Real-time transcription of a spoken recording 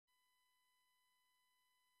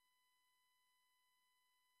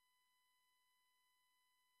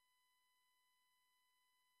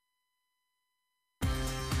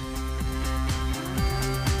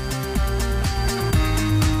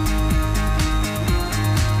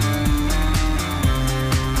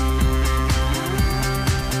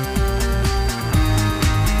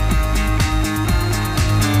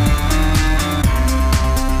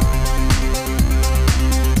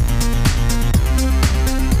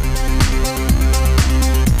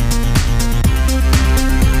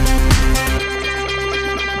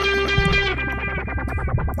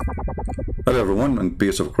Hello everyone, and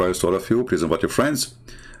peace of Christ to all of you. Please invite your friends.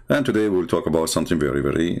 And today we'll talk about something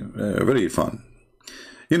very fun.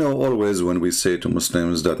 You know, always when we say to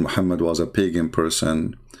Muslims that Muhammad was a pagan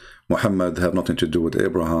person, Muhammad have nothing to do with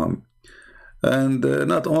Abraham, and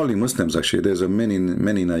not only Muslims actually, there's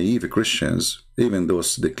many naive Christians, even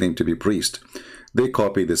those they claim to be priests, they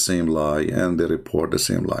copy the same lie and they report the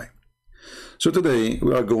same lie. So today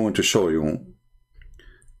we are going to show you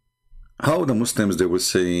how the Muslims, they will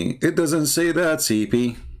say, it doesn't say that,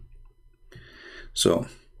 CP. So,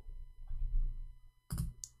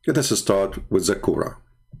 let us start with Zakura.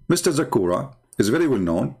 Mr. Zakura is very well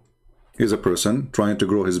known. He's a person trying to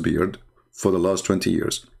grow his beard for the last 20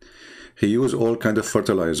 years. He used all kinds of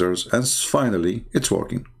fertilizers, and finally, it's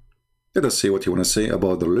working. Let us see what you want to say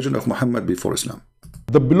about the religion of Muhammad before Islam.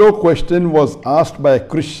 The below question was asked by a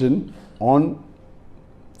Christian on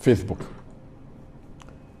Facebook.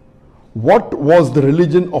 What was the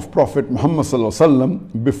religion of Prophet Muhammad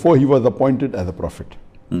ﷺ before he was appointed as a prophet?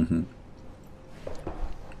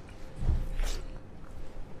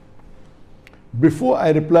 Before I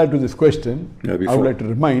reply to this question, I would like to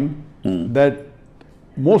remind that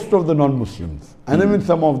most of the non-Muslims and even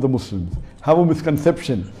some of the Muslims have a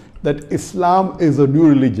misconception that Islam is a new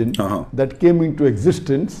religion that came into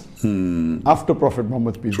existence after Prophet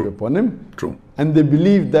Muhammad, peace be upon him. And they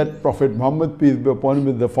believe that Prophet Muhammad, peace be upon him,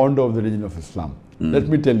 is the founder of the religion of Islam. Let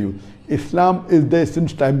me tell you, Islam is there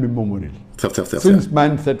since time immemorial. Since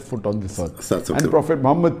man set foot on this earth. And Prophet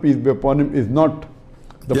Muhammad, peace be upon him, is not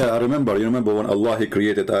the... Yeah, I remember. You remember when Allah, He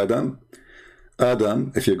created Adam?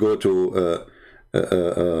 Adam, if you go to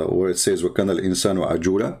where it says, وَكَانَ الْإِنسَانُ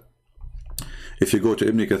عَجُولًا, if you go to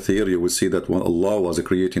Ibn Kathir, you will see that when Allah was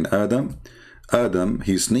creating Adam,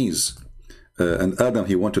 he sneezed. And Adam,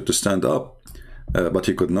 he wanted to stand up, but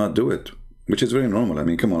he could not do it, which is very normal. I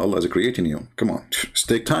mean, come on, Allah is creating you. Come on, just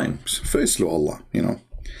take time. It's very slow, Allah, you know.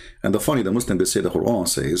 And the Muslim, they say the Qur'an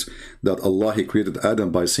says that Allah, He created Adam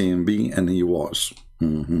by saying be, and he was.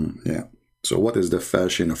 Yeah. So what is the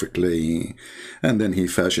fashion of a clay? And then He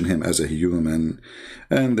fashioned him as a human.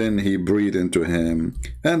 And then He breathed into him.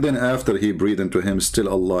 And then after He breathed into him, still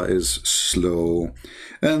Allah is slow.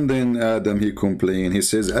 And then Adam, he complained. He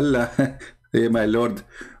says, Allah, hey, my Lord,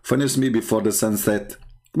 furnish me before the sunset.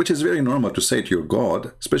 Which is very normal to say to your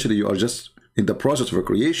God, especially you are just in the process of a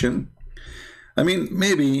creation. I mean,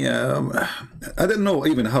 maybe, I don't know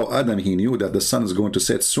even how Adam, he knew that the sun is going to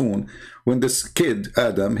set soon, when this kid,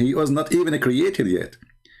 Adam, he was not even created yet.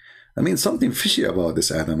 I mean, something fishy about this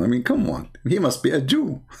Adam. I mean, come on. He must be a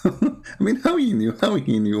Jew. I mean, how he knew,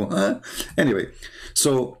 huh? Anyway,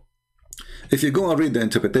 so, if you go and read the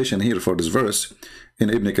interpretation here for this verse, in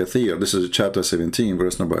Ibn Kathir, this is chapter 17,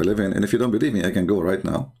 verse number 11, and if you don't believe me, I can go right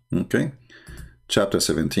now, okay? Chapter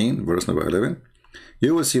 17, verse number 11,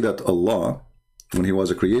 you will see that Allah, when He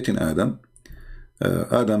was creating Adam,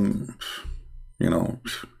 Adam, you know,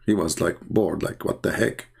 he was like bored, like, what the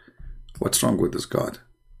heck? What's wrong with this God?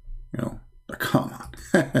 You know, like, come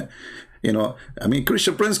on. You know, I mean,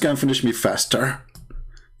 Christian Prince can finish me faster,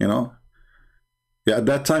 you know. Yeah, at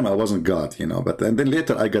that time I wasn't God, you know, and then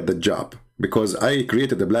later I got the job because I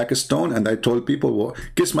created the black stone and I told people, well,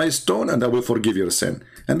 kiss my stone and I will forgive your sin.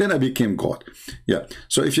 And then I became God. Yeah.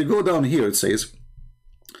 So if you go down here, it says,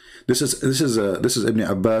 this is Ibn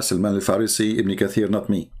Abbas, Salman al-Farisi, Ibn Kathir, not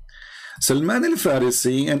me. Salman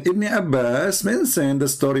al-Farisi and Ibn Abbas mentioned the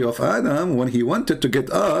story of Adam when he wanted to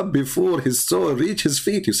get up before his soul reached his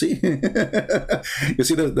feet. You see, you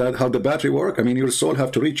see that how the battery work. I mean, your soul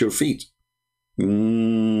have to reach your feet. His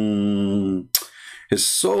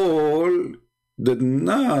soul did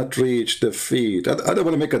not reach the feet. I don't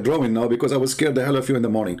want to make a drawing now because I was scared the hell of you in the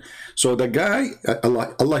morning. So the guy,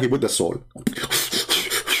 Allah, He put the soul.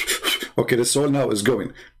 Okay, the soul now is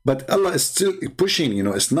going, but Allah is still pushing, you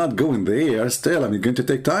know, it's not going there still. I mean, going to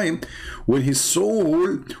take time. When his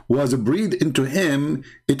soul was breathed into him,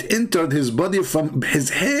 it entered his body from his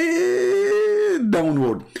head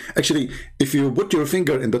downward. Actually, if you put your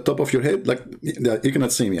finger in the top of your head, like, you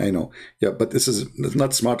cannot see me, I know. Yeah, but this is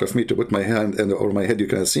not smart of me to put my hand or my head, you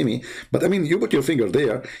cannot see me. But I mean, you put your finger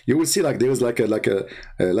there, you will see like there is like a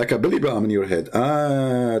belly balm in your head.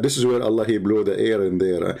 This is where Allah, He blew the air in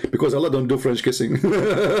there. Because Allah don't do French kissing.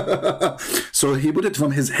 So He put it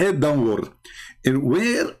from his head downward. And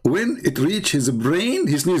when it reached his brain,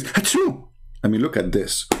 he sneezed. Achoo! I mean, look at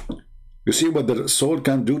this. You see what the soul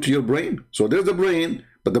can do to your brain? So there's the brain,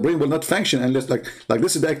 but the brain will not function unless, like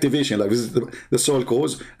this is the activation, like this is the soul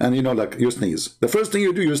goes, and you know, like you sneeze. The first thing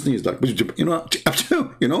you do, you sneeze, like, you know,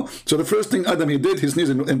 you know. So the first thing Adam, he did, he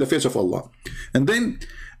sneezed in the face of Allah. And then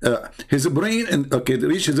his brain, and okay,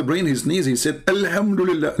 reached his brain, his knees, he said,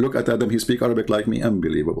 Alhamdulillah. Look at Adam, he speaks Arabic like me,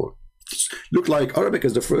 unbelievable. Look like Arabic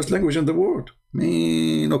is the first language in the world.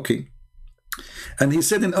 Okay. And he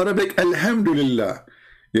said in Arabic, Alhamdulillah.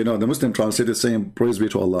 You know, the Muslim translated saying, praise be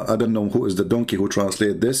to Allah. I don't know who is the donkey who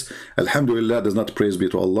translated this. Alhamdulillah does not praise be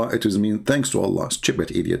to Allah. It is mean thanks to Allah.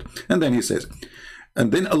 Stupid idiot. And then he says,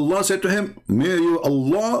 and then Allah said to him, may you,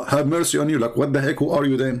 Allah, have mercy on you. Like, what the heck, who are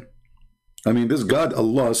you then? I mean, this God,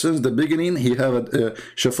 Allah, since the beginning, he have a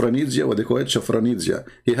shafranizia, what they call it, shafranizia.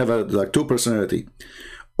 He have a, like, two personality.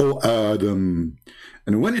 Oh, Adam.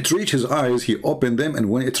 And when it reached his eyes, he opened them, and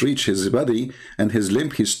when it reached his body and his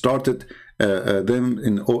limb, he started them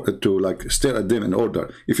in order to like stare at them in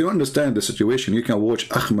order. If you understand the situation, you can watch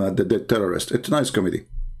Ahmad, the Dead Terrorist. It's a nice comedy.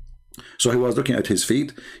 So he was looking at his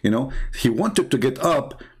feet, you know, he wanted to get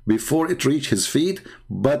up before it reached his feet,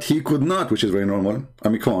 but he could not, which is very normal. I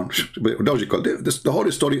mean, come on, logical. The whole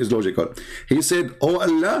story is logical. He said, oh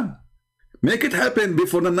Allah, make it happen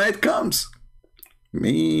before the night comes.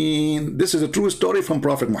 This is a true story from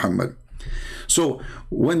Prophet Muhammad. So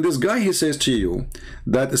when this guy, he says to you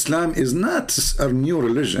that Islam is not a new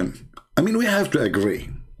religion, I mean, we have to agree.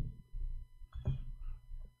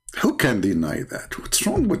 Who can deny that? What's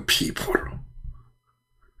wrong with people?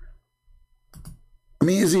 I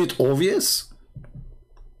mean, isn't it obvious?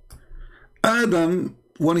 Adam,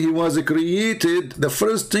 when he was created, the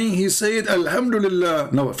first thing he said,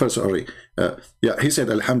 Alhamdulillah. No, first, sorry. Yeah, he said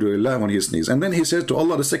Alhamdulillah when he sneezed. And then he said to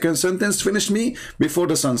Allah, the second sentence, finish me before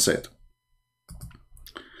the sun set.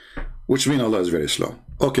 Which means Allah is very slow.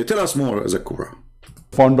 Okay, tell us more, Zakura.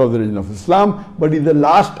 Founder of the religion of Islam, but he's the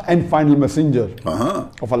last and final messenger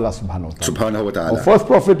of Allah subhanahu wa ta'ala. Our first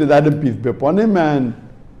prophet is Adam, peace be upon him, and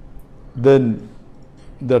then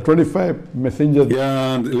the 25 messengers.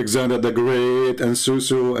 Yeah, and Alexander the Great, and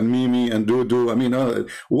Susu, and Mimi, and Dudu. I mean,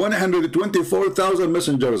 124,000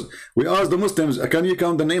 messengers. We asked the Muslims, can you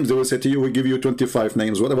count the names? They will say to you, we give you 25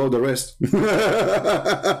 names. What about the rest?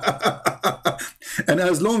 And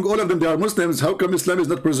as long all of them, they are Muslims, how come Islam is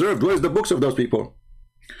not preserved? Where is the books of those people?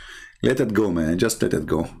 Let it go, man. Just let it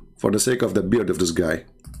go. For the sake of the beard of this guy.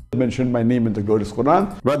 Mentioned my name in the glorious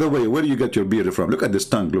Quran. By the way, where do you get your beard from? Look at this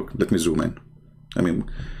tongue. Look, let me zoom in. I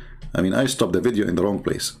mean, I stopped the video in the wrong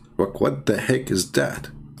place. What the heck is that?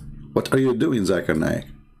 What are you doing, Zakir Naik?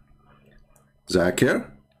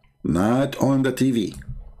 Zakir? Not on the TV.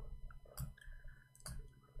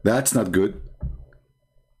 That's not good.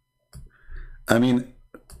 I mean,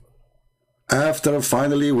 after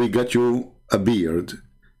finally we got you a beard,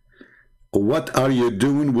 what are you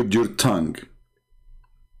doing with your tongue?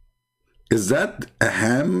 Is that a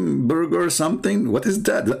hamburger or something? What is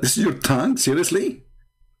that? This is your tongue? Seriously?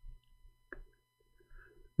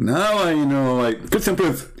 Now I know. Christian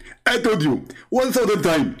Prince, I told you 1,000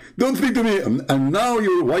 times, don't speak to me. And now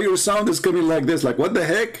why your sound is coming like this? Like, what the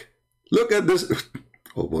heck? Look at this.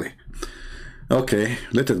 Oh boy. Okay,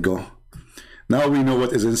 let it go. Now we know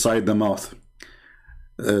what is inside the mouth.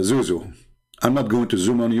 Zuzu, I'm not going to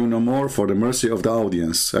zoom on you no more for the mercy of the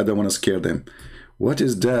audience. I don't want to scare them. What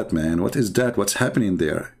is that, man? What is that? What's happening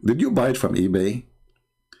there? Did you buy it from eBay?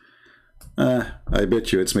 I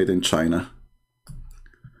bet you it's made in China.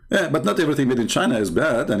 Yeah, but not everything made in China is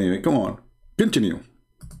bad. Anyway, come on. Continue.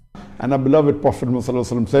 And our beloved Prophet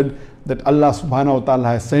Muhammad said that Allah subhanahu wa ta'ala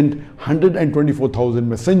has sent 124,000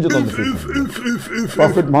 messengers on the face of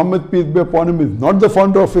Prophet Muhammad, peace be upon him, is not the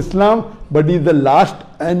founder of Islam, but he is the last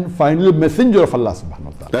and final messenger of Allah subhanahu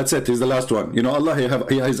wa ta'ala. That's it, he's the last one. You know, Allah, he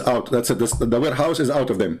is out. That's it, the warehouse is out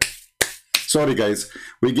of them. Sorry guys,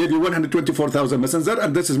 we gave you 124,000 messengers,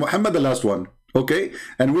 and this is Muhammad, the last one. Okay,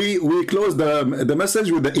 and we close the message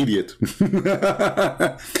with the idiot.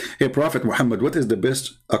 Hey Prophet Muhammad, what is the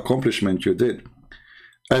best accomplishment you did?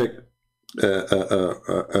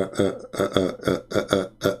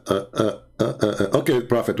 Okay,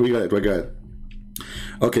 Prophet, we got it.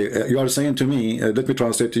 Okay, you are saying to me, let me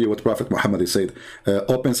translate to you what Prophet Muhammad said.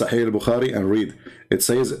 Open Sahih al-Bukhari and read. It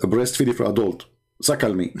says breastfeeding for adult.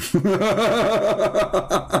 Suckle me.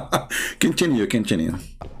 Continue.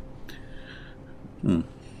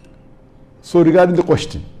 So regarding the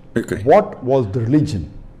question, okay, what was the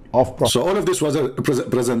religion of Prophet? So all of this was a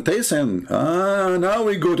presentation. Now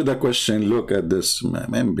we go to the question. Look at this,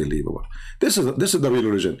 man, unbelievable. This is the real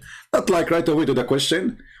religion. Not like right away to the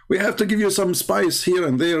question. We have to give you some spice here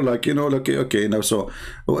and there, like, you know, okay. Now, so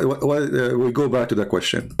we go back to the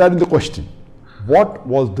question. Regarding the question, what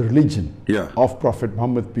was the religion of Prophet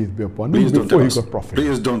Muhammad, peace be upon him, before he got prophet?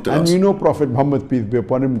 Please don't tell us. And you know Prophet Muhammad, peace be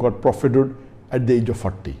upon him, got prophethood at the age of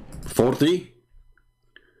 40. 40?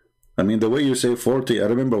 I mean, the way you say 40, I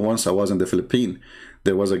remember once I was in the Philippines,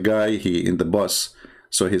 there was a guy, in the bus,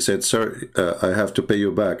 so he said, sir, I have to pay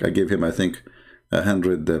you back. I gave him, I think,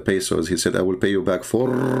 100 pesos. He said, I will pay you back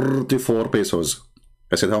 44 pesos.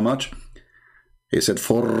 I said, how much? He said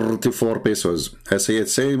 44 pesos. I said,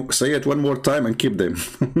 say it one more time and keep them.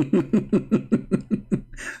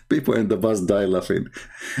 People in the bus die laughing.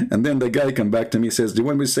 And then the guy come back to me, says, do you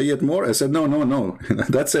want me to say it more? I said, no, no, no.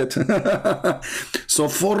 That's it. So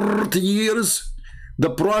 40 years, the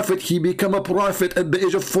prophet, he became a prophet at the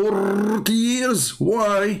age of 40 years.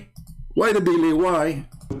 Why? Why did he live? Why?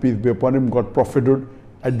 Peace be upon him, got prophethood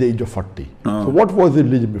at the age of 40. So what was the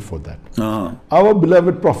religion before that? Our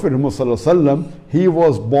beloved Prophet Muhammad, he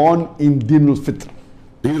was born in Din al-Fitr.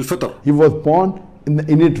 Din al-Fitr. He was born in the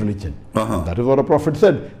innate religion. That is what a prophet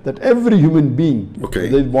said, that every human being, whether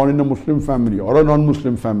he is born in a Muslim family or a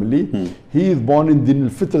non-Muslim family, he is born in Din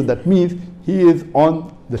al-Fitr. That means he is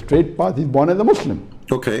on the straight path, he is born as a Muslim.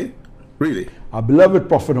 Okay, really? Our beloved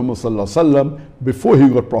Prophet Muhammad, before he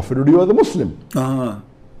got prophethood, he was a Muslim.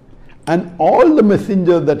 And all the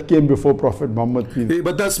messengers that came before Prophet Muhammad.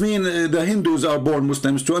 But that's mean the Hindus are born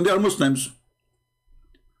Muslims too, and they are Muslims.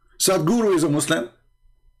 Sadhguru is a Muslim.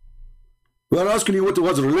 We are asking you what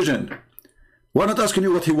was religion. We're not asking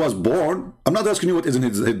you what he was born. I'm not asking you what is in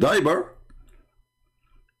his diaper.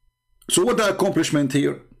 So what the accomplishment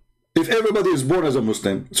here? If everybody is born as a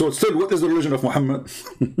Muslim, so still what is the religion of Muhammad?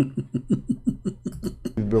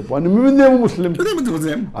 Even they were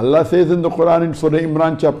Muslim. Allah says in the Quran in Surah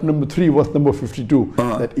Imran chapter number 3 verse number 52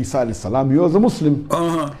 that Isa alayhi salam, he was a Muslim.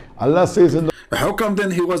 Allah says in the... How come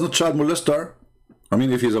then he was not child molester? I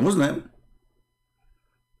mean, if he's a Muslim,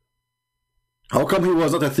 how come he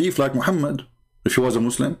was not a thief like Muhammad if he was a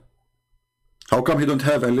Muslim? How come he don't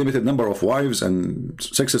have a limited number of wives and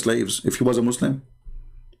sex slaves if he was a Muslim?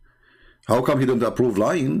 How come he don't approve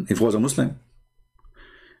lying if he was a Muslim?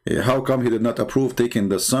 How come he did not approve taking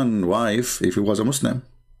the son wife if he was a Muslim?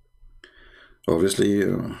 Obviously,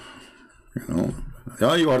 you know.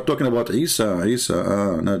 Yeah, you are talking about Isa,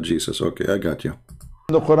 not Jesus. Okay, I got you.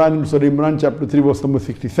 In the Quran in Surah Imran chapter 3 verse number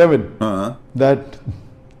 67 that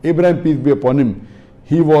Abraham, peace be upon him,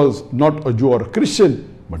 he was not a Jew or a Christian,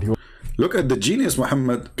 but he was... Look at the genius,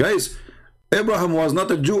 Muhammad. Guys, Abraham was not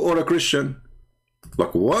a Jew or a Christian.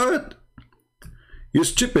 Like what? You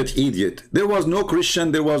stupid idiot. There was no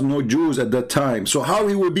Christian, there was no Jews at that time. So how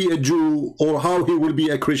he will be a Jew or how he will be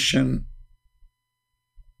a Christian?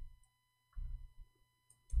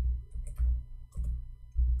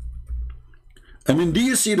 I mean, do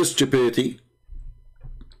you see the stupidity?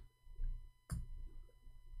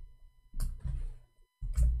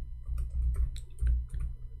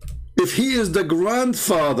 If he is the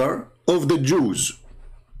grandfather of the Jews,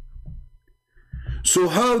 so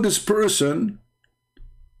how this person,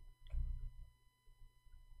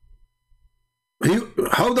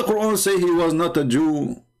 how the Quran say he was not a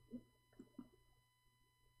Jew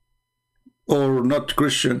or not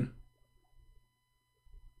Christian?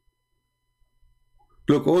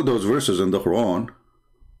 Look, all those verses in the Quran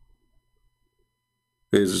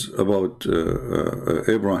is about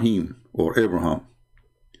Abraham or Abraham.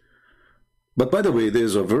 But by the way,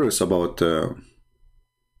 there's a verse about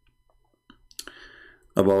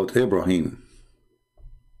Abraham.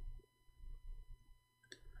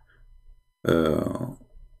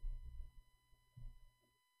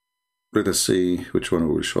 Let us see which one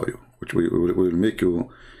we will show you, which will make you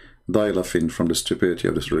die laughing from the stupidity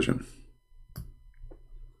of this religion.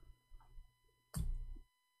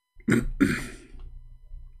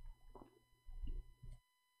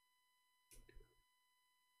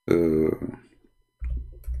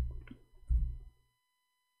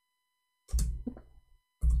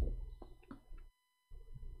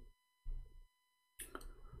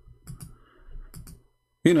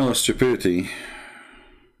 You know, stupidity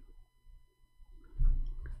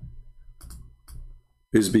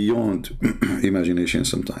is beyond imagination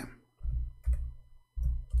sometimes.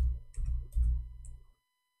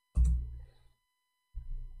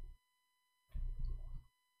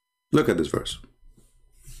 Look at this verse.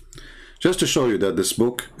 Just to show you that this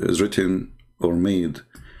book is written or made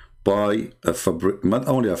by not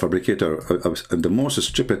only a fabricator, the most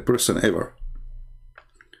stupid person ever.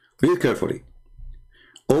 Read carefully.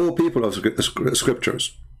 O people of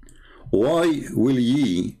scriptures, why will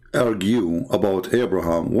ye argue about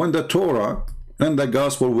Abraham when the Torah and the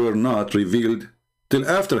gospel were not revealed till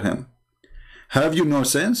after him? Have you no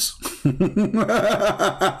sense?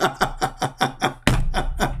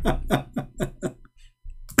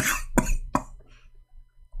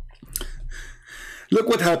 Look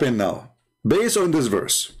what happened now. Based on this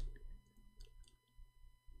verse,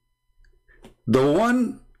 the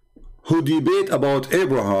one who debate about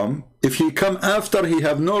Abraham, if he come after, he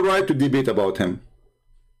have no right to debate about him.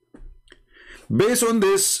 Based on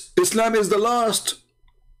this, Islam is the last.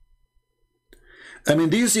 I mean,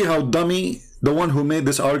 do you see how dummy the one who made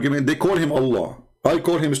this argument? They call him Allah. I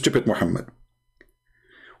call him stupid Muhammad.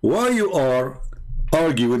 Why you are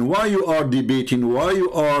arguing, why you are debating, why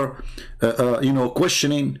you are you know,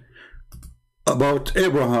 questioning about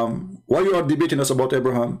Abraham, why you are debating us about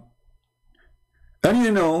Abraham? And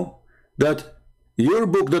you know that your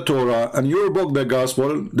book, the Torah, and your book, the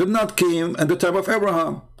Gospel, did not came at the time of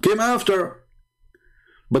Abraham, came after.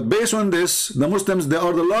 But based on this, the Muslims, they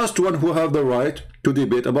are the last one who have the right to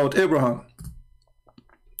debate about Abraham.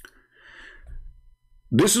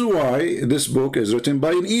 This is why this book is written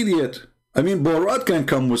by an idiot. I mean, Borat can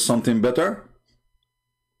come with something better.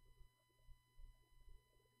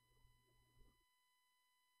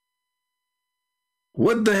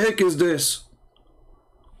 What the heck is this?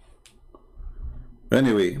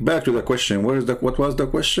 Anyway, back to the question. Where is the? What was the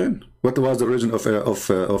question? What was the origin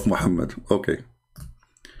of Muhammad? Okay,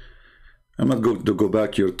 I'm not going to go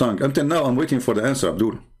back your tongue. Until now, I'm waiting for the answer,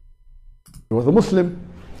 Abdul. He was a Muslim.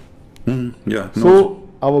 Yeah. No. So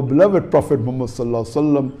our beloved Prophet Muhammad sallallahu alaihi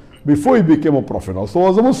wasallam, before he became a prophet, also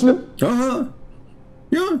was a Muslim. Yeah.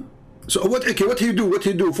 So what? Okay, what he do? What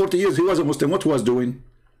he do? 40 years he was a Muslim. What he was doing?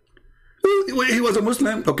 He was a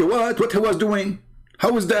Muslim. Okay, what? What he was doing?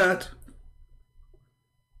 How is that?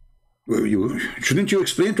 Shouldn't you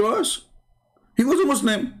explain to us? He was a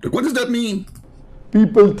Muslim. What does that mean?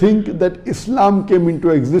 People think that Islam came into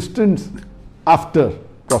existence after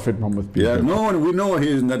Prophet Muhammad. Yeah, no, we know he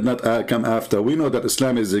is not come after. We know that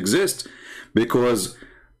Islam exist because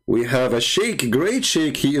we have a Shaykh, great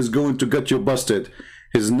Shaykh. He is going to get you busted.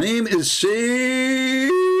 His name is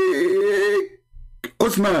Shaykh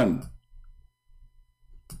Uthman.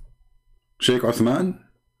 Shaykh Uthman.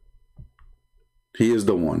 He is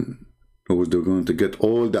the one who is going to get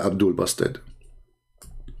all the Abdul busted.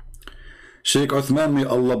 Shaykh Uthman, may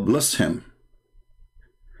Allah bless him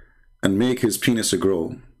and make his penis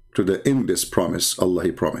grow to the endless promise Allah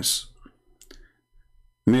he promised.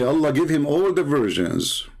 May Allah give him all the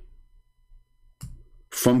versions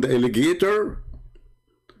from the alligator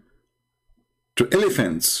to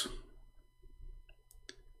elephants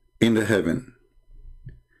in the heaven.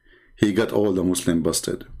 He got all the Muslim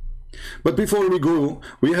busted. But before we go,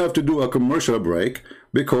 we have to do a commercial break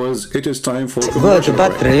because it is time for commercial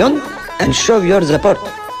break. Go to Patreon and show your support.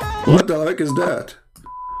 What the heck is that?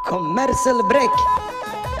 Commercial break.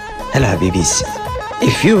 Hello, Habibis.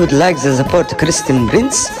 If you would like to support Christian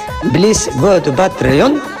Prince, please go to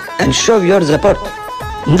Patreon and show your support.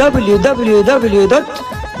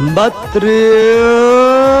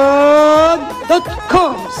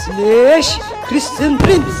 www.patreon.com/Christian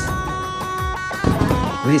Prince.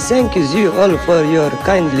 We thank you all for your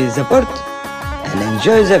kindly support and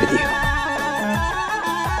enjoy the video.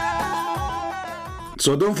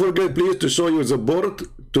 So don't forget, please, to show your support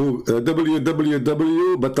to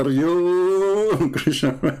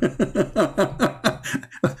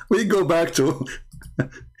www.patreon. We go back to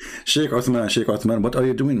Shaykh Uthman. Shaykh Uthman, what are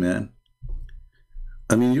you doing, man?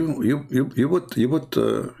 I mean,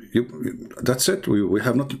 that's it. We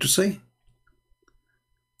have nothing to say.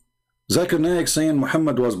 Zakir Naik saying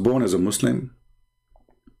Muhammad was born as a Muslim,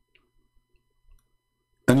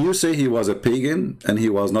 and you say he was a pagan and he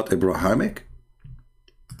was not Abrahamic.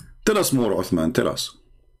 Tell us more, Uthman, tell us.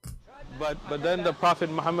 But then the Prophet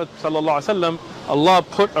Muhammad sallallahu alaihi wasallam, Allah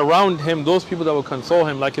put around him those people that would console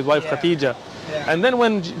him, like his wife Khadija. And then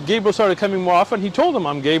when Gabriel started coming more often, he told him,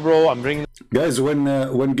 I'm Gabriel, I'm bringing... Guys, when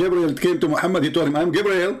Gabriel came to Muhammad, he told him, I'm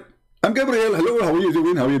Gabriel. Hello, how are you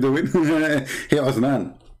doing? Hey,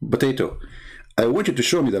 Uthman, potato, I want you to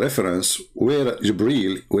show me the reference where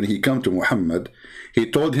Jibreel, when he came to Muhammad, he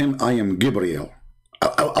told him, I am Gabriel.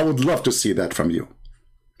 I would love to see that from you.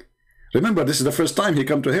 Remember, this is the first time he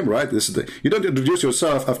come to him, right? You don't introduce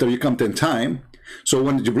yourself after you come 10 times. So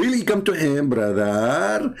when Jibreel he come to him,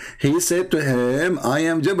 brother, he said to him, I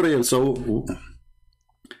am Jibreel. So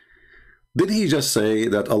did he just say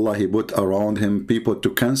that Allah, he put around him people to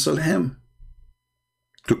cancel him?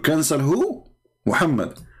 To cancel who?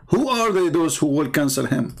 Muhammad. Who are they, those who will cancel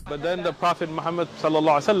him? But then the Prophet Muhammad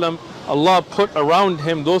sallallahu alaihi wasallam, Allah put around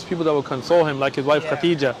him those people that would console him, like his wife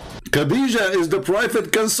Khadija. Khadija is the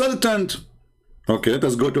private consultant. Okay,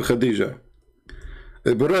 let's go to Khadija.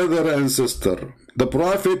 A brother and sister. The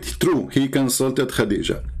Prophet, true, he consulted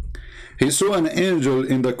Khadija. He saw an angel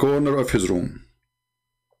in the corner of his room.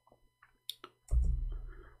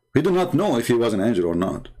 He did not know if he was an angel or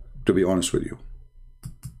not, to be honest with you.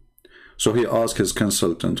 So he asked his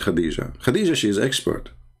consultant, Khadija. Khadija, she is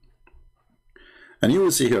expert. And you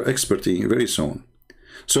will see her expertise very soon.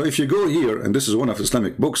 So if you go here, and this is one of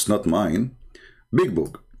Islamic books, not mine, big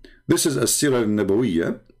book. This is As-Sirah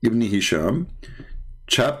al-Nabawiyya, Ibn Hisham,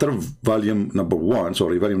 chapter, volume number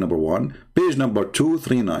 1, page number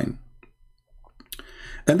 239.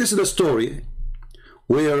 And this is the story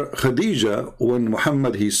where Khadija, when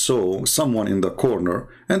Muhammad, he saw someone in the corner,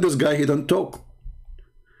 and this guy, he didn't talk.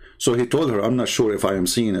 So he told her, I'm not sure if I am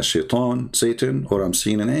seeing a shaitan, Satan, or I'm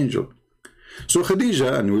seeing an angel. So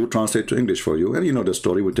Khadija, and we will translate to English for you, and you know the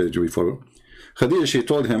story, we tell you before. Khadija, she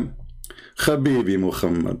told him, Habibi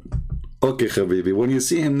Muhammad. Okay, Habibi, when you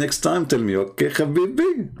see him next time, tell me, okay,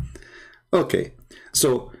 Habibi? Okay,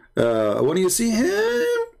 so when you see him,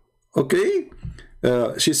 okay,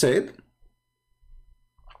 she said,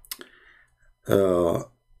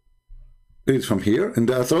 read from here, in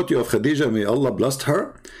the authority of Khadija, may Allah bless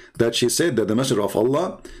her, that she said that the Messenger of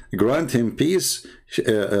Allah grant him peace. She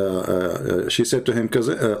said to him,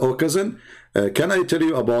 oh cousin, can I tell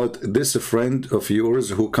you about this friend of yours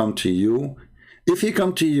who come to you? If he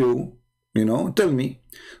come to you, you know, tell me.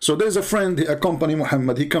 So there's a friend, he accompany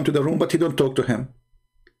Muhammad, he come to the room, but he don't talk to him.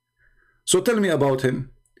 So tell me about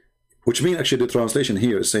him. Which means actually the translation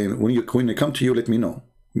here is saying, when he come to you, let me know.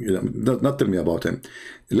 Not tell me about him,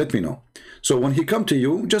 let me know. So when he come to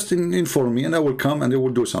you, just inform me, and I will come and I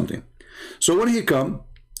will do something. So when he come,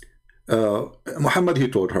 Muhammad, he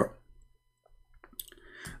told her.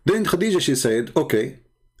 Then Khadija, she said, okay.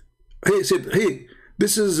 He said, hey,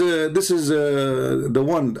 this is the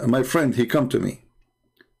one, my friend, he come to me.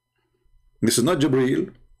 This is not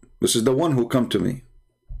Jibreel, this is the one who come to me.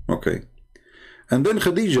 Okay. And then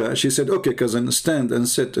Khadija, she said, okay cousin, stand and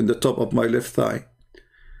sit in the top of my left thigh.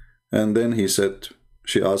 And then he said,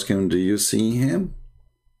 she asked him, do you see him?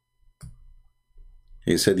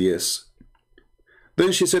 He said, yes.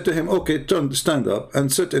 Then she said to him, okay, stand up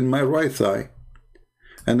and sit in my right thigh.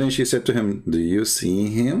 And then she said to him, do you see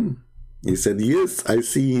him? He said, yes, I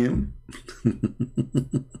see him.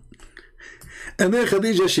 And then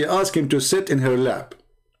Khadija, she asked him to sit in her lap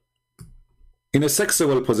in a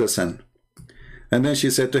sexual position. And then she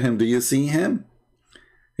said to him, do you see him?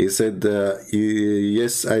 He said,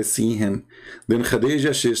 yes, I see him. Then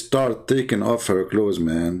Khadija, she started taking off her clothes,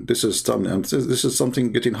 man. This is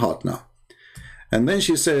something getting hot now. And then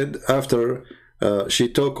she said, after she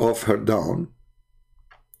took off her down,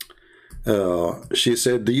 she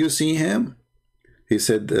said, do you see him? He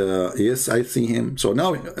said, yes, I see him. So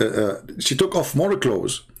now she took off more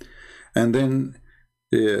clothes. And then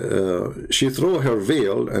she threw her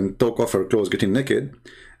veil and took off her clothes, getting naked.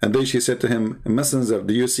 And then she said to him, Messenger,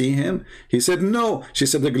 do you see him? He said, no. She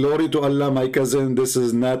said, the glory to Allah, my cousin, this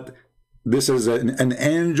is an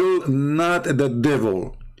angel, not the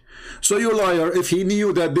devil. So you liar, if he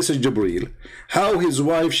knew that this is Jibreel, how his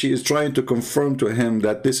wife, she is trying to confirm to him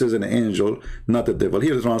that this is an angel, not the devil.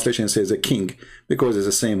 Here the translation says a king, because it's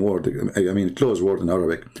the same word, I mean close word in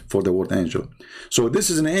Arabic for the word angel. So this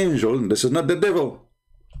is an angel, and this is not the devil.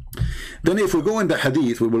 Then if we go in the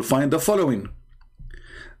hadith, we will find the following.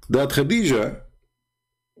 That Khadija,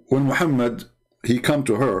 when Muhammad, he come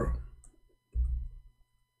to her,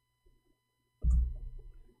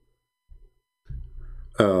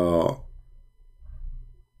 and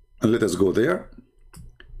let us go there.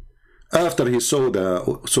 After he saw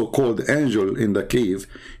the so-called angel in the cave,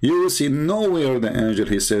 you will see nowhere the angel,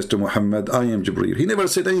 he says to Muhammad, I am Jibreel. He never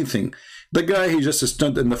said anything. The guy, he just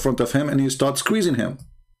stood in the front of him and he started squeezing him.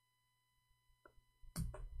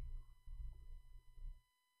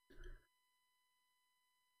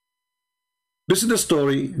 This is the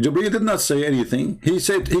story. Jibreel did not say anything. He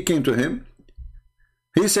said, he came to him.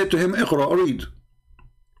 He said to him, Iqra, read.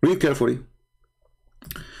 Read carefully.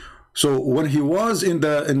 So when he was in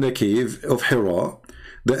the cave of Hira,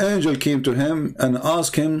 the angel came to him and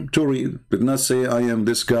asked him to read. Did not say, I am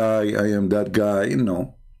this guy, I am that guy.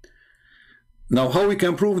 No. Now how we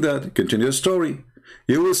can prove that? Continue the story.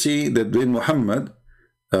 You will see that when Muhammad,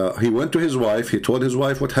 he went to his wife, he told his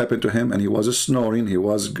wife what happened to him, and he was snoring, he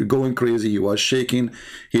was going crazy, he was shaking,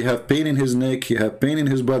 he had pain in his neck, he had pain in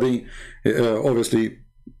his body. Obviously,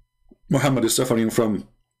 Muhammad is suffering from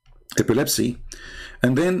epilepsy.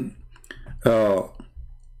 And then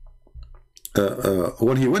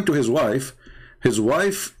when he went to his wife,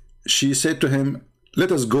 she said to him,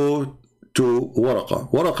 let us go to Waraqa.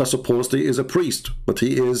 Waraqa supposedly is a priest, but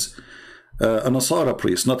he is a Nasara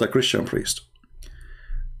priest, not a Christian priest.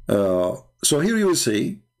 So here you will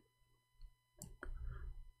see,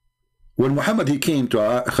 when Muhammad, he came to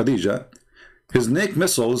Khadija, his neck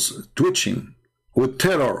muscles twitching with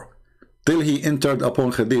terror. till he entered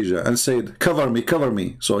upon Khadija and said, cover me, cover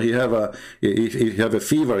me. So he have a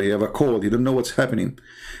fever, he have a cold, he didn't know what's happening.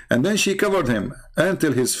 And then she covered him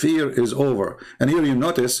until his fear is over. And here you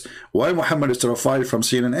notice why Muhammad is terrified from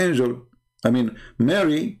seeing an angel. I mean,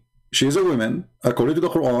 Mary, she is a woman, according to the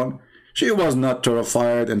Quran. She was not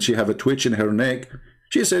terrified and she have a twitch in her neck.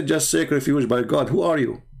 She said, just seek refuge by God. Who are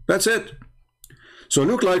you? That's it. So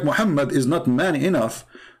look like Muhammad is not man enough.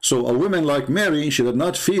 So a woman like Mary, she did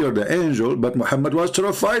not fear the angel, but Muhammad was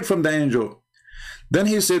terrified from the angel. Then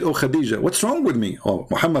he said, oh Khadija, what's wrong with me? Oh,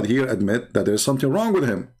 Muhammad here admit that there's something wrong with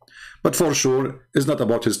him. But for sure, it's not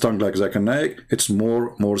about his tongue like Zakir Naik, it's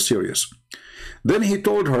more serious. Then he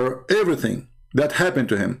told her everything that happened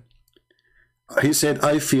to him. He said,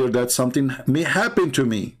 I fear that something may happen to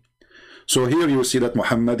me. So here you see that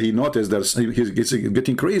Muhammad, he noticed that he's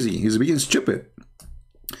getting crazy, he's being stupid.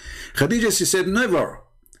 Khadija, she said, never.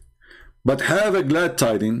 But have a glad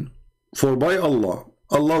tidings, for by Allah,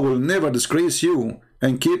 Allah will never disgrace you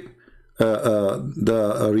and keep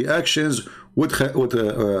the reactions with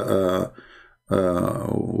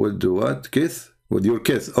what? Kith? With your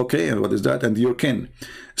kith. Okay, and what is that? And your kin.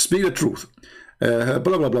 Speak the truth. Blah,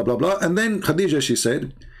 blah, blah, blah, blah. And then Khadija, she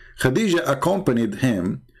said, Khadija accompanied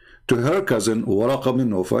him to her cousin, Waraqa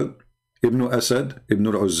ibn Nawfal, Ibn Asad, Ibn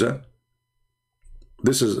al-Uzza.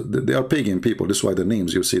 They are pagan people. This is why the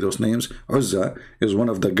names, you see those names. Uzza is one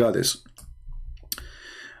of the goddess.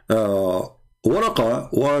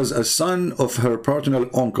 Waraqa was a son of her paternal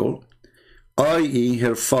uncle, i.e.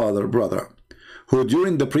 her brother, who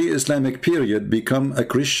during the pre-Islamic period became a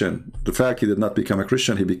Christian. The fact he did not become a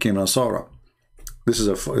Christian, he became Nasara. This is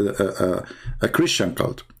a Christian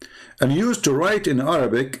cult. And used to write in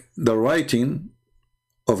Arabic the writing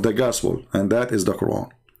of the gospel, and that is the Quran,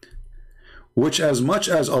 which as much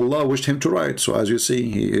as Allah wished him to write. So as you see,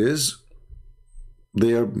 he is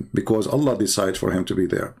there because Allah decides for him to be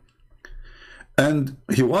there. And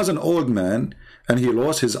he was an old man and he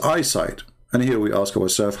lost his eyesight. And here we ask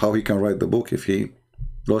ourselves how he can write the book if he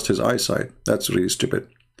lost his eyesight. That's really stupid.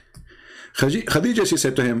 Khadija, she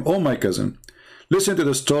said to him, oh my cousin, listen to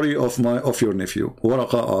the story of your nephew.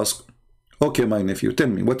 Waraqa asked, okay, my nephew, tell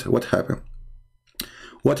me what happened.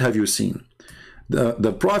 What have you seen?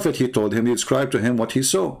 The Prophet, he told him, he described to him what he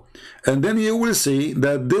saw. And then you will see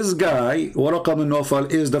that this guy, Waraqa ibn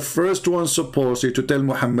Nawfal, is the first one supposedly to tell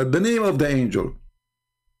Muhammad the name of the angel.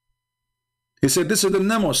 He said, this is the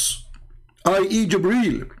Namos, i.e.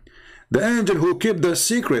 Jibreel, the angel who kept the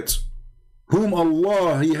secrets, whom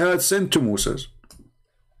Allah, he had sent to Moses.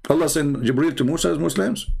 Allah sent Jibreel to Musa as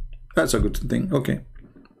Muslims? That's a good thing, okay.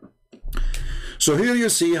 So here you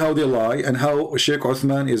see how they lie and how Shaykh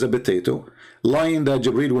Uthman is a potato, lying that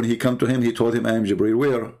Jibreel, when he come to him, he told him, I am Jibreel.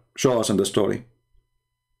 Where? Show us in the story.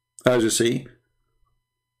 As you see,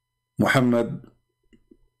 Muhammad,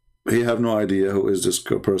 he have no idea who is this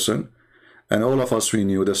person. And all of us, we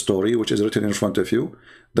knew the story, which is written in front of you,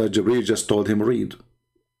 that Jibreel just told him, read.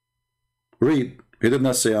 Read. He did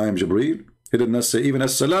not say, I am Jibreel. He did not say even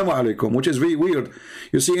Assalamu alaikum, which is very weird.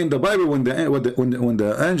 You see, in the Bible, when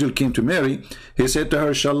the angel came to Mary, he said to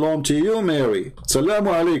her, Shalom to you, Mary.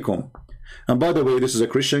 Assalamu alaikum. And by the way, this is a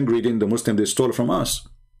Christian greeting the Muslim they stole from us.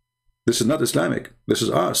 This is not Islamic. This is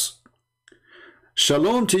us.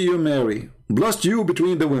 Shalom to you, Mary. Blessed you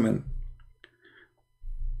between the women.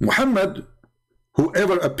 Muhammad,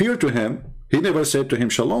 whoever appeared to him, he never said to him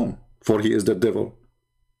Shalom, for he is the devil.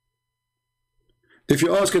 If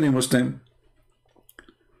you ask any Muslim,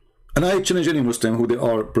 and I challenge any Muslim who they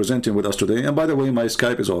are presenting with us today, and by the way, my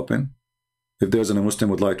Skype is open. If there's any Muslim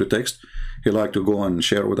would like to text, he'd like to go and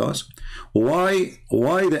share with us. Why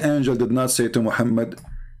the angel did not say to Muhammad,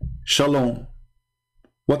 Shalom?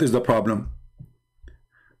 What is the problem?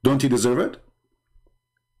 Don't he deserve it?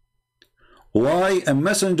 Why a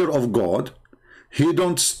messenger of God, he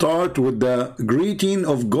don't start with the greeting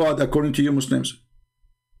of God according to you Muslims?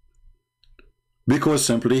 Because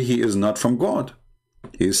simply he is not from God.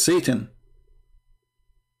 He is Satan.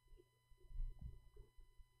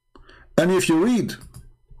 And if you read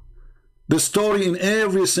the story in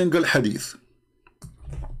every single hadith,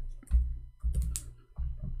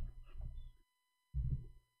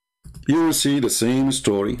 you will see the same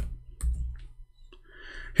story.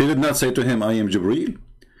 He did not say to him, I am Jibreel.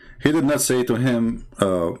 He did not say to him,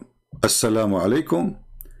 Assalamu alaikum.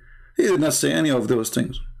 He did not say any of those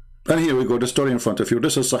things. And here we go, the story in front of you.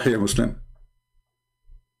 This is Sahih Muslim.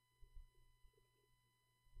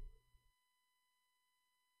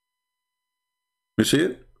 You see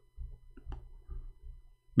it?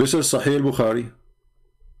 This is Sahih Bukhari.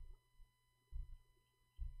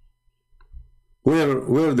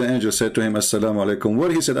 Where the angel said to him, Assalamu alaikum?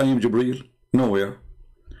 Where he said, I am Jibreel? Nowhere.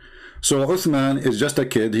 So Uthman is just a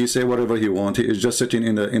kid. He say whatever he wants. He is just sitting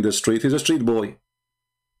in the street. He's a street boy.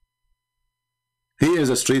 He is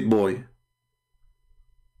a street boy.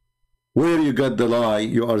 Where you got the lie?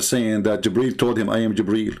 You are saying that Jibreel told him, I am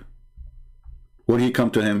Jibreel. When he come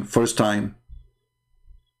to him first time.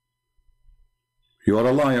 You are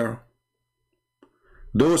a liar.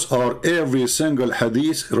 Those are every single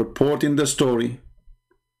hadith reporting the story.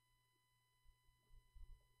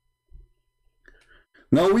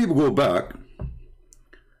 Now we go back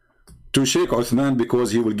to Shaykh Uthman,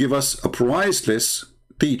 because he will give us a priceless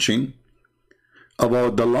teaching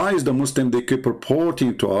about the lies the Muslim they keep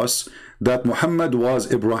purporting to us that Muhammad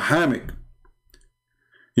was Abrahamic.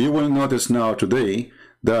 You will notice now today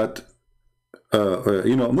that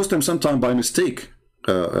you know, Muslims sometimes by mistake,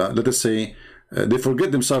 let us say, they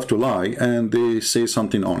forget themselves to lie and they say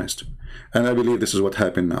something honest. And I believe this is what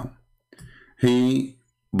happened now. He,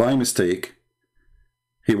 by mistake,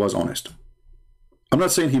 he was honest. I'm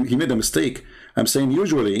not saying he made a mistake. I'm saying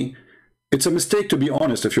usually it's a mistake to be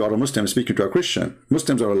honest if you are a Muslim speaking to a Christian.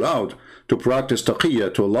 Muslims are allowed to practice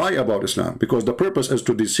taqiyya, to lie about Islam, because the purpose is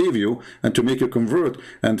to deceive you and to make you convert.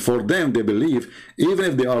 And for them, they believe even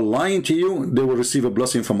if they are lying to you, they will receive a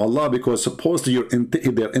blessing from Allah, because supposedly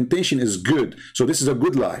their intention is good. So this is a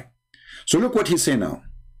good lie. So look what he's saying now.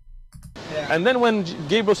 And then when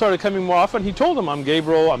Gabriel started coming more often, he told him, I'm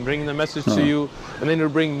Gabriel, I'm bringing the message to you. And then he'll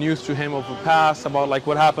bring news to him of the past about like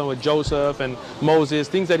what happened with Joseph and Moses,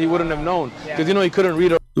 things that he wouldn't have known, because you know he couldn't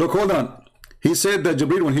read. Look, hold on. He said that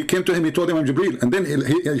Jibreel, when he came to him, he told him, I'm Jibreel. And then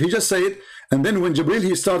he just said it. And then when Jibreel,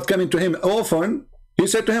 he started coming to him often, he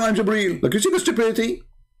said to him, I'm Jibreel. Like, you see the stupidity?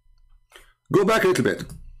 Go back a little bit.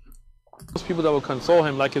 Those people that would console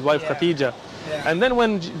him, like his wife Khadija. And then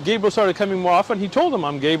when Gabriel started coming more often, he told him,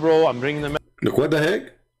 I'm Gabriel, I'm bringing the message. Look, what the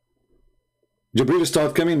heck? Jibreel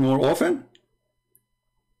started coming more often?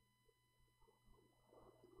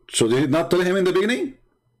 So they did not tell him in the beginning?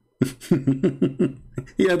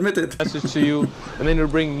 He admitted. Message to you, and then he'll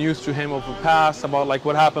bring news to him of the past about like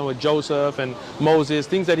what happened with Joseph and Moses,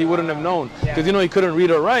 things that he wouldn't have known, because you know he couldn't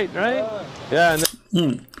read or write, right? Yeah. And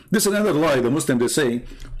then this is another lie. The Muslim, they say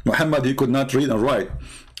Muhammad, he could not read and write.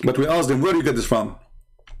 But we asked them, where do you get this from?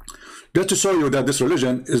 Just to show you that this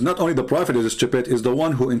religion is not only the Prophet is stupid, is the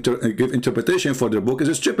one who give interpretation for their book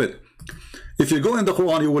is stupid. If you go in the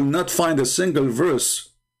Quran, you will not find a single verse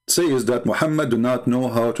says that Muhammad do not know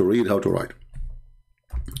how to read, how to write.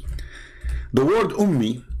 The word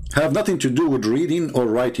ummi have nothing to do with reading or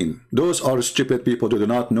writing. Those are stupid people who do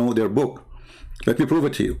not know their book. Let me prove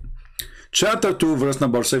it to you. Chapter 2, verse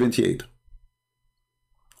number 78.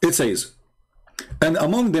 It says, and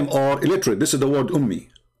among them are illiterate. This is the word ummi.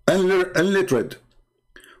 Illiterate.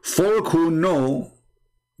 Folk who know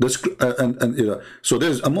the so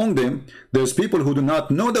there's among them, there's people who do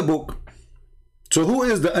not know the book. So who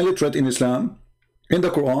is the illiterate in Islam? In the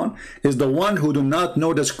Quran is the one who do not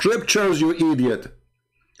know the scriptures, you idiot.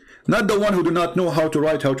 Not the one who do not know how to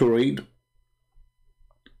write, how to read.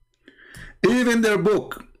 Even their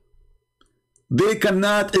book, they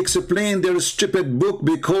cannot explain their stupid book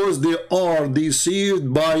because they are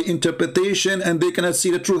deceived by interpretation and they cannot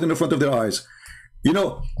see the truth in the front of their eyes. You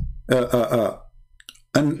know,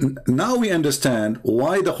 and now we understand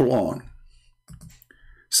why the Quran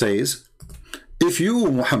says, if you,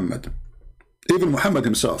 Muhammad, even Muhammad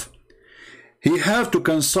himself, he have to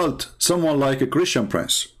consult someone like a Christian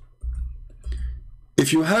prince.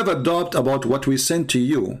 If you have a doubt about what we sent to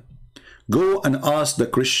you, go and ask the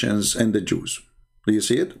Christians and the Jews. Do you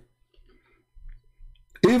see it?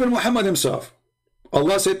 Even Muhammad himself,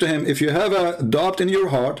 Allah said to him, if you have a doubt in your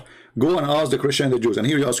heart, go and ask the Christians and the Jews. And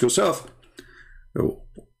here you ask yourself,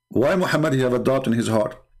 why Muhammad he have a doubt in his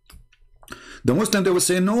heart? The Muslim, they will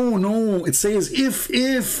say, no, it says if.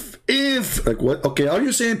 Like what? Okay, are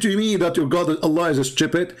you saying to me that your God, Allah, is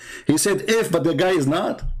stupid? He said if, but the guy is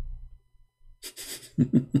not.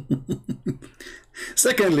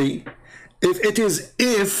 Secondly, if it is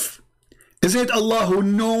if, is it Allah who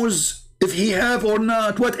knows if he have or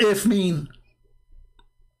not? What if mean?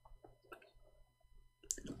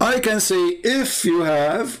 I can say if you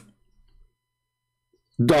have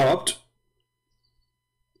doubt,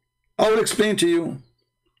 I will explain to you,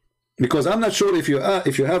 because I'm not sure if you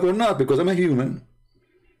have or not, because I'm a human.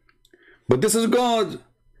 But this is God.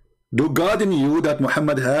 Do God in you that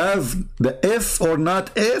Muhammad have the if or not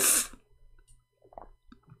if?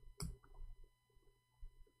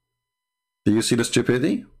 Do you see the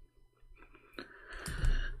stupidity?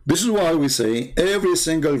 This is why we say every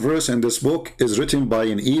single verse in this book is written by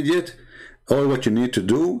an idiot All what you need to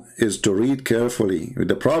do is to read carefully.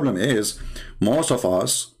 The problem is, most of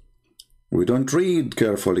us, we don't read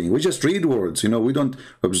carefully. We just read words, you know, we don't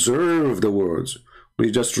observe the words.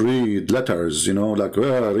 We just read letters, you know, like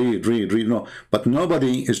read, no. But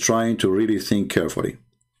nobody is trying to really think carefully.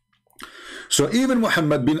 So even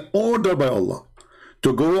Muhammad been ordered by Allah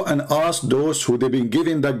to go and ask those who they've been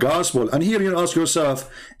given the gospel. And here you ask yourself,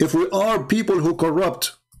 if we are people who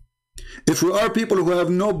corrupt, if we are people who have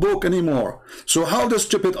no book anymore, so how does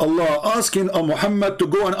stupid Allah asking Muhammad to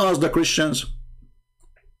go and ask the Christians?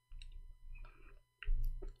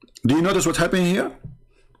 Do you notice what's happening here?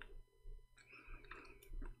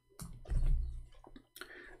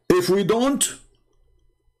 If we don't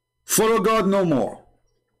follow God no more,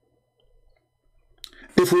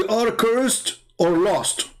 if we are cursed or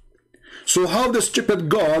lost, so how the stupid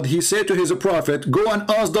God, he said to his prophet, go and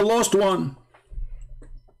ask the lost one.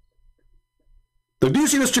 Do you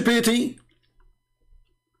see the stupidity?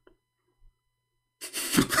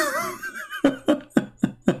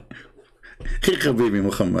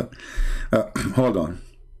 Muhammad. Hold on.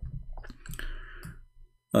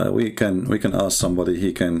 We can ask somebody,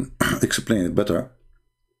 he can explain it better.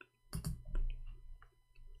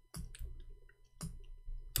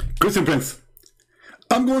 Christian Prince,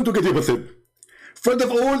 I'm going to get you with it. First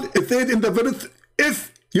of all, it said in the verse,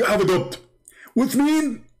 if you have adopt, which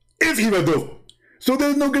means if he adopt. So there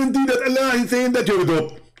is no guarantee that Allah is saying that you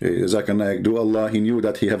adopt. Do Allah, he knew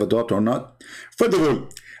that he have adopt or not? First of all,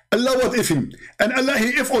 Allah was if him, and Allah he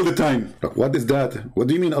if all the time. Look, what is that? What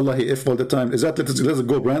do you mean Allah he if all the time? Is that let's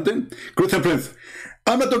go, Brandon? Christian Prince,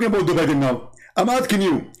 I'm not talking about dividing now. I'm asking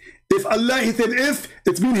you, if Allah he said if,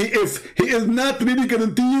 it means he if. He is not really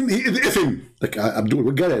guaranteeing, he is ifing. Like Abdul,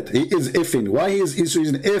 we got it. He is ifing. Why is he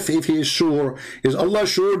using if he is sure? Is Allah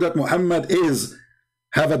sure that Muhammad is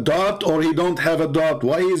have a dot or he don't have a dot?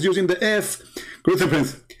 Why he is using the if? Christian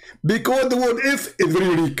Prince, because the word if is very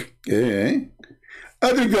unique.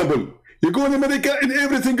 Other example, you go in America, in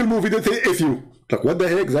every single movie they say if you. Like, what the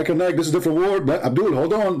heck, Zakir Naik, this is a different word. Abdul,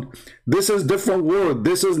 hold on. This is different word.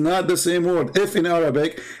 This is not the same word. If in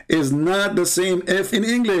Arabic is not the same if in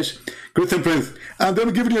English. Christian Prince, I'm going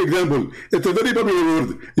to give you an example. It's a very popular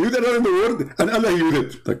word. You use another word and Allah use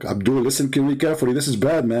it. Like, Abdul, listen carefully. This is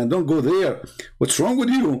bad, man. Don't go there. What's wrong with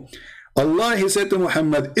you? Allah, he said to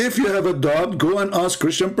Muhammad, if you have a doubt, go and ask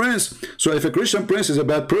Christian Prince. So if a Christian Prince is a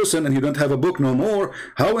bad person and he don't have a book no more,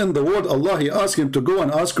 how in the world Allah, he asked him to go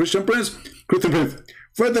and ask Christian Prince? Christian Prince,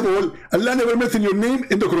 first of all, Allah never mentioned your name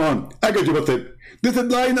in the Quran. I got you with it. This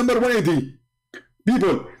is lie number 180.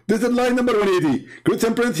 People, this is lie number 180.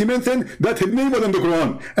 Christian Prince, he mentioned that his name was in the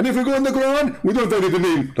Quran. And if we go in the Quran, we don't value the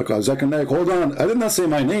name. Look, Zakir Naik, hold on. I did not say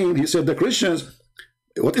my name. He said the Christians.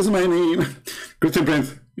 What is my name? Christian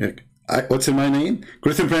Prince. What's in my name?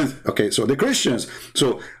 Christian Prince. Okay, so the Christians.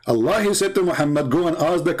 So Allah, he said to Muhammad, go and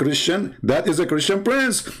ask the Christian. That is a Christian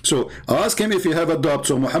Prince. So ask him if he have a doubt.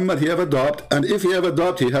 So Muhammad, he have a doubt. And if he have a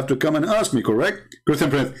doubt, he have to come and ask me, correct? Christian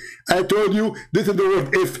Prince. I told you, this is the word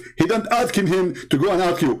if. He don't ask him to go and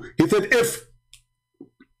ask you. He said if.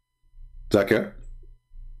 Zakir.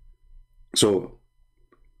 So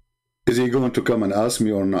is he going to come and ask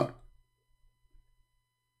me or not?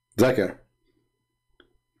 Zakir.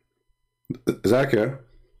 Zakir.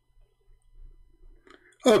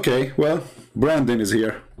 Okay, well, Brandon is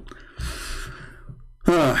here.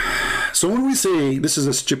 So when we say this is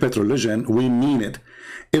a stupid religion, we mean it.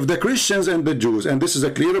 If the Christians and the Jews, and this is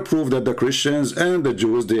a clear proof that the Christians and the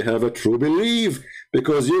Jews, they have a true belief,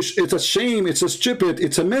 because it's a shame, it's a stupid,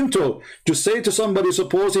 it's a mental to say to somebody,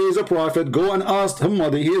 suppose he is a prophet, go and ask him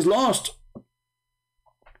whether he is lost.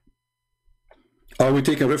 Are we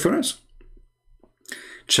taking reference?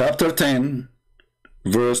 Chapter 10,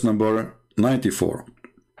 verse number 94.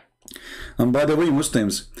 And by the way,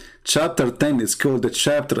 Muslims, chapter 10 is called the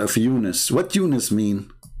chapter of Yunus. What Yunus mean?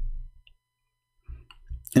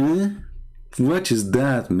 What is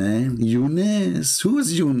that, man? Yunus.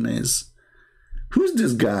 Who's Yunus? Who's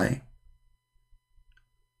this guy?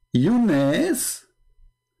 Yunus?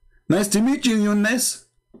 Nice to meet you, Yunus.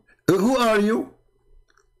 Who are you?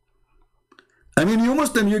 I mean, you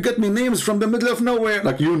Muslim, you get me names from the middle of nowhere,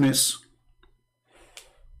 like Yunus.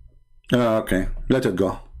 Okay, let it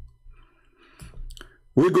go.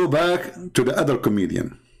 We go back to the other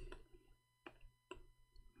comedian.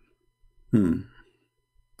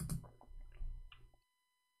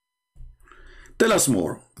 Tell us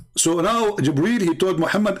more. So now Jibreel, he told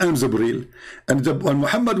Muhammad, I'm Jibreel. And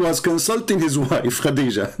Muhammad was consulting his wife,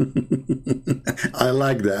 Khadija. I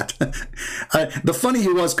like that. The funny,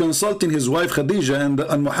 he was consulting his wife, Khadija,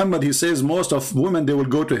 and Muhammad, he says most of women, they will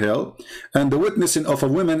go to hell. And the witnessing of a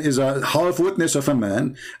woman is a half witness of a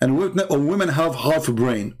man. And women have half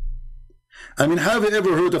brain. I mean, have you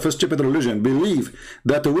ever heard of a stupid religion believe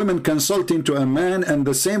that a woman consulting to a man and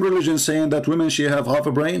the same religion saying that women, she have half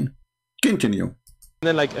a brain? Continue. And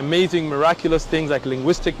then like amazing, miraculous things like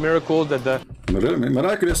linguistic miracles that the...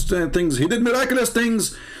 Miraculous things. He did miraculous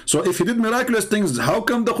things. So if he did miraculous things, how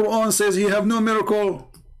come the Quran says he have no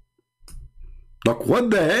miracle? Like, what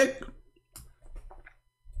the heck?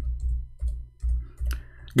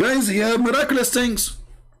 Guys, he have miraculous things.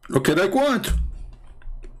 Okay, like what?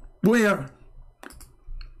 Where?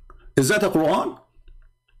 Is that a Quran?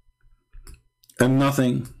 And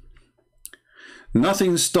nothing.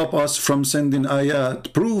 Nothing stop us from sending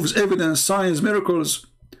ayat, proofs, evidence, signs, miracles.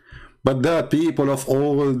 But that people of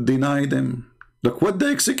old deny them. Look what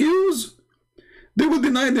the excuse. They will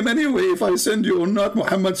deny them anyway if I send you or not,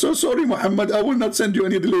 Muhammad. So sorry, Muhammad, I will not send you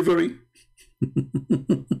any delivery.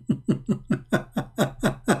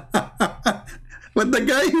 But the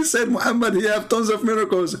guy, he said, Muhammad, he have tons of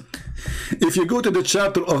miracles. If you go to the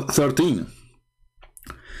chapter of 13,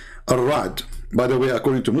 Ar-Ra'd, by the way,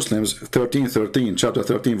 according to Muslims, 13:13, chapter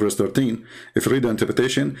 13, verse 13, if you read the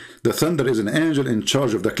interpretation, the thunder is an angel in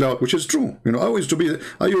charge of the cloud, which is true. You know, I used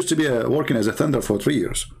to be working as a thunder for 3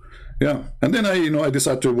 years. Yeah, and then I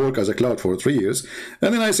decided to work as a cloud for 3 years,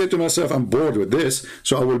 and then I said to myself, I'm bored with this,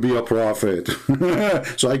 so I will be a prophet.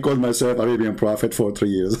 So I called myself Arabian Prophet for 3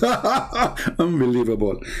 years.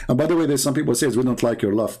 Unbelievable. And by the way, there's some people say we don't like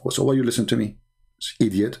your love. So why you listen to me,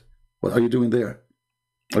 idiot? What are you doing there?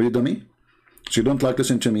 Are you dummy? So you don't like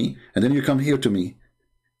listen to me, and then you come here to me.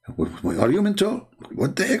 Are you mental?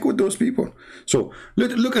 What the heck with those people? So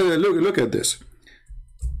look at this.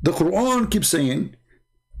 The Quran keeps saying,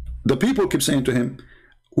 the people keep saying to him,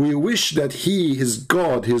 we wish that he, his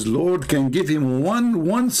God, his Lord, can give him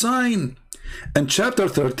one sign. And chapter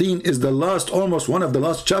 13 is the last, almost one of the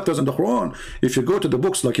last chapters in the Quran. If you go to the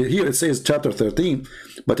books, like here it says chapter 13,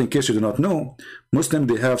 but in case you do not know, Muslims,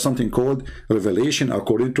 they have something called revelation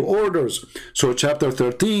according to orders. So chapter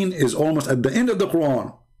 13 is almost at the end of the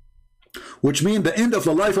Quran, which means the end of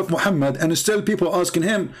the life of Muhammad, and still people asking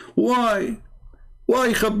him, why?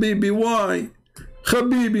 Why, Habibi, why?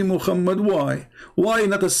 Habibi Muhammad, why? Why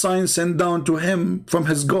not a sign sent down to him from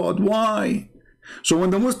his God? Why? So when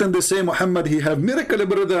the Muslims, they say Muhammad, he have miracle,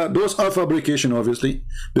 brother, those are fabrication, obviously,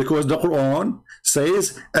 because the Quran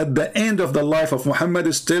says at the end of the life of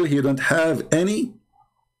Muhammad, still he don't have any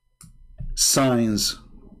signs,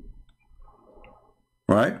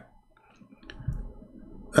 right?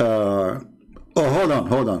 Oh,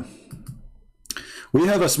 hold on. We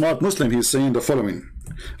have a smart Muslim. He's saying the following.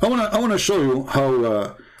 I wanna show you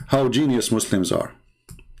how genius Muslims are.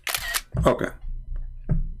 Okay.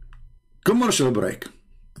 Commercial break.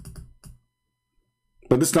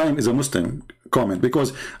 But this time is a Muslim comment,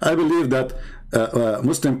 because I believe that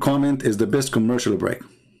Muslim comment is the best commercial break.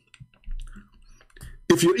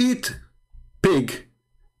 If you eat pig,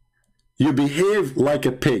 you behave like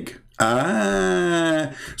a pig.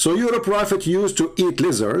 So your prophet used to eat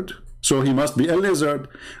lizard, so he must be a lizard.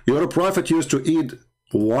 Your prophet used to eat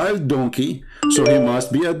wild donkey, so he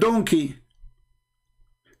must be a donkey.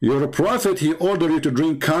 You're a prophet, he ordered you to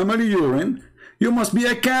drink camel urine, you must be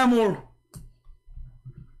a camel.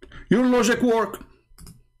 Your logic work.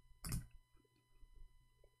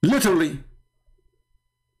 Literally.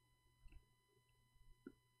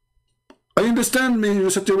 I understand me, your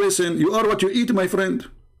situation. You are what you eat, my friend.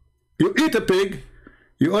 You eat a pig,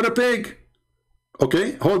 you are a pig.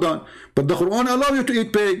 Okay, hold on. But the Quran allows you to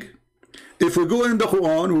eat pig. If we go in the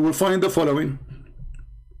Quran, we will find the following.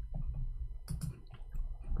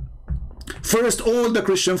 First, all the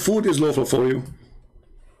Christian food is lawful for you.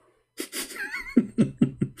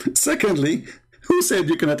 Secondly, who said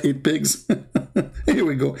you cannot eat pigs? Here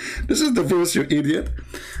we go. This is the verse, you idiot.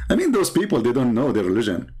 I mean, those people, they don't know their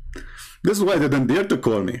religion. This is why they don't dare to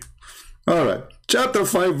call me. All right. Chapter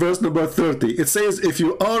 5, verse number 30. It says, if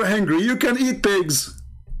you are hungry, you can eat pigs.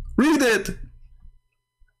 Read it.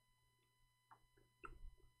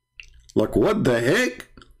 Like, what the heck?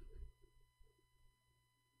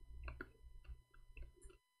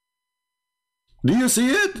 Do you see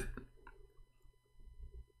it?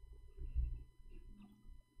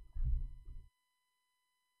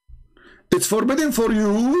 It's forbidden for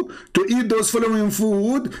you to eat those following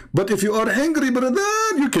food, but if you are hungry, brother,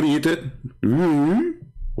 you can eat it. Well,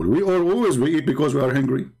 we eat because we are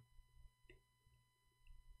hungry.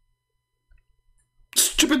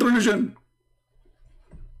 religion.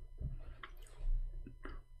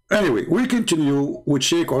 Anyway, we continue with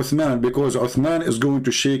Shaykh Uthman, because Uthman is going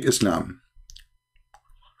to shake Islam.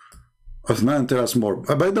 Uthman, tell us more.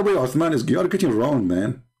 By the way, Uthman, you are getting wrong,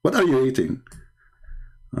 man. What are you eating?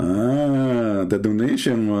 Ah, the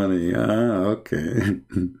donation money. Ah, okay.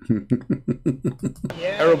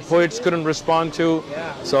 Yeah, Arab poets couldn't respond to.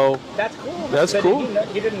 Yeah. So that's cool. That's so cool.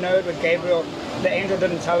 He didn't know it was Gabriel. The angel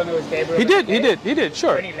didn't tell him it was Gabriel. He did.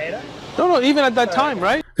 Sure. Any later? No, even at that time,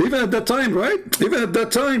 right? Even at that time, right? Even at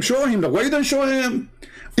that time, show him. Why didn't show him?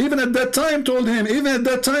 Even at that time, told him. Even at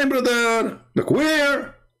that time, brother. Look,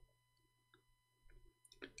 where?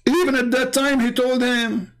 Even at that time, he told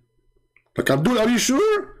him. Like, Abdul, are you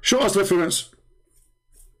sure? Show us reference.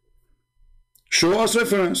 Show us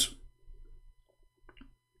reference.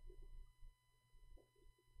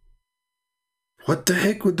 What the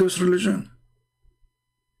heck with this religion?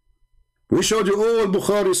 We showed you all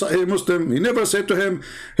Bukhari, Sahih Muslim. He never said to him,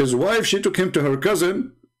 his wife, she took him to her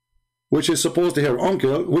cousin, which is supposedly her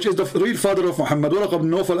uncle, which is the real father of Muhammad. Waraq ibn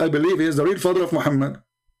Nawfal, I believe, he is the real father of Muhammad.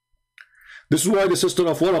 This is why the sister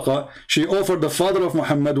of Waraqah, she offered the father of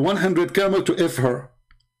Muhammad 100 camel to if her,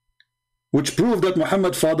 which proved that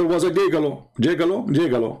Muhammad's father was a Jegalo.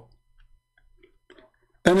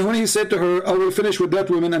 And when he said to her, I will finish with that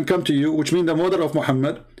woman and come to you, which means the mother of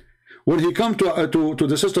Muhammad, when he come to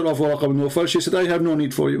the sister of Waraqah ibn Nawfal, she said, I have no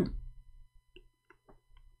need for you.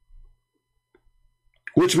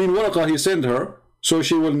 Which means Waraqah, he sent her, so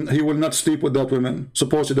he will not sleep with that woman,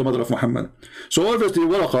 supposedly the mother of Muhammad. So obviously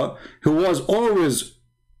Waraqah, who was always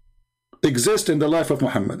exist in the life of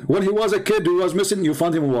Muhammad. When he was a kid, he was missing, you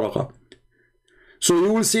found him in Waraqah. So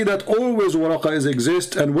you will see that always Waraqah is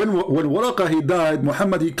exist, and when Waraqah he died,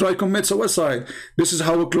 Muhammad he tried to commit suicide. This is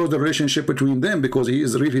how close the relationship between them, because he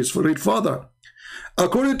is his real father.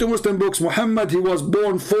 According to Muslim books, Muhammad he was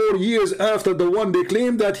born 4 years after the one they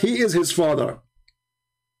claim that he is his father.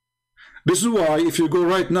 This is why if you go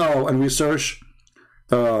right now and research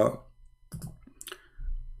of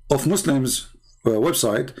Muslims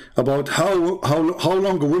website about how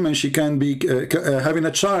long a woman she can be having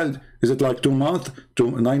a child, is it like 2 months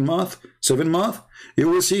to 9 months, 7 months? You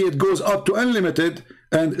will see it goes up to unlimited,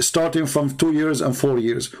 and starting from 2 years and 4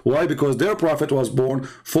 years. Why? Because their prophet was born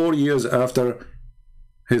 4 years after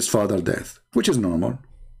his father's death, which is normal.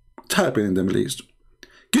 It's happening in the Middle East.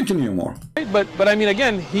 Continue more. But I mean,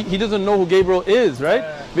 again, he doesn't know who Gabriel is, right?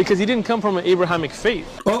 Because he didn't come from an Abrahamic faith.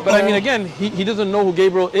 But I mean, again, he doesn't know who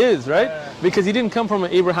Gabriel is, right? Because he didn't come from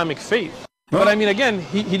an Abrahamic faith. But I mean, again,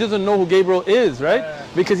 he doesn't know who Gabriel is, right?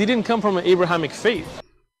 Because he didn't come from an Abrahamic faith.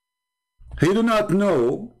 He do not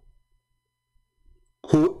know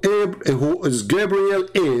who is Gabriel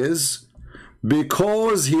is,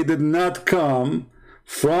 because he did not come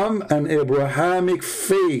from an Abrahamic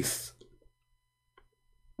faith.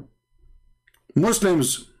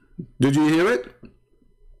 Muslims, did you hear it?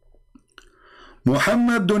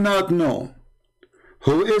 Muhammad do not know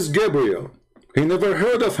who is Gabriel. He never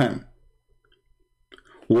heard of him.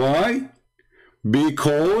 Why?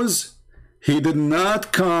 Because he did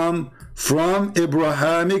not come from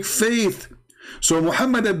Abrahamic faith. So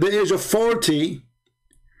Muhammad at the age of 40,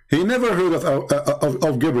 he never heard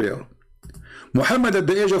of Gabriel. Muhammad at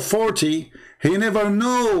the age of 40, he never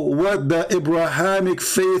know what the Abrahamic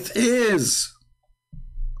faith is.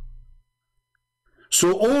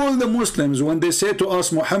 So all the Muslims, when they say to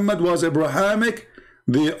us Muhammad was Abrahamic,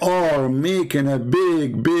 they are making a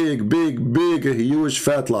big, huge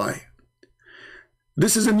fat lie.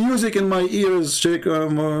 This is a music in my ears, Shaykh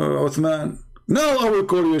Uthman. Now I will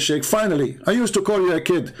call you a Shaykh, finally. I used to call you a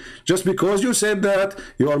kid. Just because you said that,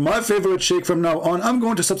 you are my favorite Shaykh from now on, I'm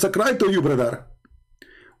going to subscribe to you, brother.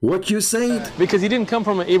 What you said? Because he didn't come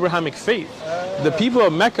from an Abrahamic faith. The people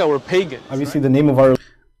of Mecca were pagan. Obviously the name of our...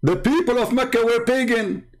 The people of Mecca were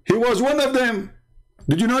pagan. He was one of them.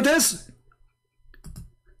 Did you notice?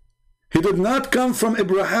 He did not come from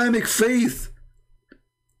Abrahamic faith.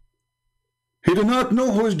 He did not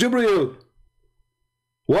know who is Jibreel.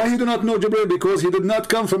 Why he did not know Jibreel? Because he did not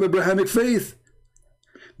come from Abrahamic faith.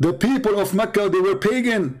 The people of Mecca, they were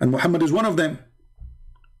pagan, and Muhammad is one of them.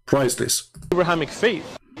 Priceless. Abrahamic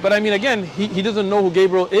faith. But I mean, again, he doesn't know who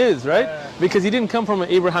Gabriel is, right? Because he didn't come from an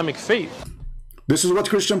Abrahamic faith. This is what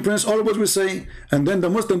Christian Prince always will say. And then the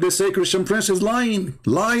Muslim, they say Christian Prince is lying.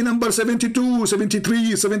 Lie number 72,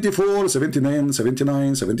 73, 74, 79,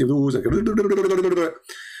 79, 72.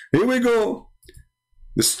 Here we go.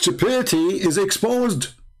 The stupidity is exposed.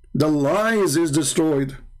 The lies is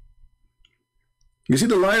destroyed. You see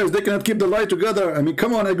the liars, they cannot keep the lie together. I mean,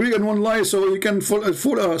 come on, agree on one lie so you can fool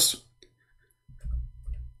us.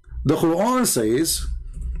 The Quran says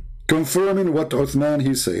confirming what Uthman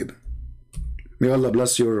he said. May Allah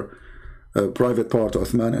bless your private part,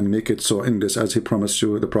 Uthman, and make it so endless as he promised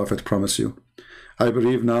you, the Prophet promised you. I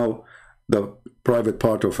believe now the private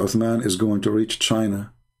part of Uthman is going to reach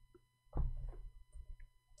China,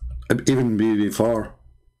 even be far.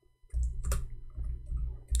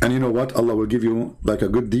 And you know what? Allah will give you like a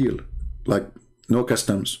good deal, like no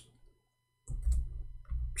customs.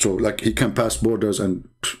 So like he can pass borders and,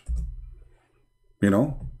 you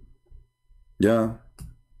know, yeah,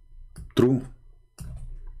 true.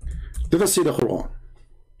 Let us see the Quran.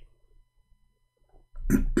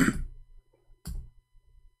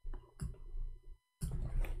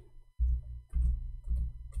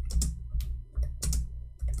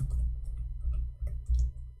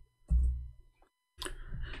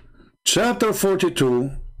 Chapter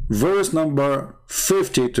 42, verse number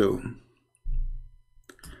 52.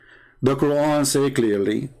 The Quran says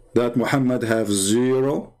clearly that Muhammad have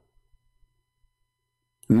zero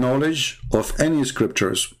knowledge of any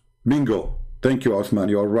scriptures. Bingo. Thank you, Uthman.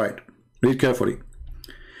 You are right. Read carefully.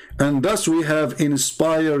 And thus we have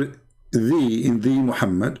inspired thee in thee,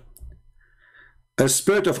 Muhammad, a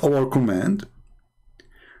spirit of our command,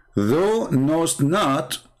 thou knowest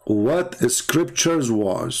not what scriptures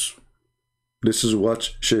was. This is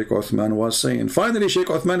what Shaykh Uthman was saying. Finally, Shaykh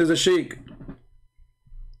Uthman is a Shaykh.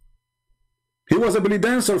 He was a belly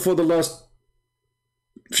dancer for the last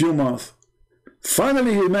few months.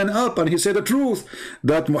 Finally, he man up and he said the truth,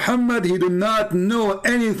 that Muhammad, he did not know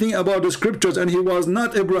anything about the scriptures and he was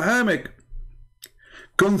not Abrahamic.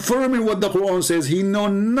 Confirming what the Quran says, he know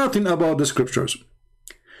nothing about the scriptures,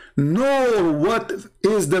 nor what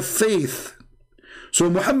is the faith. So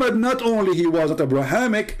Muhammad, not only he was not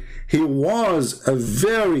Abrahamic, he was a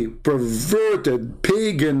very perverted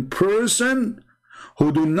pagan person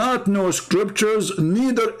who do not know scriptures,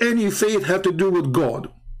 neither any faith have to do with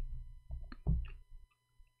God.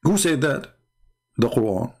 Who said that? The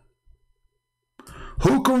Quran.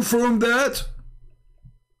 Who confirmed that?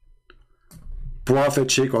 Prophet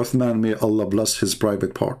Shaykh Uthman, may Allah bless his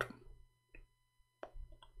private part.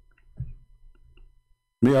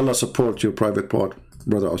 May Allah support your private part,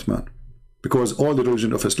 Brother Uthman. Because all the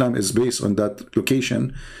religion of Islam is based on that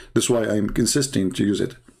location. That's why I'm insisting to use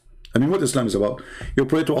it. I mean, what Islam is about. You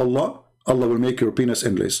pray to Allah, Allah will make your penis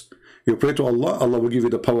endless. You pray to Allah, Allah will give you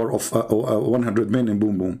the power of 100 men and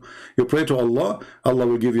boom boom. You pray to Allah, Allah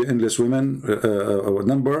will give you endless women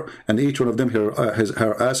number, and each one of them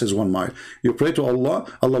her ass is 1 mile. You pray to Allah,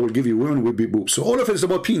 Allah will give you women with big boobs. So all of it is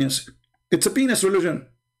about penis. It's a penis religion.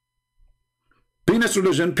 Penis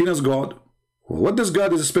religion, penis God. What does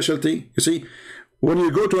God is a specialty? You see, when you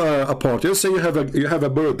go to a party, let's say you have a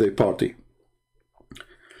birthday party.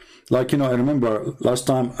 Like, you know, I remember last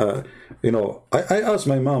time, you know, I asked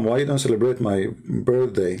my mom, why you don't celebrate my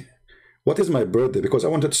birthday? What is my birthday? Because I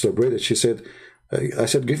wanted to celebrate it. She said, I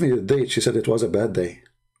said, give me the date. She said, it was a bad day.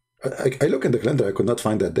 I look in the calendar, I could not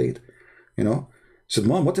find that date, you know. I said,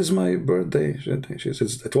 Mom, what is my birthday? She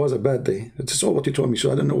says, it was a bad day. That's all what you told me,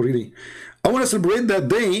 so I don't know really. I want to celebrate that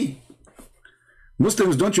day.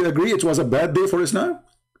 Muslims, don't you agree it was a bad day for Islam?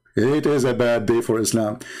 It is a bad day for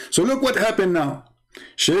Islam. So look what happened now.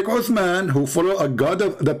 Shaykh Uthman, who follow a god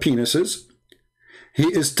of the penises, he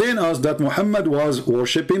is telling us that Muhammad was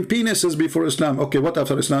worshipping penises before Islam. Okay, what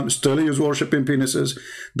after Islam? Still he was worshipping penises.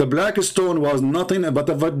 The black stone was nothing but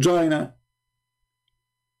a vagina.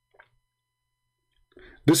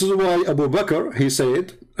 This is why Abu Bakr, he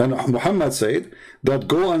said, and Muhammad said, that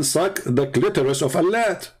go and suck the clitoris of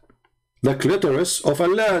Allah. The clitoris of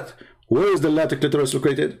Allah. Where is the Lat clitoris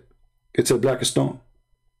located? It's a black stone.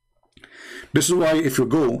 This is why if you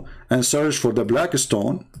go and search for the black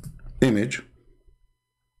stone image,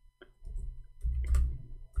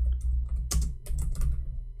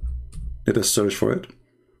 let us search for it.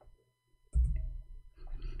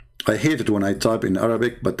 I hate it when I type in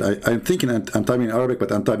Arabic, but I'm thinking I'm typing in Arabic,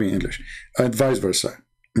 but I'm typing in English, and vice versa.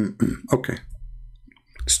 Okay.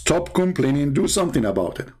 Stop complaining, do something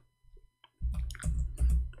about it.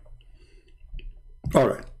 All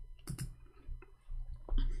right.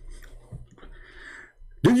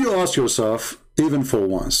 Did you ask yourself, even for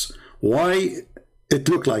once, why it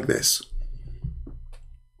looked like this?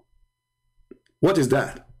 What is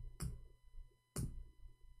that?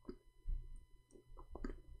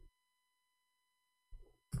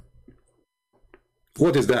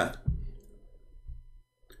 What is that?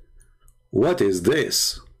 What is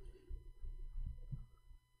this?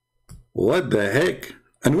 What the heck?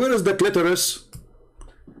 And where is the clitoris?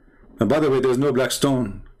 And by the way, there's no black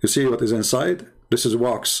stone. You see what is inside? This is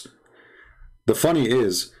wax. The funny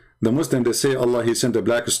is, the Muslim, they say Allah, he sent a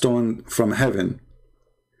black stone from heaven.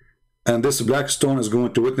 And this black stone is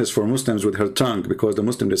going to witness for Muslims with her tongue, because the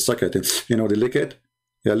Muslims, they suck at it. You know, they lick it.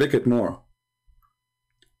 Yeah, lick it more.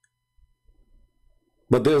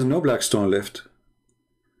 But there's no black stone left.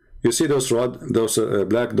 You see those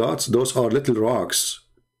black dots? Those are little rocks,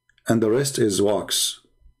 and the rest is wax.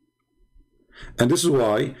 And this is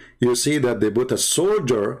why you see that they put a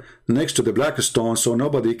soldier next to the black stone, so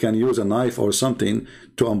nobody can use a knife or something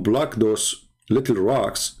to unblock those little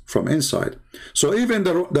rocks from inside. So even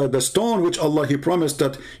the stone which Allah, He promised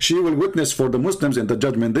that she will witness for the Muslims in the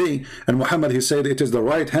judgment day, and Muhammad, he said it is the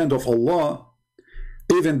right hand of Allah,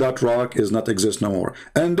 even that rock is not exist no more.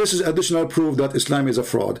 And this is additional proof that Islam is a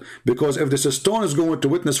fraud, because if this stone is going to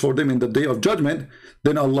witness for them in the day of judgment,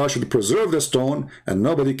 then Allah should preserve the stone, and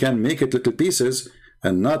nobody can make it little pieces,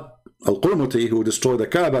 and not Al-Qurmuti, who destroyed the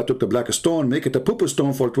Kaaba, took the black stone, make it a poo-poo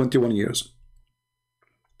stone for 21 years.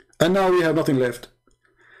 And now we have nothing left.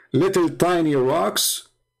 Little tiny rocks,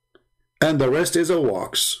 and the rest is a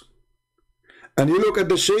wax. And you look at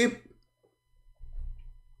the shape,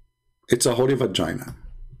 it's a holy vagina.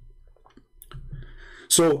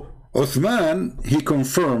 So Uthman, he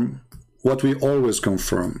confirmed what we always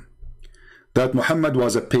confirm, that Muhammad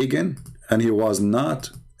was a pagan and he was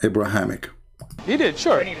not Abrahamic. He did,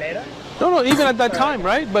 sure. Any later? No, even at that time,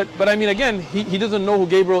 right? But I mean, again, he doesn't know who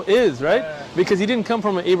Gabriel is, right? Because he didn't come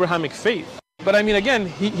from an Abrahamic faith. But I mean, again,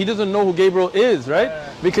 he doesn't know who Gabriel is,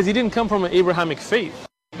 right? Because he didn't come from an Abrahamic faith.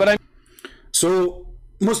 So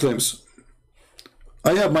Muslims,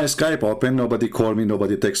 I have my Skype open, nobody call me,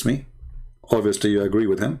 nobody text me. Obviously you agree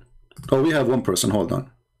with him. Oh, we have one person, hold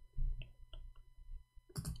on.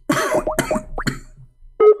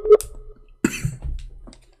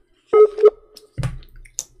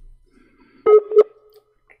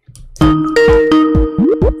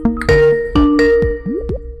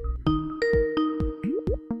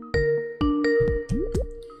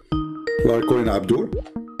 We are calling Abdul.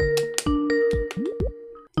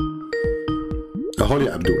 Holy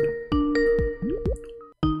Abdul.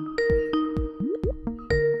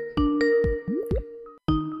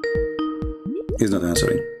 He's not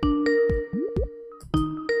answering.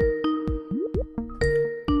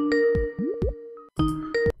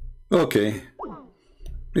 Okay.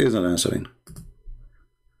 He's not answering.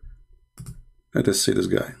 Let us see this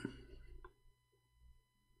guy.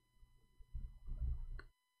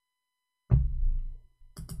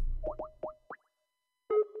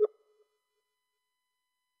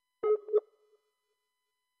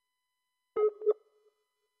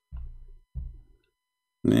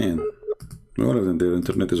 Man, all of them, their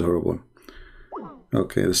internet is horrible.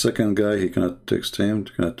 Okay, the second guy, he cannot text him,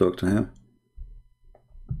 cannot talk to him.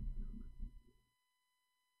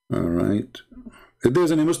 All right. If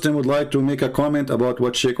there's any Muslim would like to make a comment about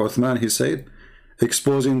what Shaykh Uthman he said,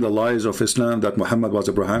 exposing the lies of Islam that Muhammad was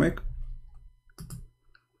Abrahamic.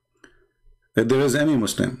 If there is any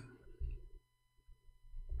Muslim,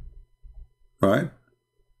 right?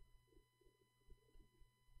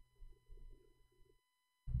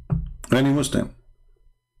 Any Muslim?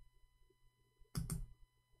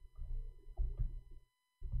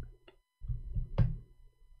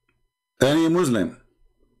 Any Muslim?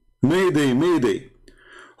 Mayday, Mayday.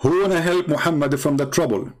 Who wanna help Muhammad from the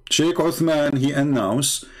trouble? Shaykh Uthman, he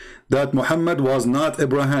announced that Muhammad was not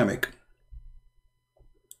Abrahamic.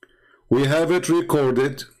 We have it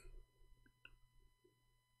recorded,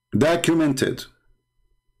 documented.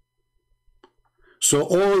 So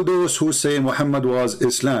all those who say Muhammad was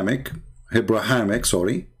Abrahamic,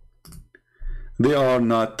 sorry, they are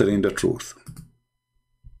not telling the truth.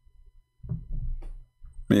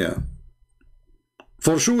 Yeah.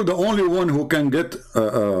 For sure, the only one who can get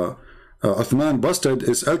Uthman busted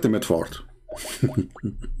is Ultimate Fort.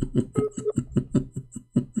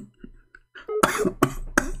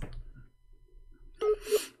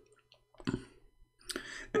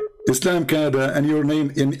 Islam Canada, and your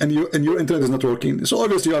name and your internet is not working. So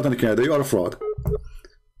obviously you are not in Canada, you are a fraud.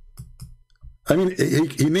 I mean,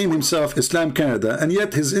 he named himself Islam Canada, and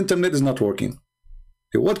yet his internet is not working.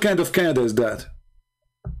 What kind of Canada is that?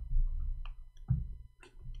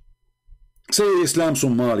 Say Islam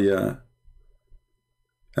Somalia.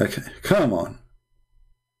 Okay, come on.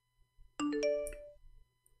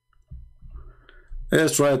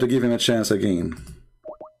 Let's try to give him a chance again.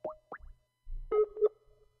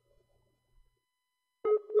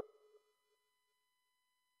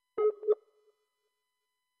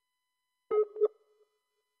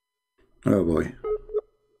 Oh boy.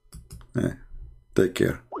 Take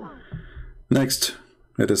care. Next,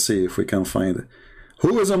 let us see if we can find it.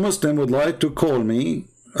 Who is a Muslim would like to call me?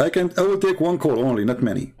 I will take one call only, not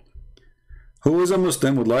many. Who is a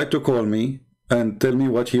Muslim would like to call me and tell me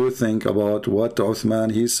what you think about what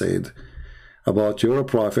Uthman he said about your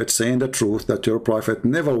prophet saying the truth, that your prophet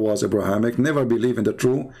never was Abrahamic, never believed in the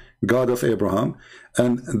true God of Abraham,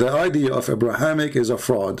 and the idea of Abrahamic is a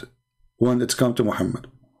fraud when it's come to Muhammad.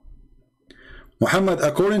 Muhammad,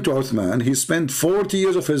 according to Uthman, he spent 40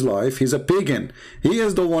 years of his life, he's a pagan. He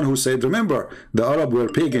is the one who said, remember, the Arab were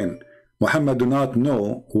pagan. Muhammad do not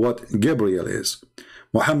know what Gabriel is.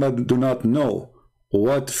 Muhammad do not know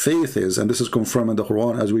what faith is, and this is confirmed in the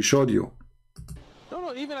Quran as we showed you.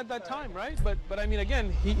 No, even at that time, right? But I mean,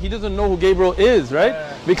 again, he doesn't know who Gabriel is, right?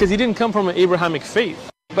 Because he didn't come from an Abrahamic faith.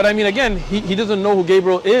 But I mean, again, he doesn't know who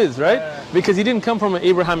Gabriel is, right? Because he didn't come from an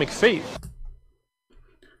Abrahamic faith.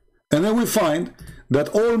 And then we find that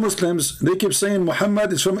all Muslims, they keep saying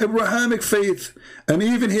Muhammad is from Abrahamic faith, and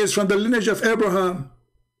even he is from the lineage of Abraham.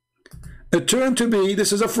 It turned to be,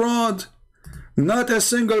 this is a fraud. Not a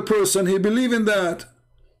single person, he believed in that.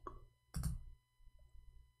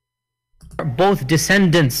 Both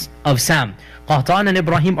descendants of Sam. Qahtan and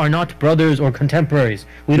Ibrahim are not brothers or contemporaries.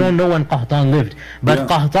 We don't know when Qahtan lived. But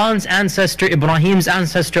Qahtan's ancestor, Ibrahim's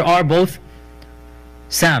ancestor are both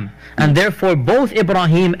Sam. And therefore both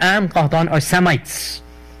Ibrahim and Qahtan are Semites.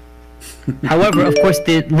 However, of course,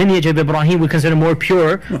 the lineage of Ibrahim we consider more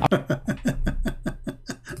pure.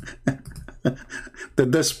 The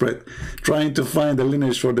desperate, trying to find the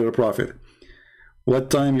lineage for their prophet. What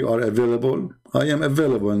time you are available? I am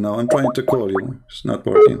available now. I'm trying to call you. It's not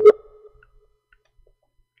working.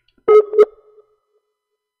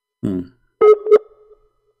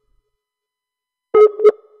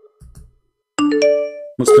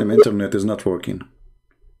 Muslim internet is not working.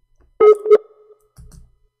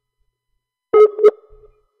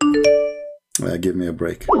 Give me a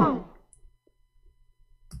break.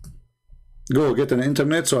 Go get an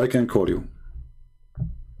internet so I can call you.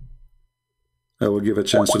 I will give a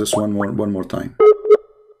chance to this one more time.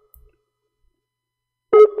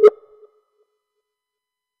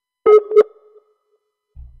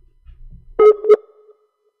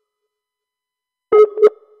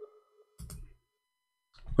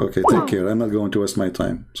 Okay, take care. I'm not going to waste my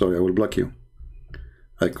time. Sorry, I will block you.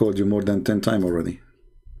 I called you more than 10 times already.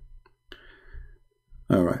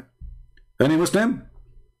 All right. Any Muslim?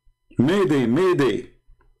 Mayday, Mayday.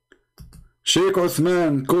 Shaykh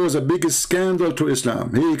Uthman caused a big scandal to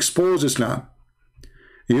Islam. He exposed Islam.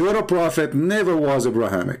 Your prophet never was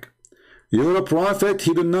Abrahamic. Your prophet,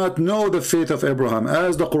 he did not know the faith of Abraham,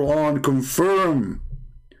 as the Quran confirm.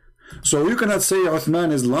 So you cannot say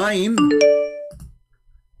Uthman is lying,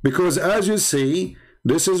 because as you see,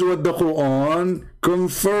 this is what the Quran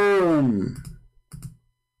confirm.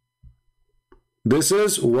 This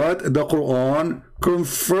is what the Quran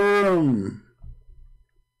confirm.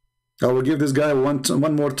 I will give this guy one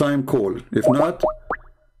more time call. If not, there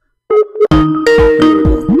we go.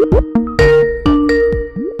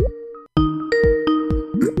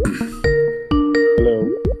 Hello.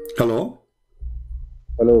 Hello.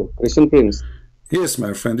 Hello, Christian Prince. Yes,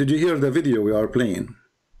 my friend. Did you hear the video we are playing?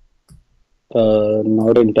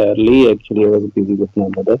 Not entirely. Actually, I was busy with my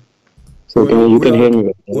mother. So you can hear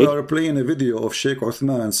me. We are playing a video of Shaykh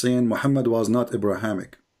Uthman saying Muhammad was not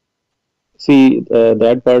Abrahamic. See,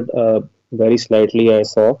 that part very slightly I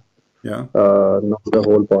saw. Yeah. Not the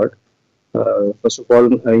whole part. First of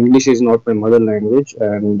all, English is not my mother language,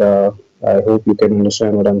 and I hope you can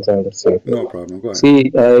understand what I'm trying to say. No problem. Go ahead.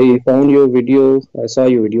 See, I found your video. I saw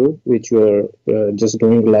your video, which you are just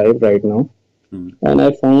doing live right now. And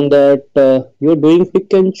I found that you're doing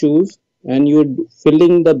pick and choose, and you're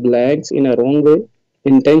filling the blanks in a wrong way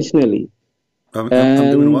intentionally. I'm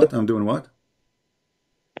doing what? I'm doing what?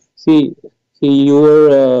 See,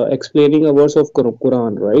 you're explaining a verse of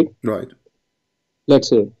Quran, right? Right. Let's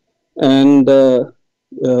say, and you're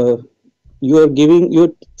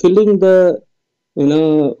filling the,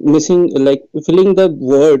 filling the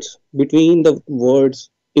words between the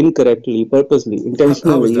words incorrectly, purposely,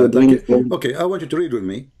 intentionally. Okay, I want you to read with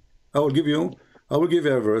me. I will give you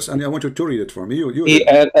a verse, and I want you to read it for me.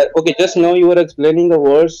 Okay, just now you were explaining the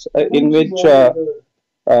verse in which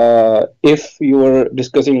if you were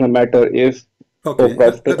discussing a matter, if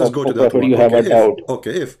let us go to that one. You have a doubt.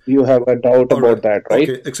 Okay, if you have a doubt about that, right?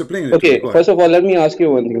 Okay, explain it. Okay, first of all, let me ask you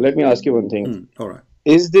one thing. All right.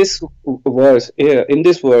 Is this verse here, in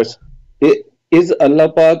this verse, is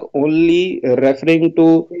Allah Pak only referring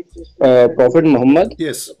to Prophet Muhammad?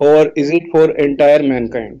 Yes. Or is it for entire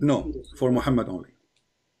mankind? No, for Muhammad only.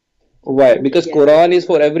 Why? Because Quran is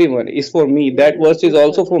for everyone. It's for me. That verse is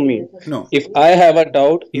also for me. No. If I have a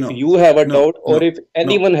doubt, if you have a doubt, or if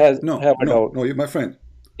anyone have a doubt. No, my friend.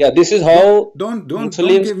 Yeah, this is how don't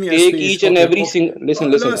Muslims give me a take speech. each and every single. Listen.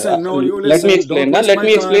 No, you let me listen. explain. Don't waste Let my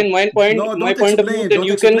me explain time. my point. No, My don't point of view. explain. Then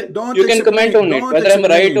Don't you explain. can comment on it. Don't Whether I'm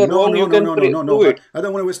right or explain. wrong, you can prove it. I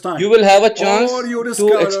don't want to waste time. You will have a chance All your to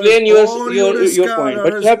scholars, explain your point,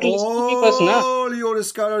 but you have to listen to me first, now. all your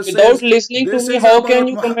scholars Without says, listening to this me, is how about can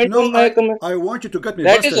you comment no, on my comment? I want you to get me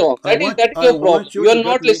That busted. is wrong. That is your problem. You You are to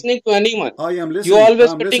not get me. listening to anyone. I am You listening. always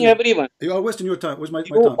I'm cutting listening. everyone. You are wasting your time. Where's my You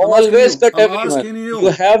time? I'm always cut I'm everyone. asking you. You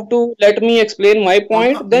have to let me explain my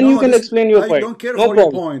point, then you can explain your I point. don't care No for your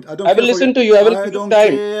problem. point. I don't I will care for listen your, to you. I will I give you don't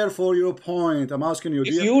time. care for your point. I'm asking you.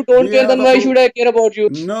 If you don't care, then why should I care about you?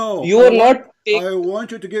 No. You are not I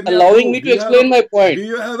want you to give me a allowing proof. me to explain my point. Do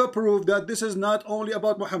you have a proof that this is not only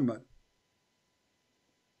about Muhammad?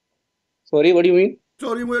 Sorry, what do you mean?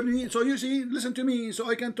 Sorry, so you see, listen to me, so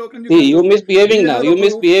I can talk and you See, can you're talk. misbehaving now. You're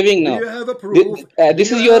misbehaving now. Do you have a proof?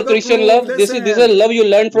 This is your Christian love. This is a love you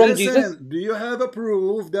learned from Jesus. Do you have a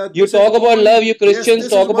proof that you talk about love? You Christians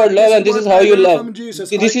talk about love, and this is how you love.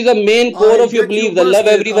 This is the main core of your belief: the love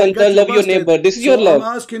everyone, the love your neighbor. This is your love.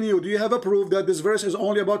 I'm asking you: do you have a proof that this verse is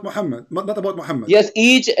only about Muhammad, not about Muhammad? Yes,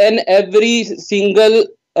 each and every single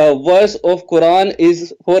verse of Quran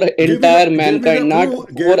is for entire mankind, not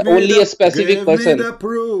for only a specific person.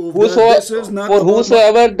 For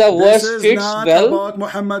whosoever the verse fits well,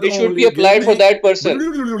 it should be applied for that person.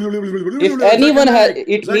 If anyone has,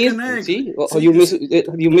 it means, see, you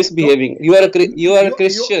misbehaving. You are a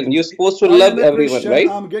Christian. You're supposed to love everyone, right?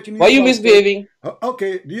 Why are you misbehaving?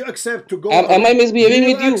 Okay, do you accept to go? Am I misbehaving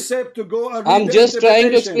with you? Accept to go? I'm just trying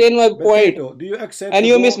to explain my point. Do you accept? And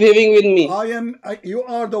you're misbehaving with me. You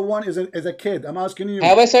are the one as a kid. I'm asking you.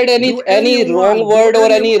 Have I said any wrong word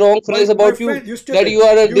or any wrong phrase about you? That you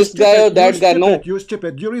are this guy or that guy? No. You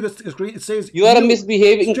stupid. You read the screen. It says you are a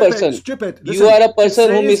misbehaving person. Stupid. You are a person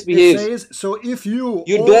who misbehaves. So if you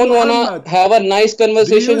don't wanna have a nice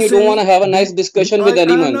conversation, you don't wanna have a nice discussion with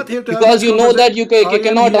anyone, because you know that you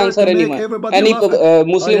cannot answer anyone. Any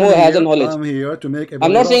Muslim who has a knowledge. I'm here to make.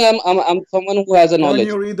 I'm not saying I'm someone who has a knowledge,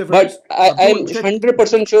 but I'm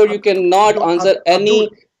 100% sure you cannot answer any.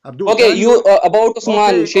 Okay, you about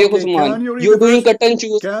Uthman, Shaykh Uthman. You're doing cut and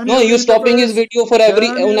choose. No, you're stopping his video for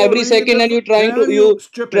every second, and you're trying to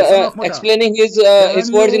explaining his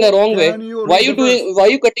words in a wrong way. Why you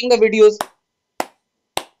cutting the videos?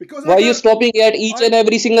 Why are you stopping at each and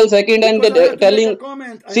every single second and telling?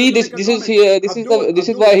 See, this is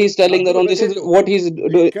why he's telling the wrong. This is what he's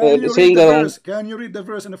saying the wrong. Can you read the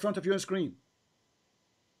verse in the front of your screen?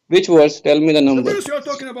 Which verse? Tell me the number. The verse you're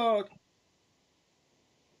talking about.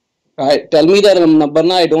 Tell me the number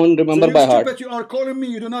now. I don't remember by heart. But you are calling me.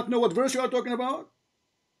 You do not know what verse you are talking about.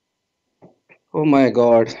 Oh my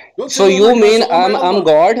God! So you mean I'm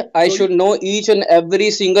God? I should know each and every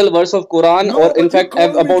single verse of Quran, or in fact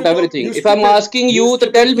about everything. If I'm asking you to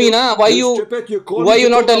tell me now, why you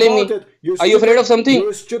not telling me? Are you afraid of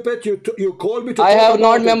something? You call me to I have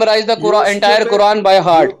not memorized the entire Quran by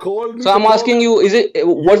heart. So I'm asking you,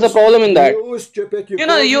 what's the problem in that?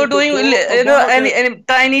 You're doing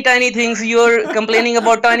any tiny things. You're complaining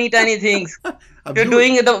about tiny things. You're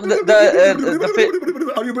doing you're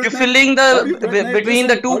filling between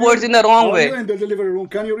the two words in the wrong way. Are you in the delivery room?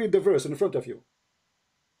 Can you read the verse in front of you?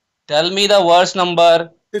 Tell me the verse number.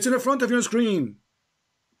 It's in the front of your screen.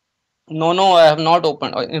 No, I have not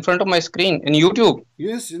opened. In front of my screen in YouTube.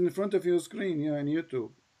 Yes, in front of your screen. Yeah, in YouTube.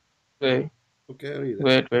 Okay. Okay, read it.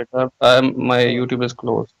 Wait. My YouTube is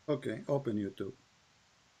closed. Okay, open YouTube.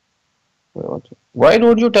 Why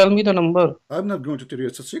don't you tell me the number? I'm not going to tell you.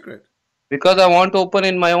 It's a secret. Because I want to open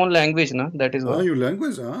in my own language, na? That is why. Your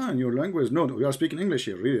language? Your language. No, we are speaking English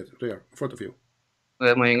here. Read it there, in front of you.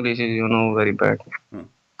 My English is, very bad.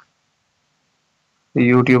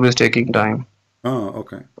 YouTube is taking time.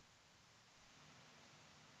 Okay.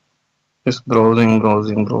 It's browsing.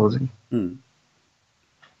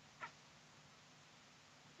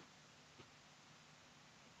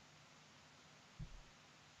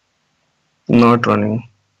 Not running.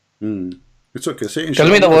 It's okay. Tell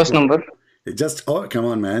me the verse number. Come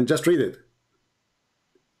on, man. Just read it.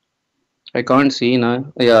 I can't see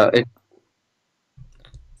now. Yeah,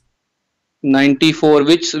 94.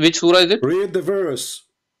 Which surah is it? Read the verse.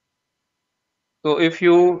 So if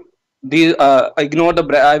you ignore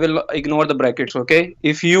I will ignore the brackets. Okay.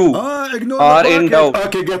 If you are in doubt.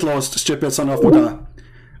 Okay, get lost, stupid son of Muta.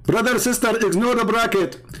 Brother, sister, ignore the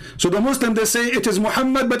bracket. So the Muslim, they say it is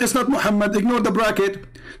Muhammad, but it's not Muhammad. Ignore the bracket.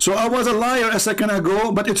 So I was a liar a second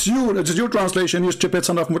ago, but it's your translation, you stupid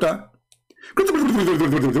son of Muta. You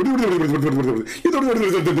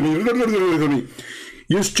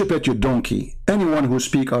stupid, you donkey. Anyone who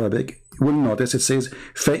speaks Arabic will notice it says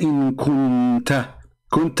فَإِن كُنْتَ.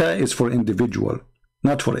 Kunta is for individual,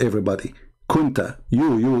 not for everybody. Kunta,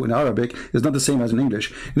 you in Arabic is not the same as in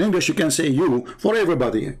English. In English you can say you for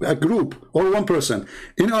everybody, a group or one person.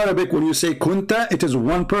 In Arabic when you say kunta, it is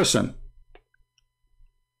one person.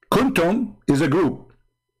 Kuntum is a group.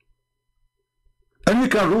 And we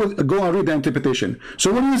can go and read the interpretation.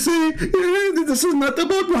 So when you say, this is not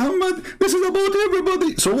about Muhammad, this is about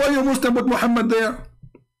everybody. So why you Muslim put Muhammad there?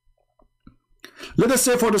 Let us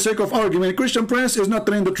say for the sake of argument, Christian Prince is not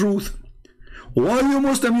telling the truth. Why you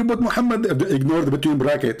Muslim you put Muhammad there? Ignore the between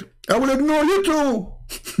bracket. I will ignore you too.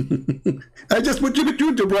 I just put you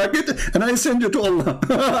between the bracket and I send you to Allah.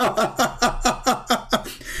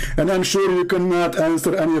 And I'm sure you cannot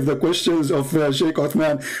answer any of the questions of Shaykh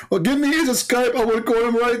Uthman. Or give me his Skype, I will call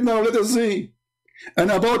him right now. Let us see.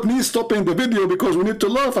 And about me stopping the video because we need to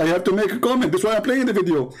laugh, I have to make a comment. That's why I'm playing the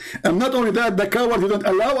video. And not only that, the coward, he don't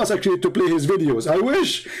allow us actually to play his videos. I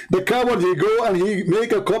wish the coward, he go and he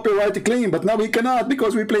make a copyright claim, but now he cannot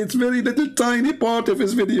because we played very little tiny part of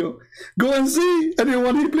his video. Go and see.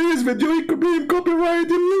 Anyone he plays his video, he could claim copyright.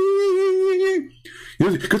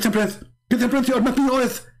 Christian Prince, you are not the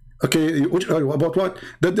earth. Okay, about what?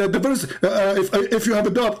 The verse, if you have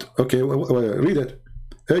a doubt. Okay, read it.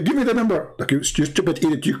 Give me the number. Like you stupid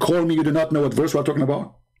idiot, you call me, you do not know what verse we're talking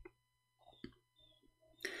about.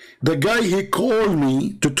 The guy, he called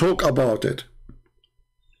me to talk about it.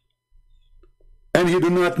 And he do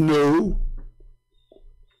not know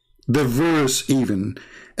the verse even.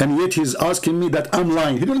 And yet he's asking me that I'm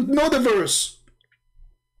lying. He don't know the verse.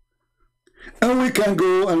 And we can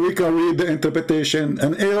go and we can read the interpretation.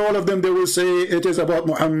 And all of them, they will say it is about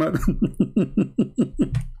Muhammad.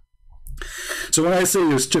 So when I say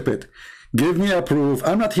you're stupid, give me a proof.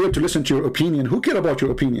 I'm not here to listen to your opinion. Who cares about your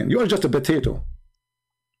opinion? You are just a potato.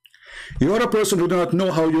 You are a person who does not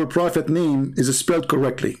know how your prophet name is spelled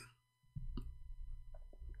correctly.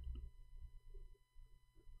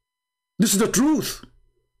 This is the truth.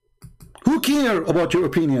 Who cares about your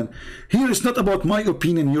opinion? Here it's not about my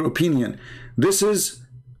opinion, your opinion. This is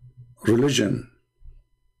religion.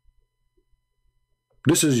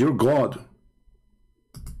 This is your God.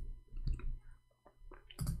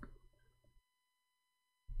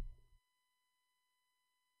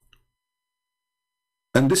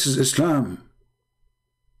 And this is Islam.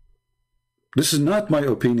 This is not my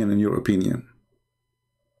opinion and your opinion.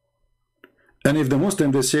 And if the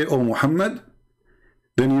Muslim, they say, oh Muhammad,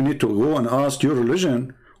 then you need to go and ask your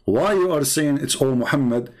religion why you are saying it's all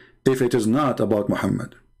Muhammad if it is not about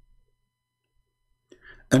Muhammad.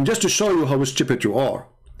 And just to show you how stupid you are,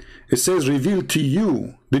 it says revealed to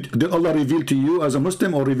you. Did Allah reveal to you as a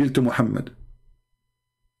Muslim or reveal to Muhammad?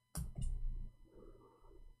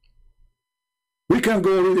 We can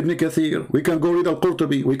go read Ibn Kathir, we can go read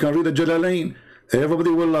Al-Qurtubi, we can read Al-Jalalain. Everybody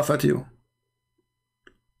will laugh at you.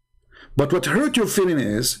 But what hurt your feeling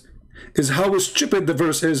is how stupid the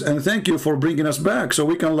verse is, and thank you for bringing us back so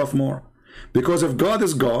we can laugh more. Because if God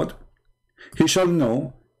is God, he shall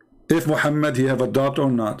know if Muhammad he have a doubt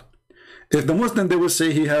or not. If the Muslim they will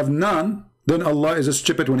say he have none, then Allah is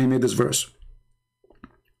stupid when he made this verse.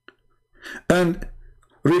 And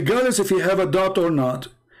regardless if he have a doubt or not,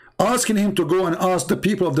 asking him to go and ask the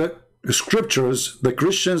people of the scriptures, the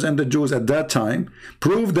Christians and the Jews at that time,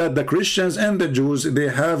 prove that the Christians and the Jews, they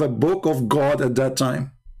have a book of God at that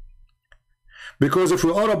time. Because if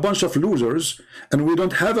we are a bunch of losers and we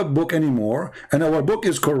don't have a book anymore and our book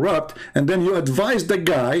is corrupt, and then you advise the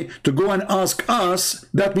guy to go and ask us,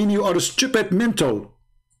 that means you are stupid mental.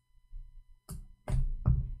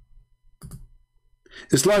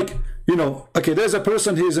 It's like, you know, okay, there's a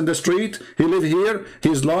person, he's in the street, he live here,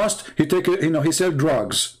 he's lost, he take, you know, he sell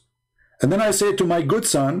drugs. And then I say to my good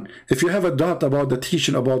son, if you have a doubt about the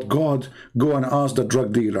teaching about God, go and ask the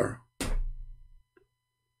drug dealer.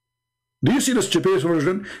 Do you see the stupid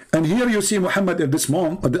version? And here you see Muhammad at this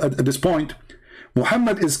moment, at this point,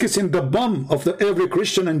 Muhammad is kissing the bum of every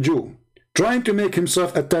Christian and Jew, trying to make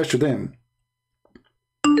himself attached to them.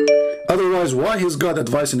 Otherwise, why is God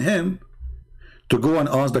advising him to go and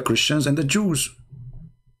ask the Christians and the Jews?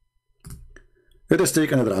 Let us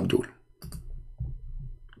take another Abdul.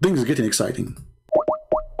 Things are getting exciting.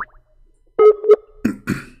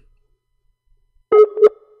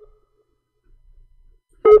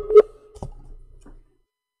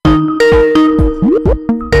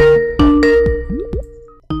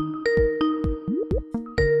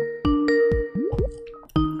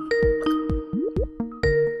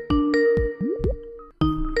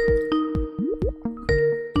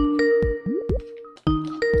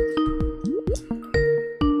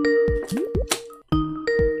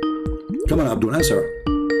 Come on, Abdul, answer.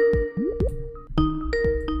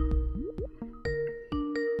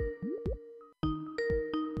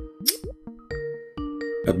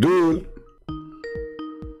 Abdul.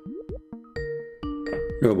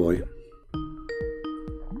 Oh boy.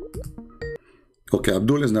 Okay,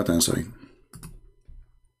 Abdul is not answering.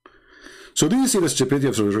 So do you see the stupidity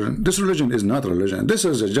of religion? This religion is not religion. This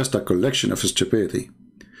is just a collection of stupidity.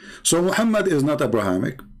 So Muhammad is not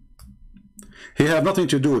Abrahamic. He had nothing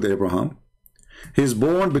to do with Abraham. He's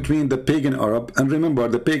born between the pagan Arab. And remember,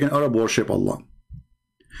 the pagan Arab worship Allah.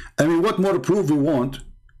 I mean, what more proof we want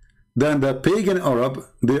than the pagan Arab?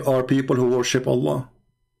 They are people who worship Allah.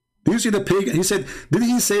 Do you see the pagan? He said, did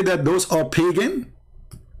he say that those are pagan?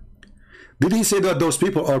 Did he say that those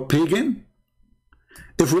people are pagan?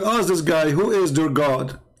 If we ask this guy, who is their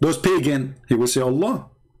God? Those pagan, he will say Allah.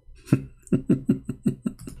 And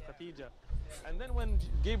then when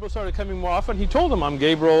Gabriel started coming more often, he told him, I'm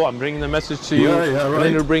Gabriel, I'm bringing the message to you. Yeah, right. And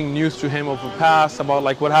then he'll bring news to him of the past about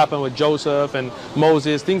like what happened with Joseph and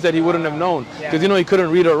Moses, things that he wouldn't have known. Because you know he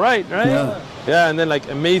couldn't read or write, right? Yeah, and then like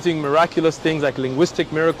amazing, miraculous things like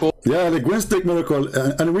linguistic miracles. Yeah, linguistic miracle.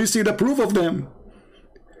 And we see the proof of them.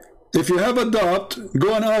 If you have a doubt,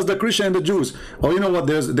 go and ask the Christian and the Jews. Oh, you know what?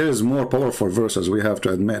 There's more powerful verses, we have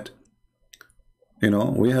to admit. You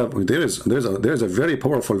know, there's a very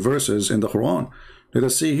powerful verses in the Quran. Let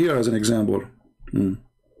us see here as an example.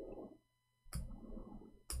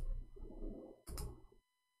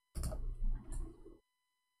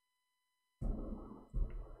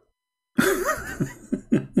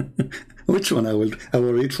 Which one I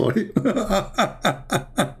will read for you?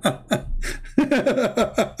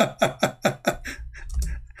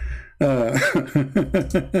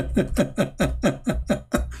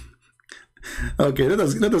 Okay,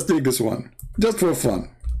 let us take this one just for fun.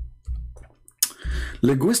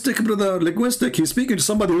 Linguistic, brother, linguistic. He's speaking to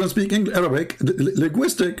somebody who doesn't speak English, Arabic.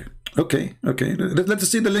 Linguistic. Okay. Let's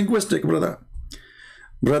see the linguistic, brother.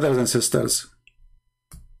 Brothers and sisters,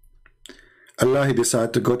 Allah, he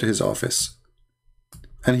decided to go to his office,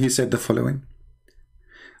 and he said the following: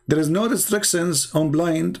 there is no restrictions on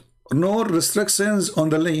blind, nor restrictions on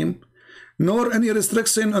the lame, nor any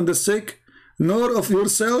restriction on the sick, nor of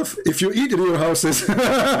yourself if you eat in your houses.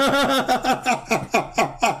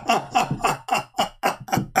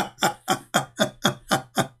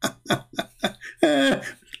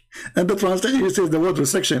 And the translation says the word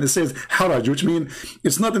restriction, it says haraj, which means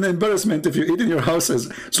it's not an embarrassment if you eat in your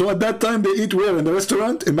houses. So at that time they eat where? In the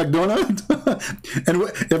restaurant? In McDonald's? And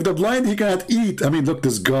if the blind, he cannot eat. I mean, look,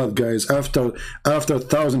 this God, guys, after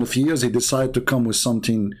 1,000 of years, he decided to come with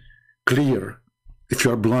something clear. If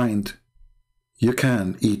you're blind, you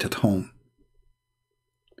can eat at home.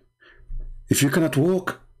 If you cannot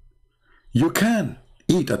walk, you can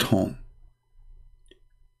eat at home.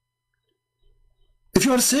 If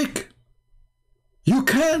you are sick, you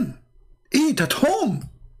can eat at home.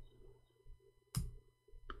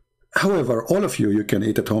 However, all of you can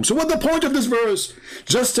eat at home. So what's the point of this verse?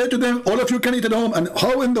 Just say to them, all of you can eat at home. And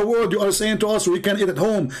how in the world you are saying to us we can eat at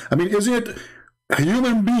home? I mean, isn't it a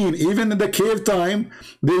human being, even in the cave time,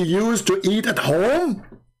 they used to eat at home?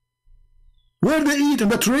 Where they eat? In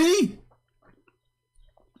the tree?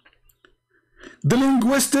 The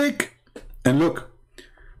linguistic. And look,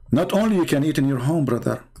 not only you can eat in your home,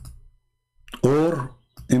 brother, or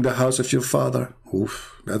in the house of your father.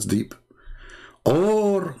 Oof, that's deep.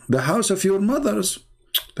 Or the house of your mothers.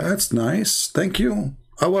 That's nice. Thank you.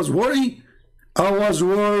 I was worried.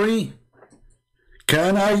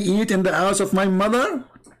 Can I eat in the house of my mother?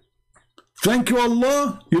 Thank you,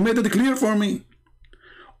 Allah. You made it clear for me.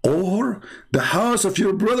 Or the house of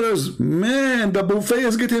your brothers. Man, the buffet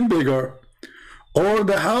is getting bigger. Or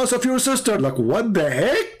the house of your sister. Like, what the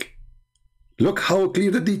heck? Look how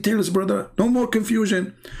clear the details, brother. No more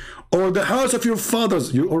confusion. Or the house of your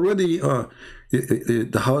fathers. You already,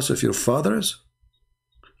 the house of your fathers?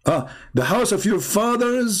 The house of your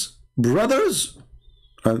father's brothers?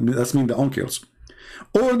 That's mean the uncles.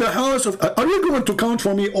 Or the house of, are you going to count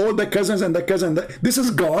for me all the cousins and the cousin? This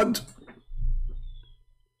is God.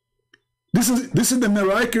 This is the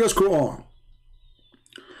miraculous Quran.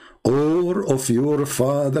 Or of your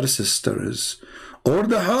father sisters, or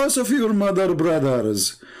the house of your mother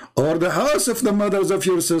brothers, or the house of the mothers of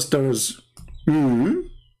your sisters.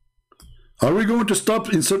 Are we going to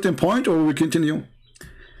stop in certain point, or we continue?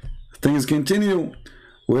 Things continue.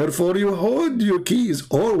 Wherefore you hold your keys,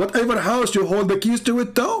 or whatever house you hold the keys to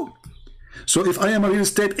it too. So if I am a real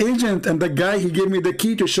estate agent and the guy, he gave me the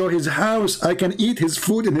key to show his house, I can eat his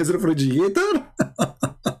food in his refrigerator?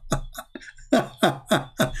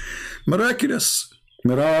 Miraculous,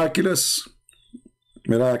 miraculous,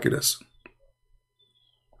 miraculous.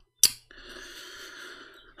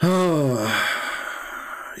 Oh,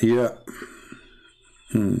 yeah.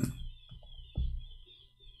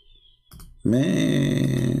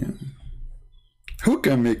 Man, who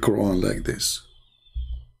can make Quran like this?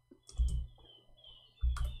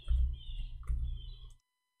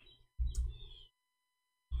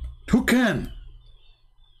 Who can?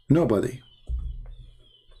 Nobody.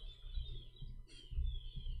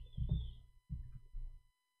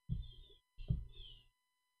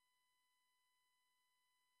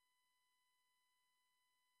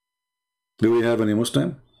 Do we have any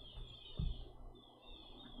Muslim?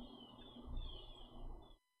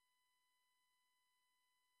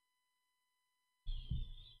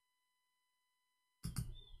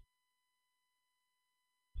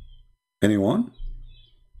 Anyone?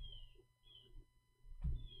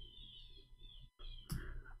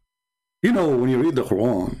 You know, when you read the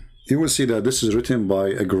Quran, you will see that this is written by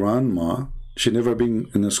a grandma. She never been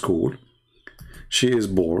in a school. She is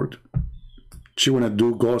bored. She want to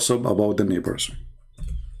do gossip about the neighbors.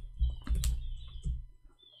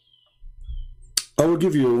 I will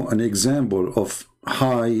give you an example of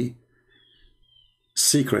high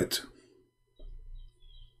secret,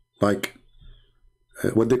 like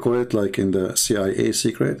what they call it, like in the CIA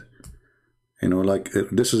secret. You know, like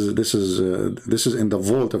this is in the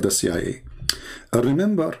vault of the CIA.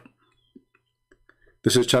 Remember,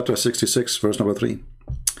 this is chapter 66, verse number 3.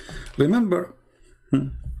 Remember,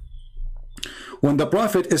 when the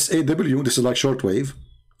Prophet SAW, this is like shortwave,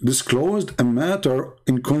 disclosed a matter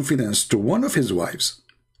in confidence to one of his wives,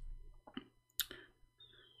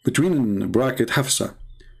 between bracket Hafsa.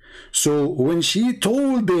 So when she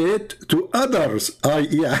told it to others,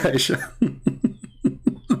 i.e. Aisha,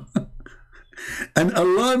 and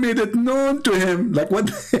Allah made it known to him, like what?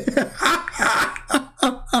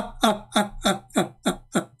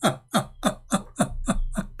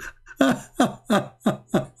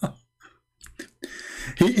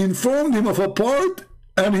 He informed him of a part,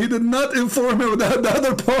 and he did not inform him of the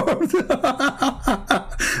other part.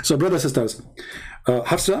 So, brothers and sisters,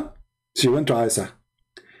 Hafsa, she went to Aisha.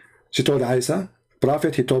 She told Aisha,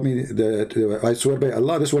 Prophet, he told me that I swear by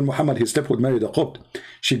Allah, this one Muhammad, he slept with Mary the Copt.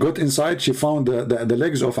 She got inside, she found the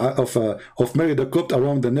legs of Mary the Copt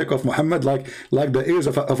around the neck of Muhammad, like the ears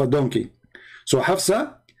of a donkey. So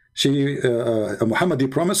Hafsa, Muhammad, he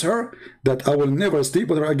promised her that I will never sleep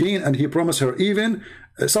with her again, and he promised her even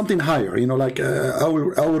something higher, you know, like I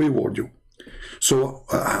will reward you. So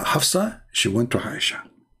Hafsa, she went to Aisha.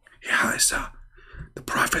 Yeah, Aisha, the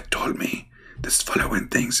Prophet told me this following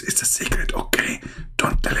things, it's a secret, okay?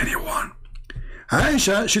 Don't tell anyone.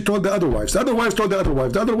 Aisha, she told the other wives. The other wives told the other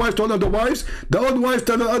wives. The other wives told the other wives. The old wives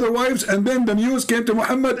told the other wives. And then the news came to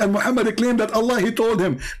Muhammad, and Muhammad claimed that Allah, he told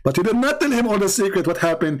him. But he did not tell him all the secret, what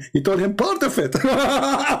happened. He told him part of it.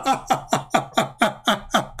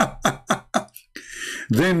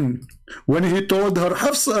 Then, when he told her,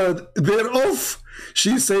 Hafsa, thereof,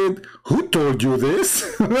 she said, who told you this?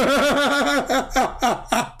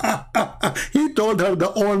 He told her,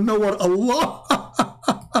 the all-knower Allah.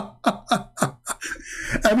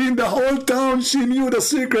 I mean, the whole town, she knew the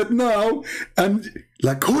secret now. And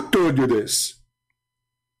like, who told you this?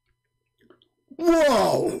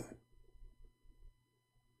 Wow.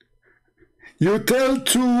 You tell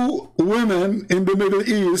two women in the Middle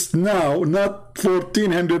East now, not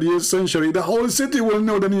 1400 years century, the whole city will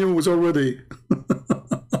know the news already.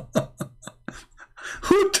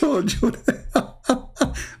 Who told you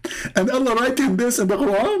that? And Allah writing this in the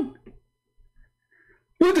Quran?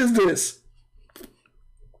 What is this?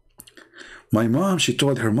 My mom, she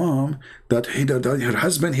told her mom that her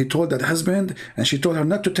husband, he told that husband, and she told her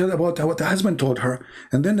not to tell about what the husband told her.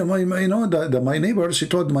 And then my neighbors, she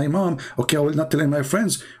told my mom, okay, I will not tell my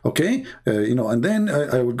friends, okay, and then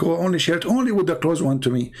I would go only share it only with the close one to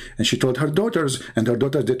me. And she told her daughters, and her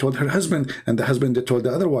daughters, they told her husband, and the husband, they told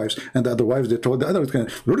the other wives, and the other wives, they told the other. This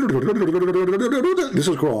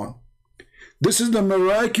is Quran. This is the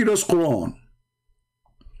miraculous Quran.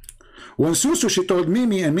 When Susu, she told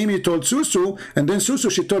Mimi, and Mimi told Susu, and then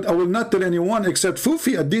Susu, she told, I will not tell anyone except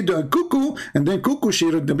Fufi, Adido, and Kuku, and then Kuku, she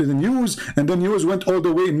read the news, and the news went all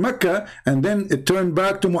the way in Mecca, and then it turned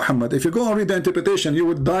back to Muhammad. If you go and read the interpretation, you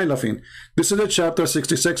would die laughing. This is the chapter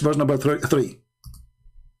 66, verse number 3.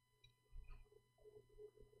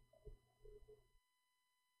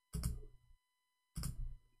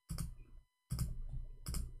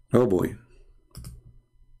 Oh boy.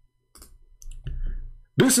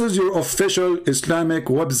 This is your official Islamic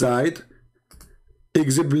website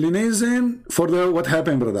explanation for what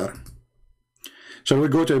happened, brother. Shall we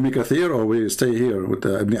go to Ibn Kathir, or we stay here with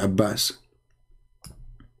Ibn Abbas?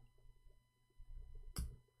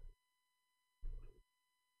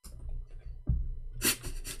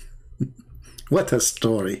 What a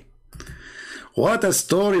story. What a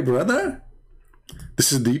story, brother.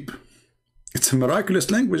 This is deep. It's a miraculous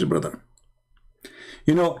language, brother.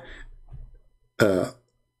 You know,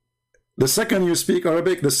 the second you speak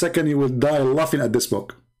Arabic, the second you will die laughing at this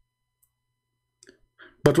book.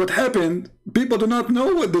 But what happened, people do not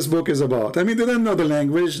know what this book is about. I mean, they don't know the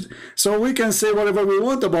language. So we can say whatever we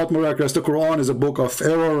want about miraculous. The Quran is a book of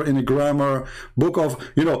error in grammar, book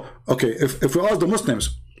of, you know, okay, if we ask the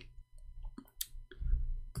Muslims,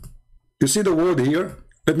 you see the word here?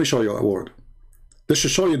 Let me show you a word. This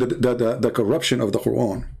should show you the corruption of the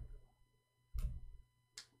Quran.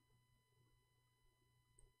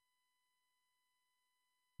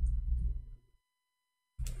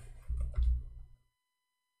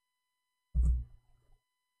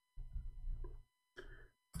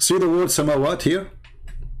 See the word samawat here?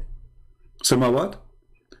 Samawat?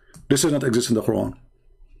 This does not exist in the Quran.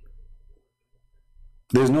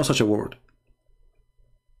 There is no such a word.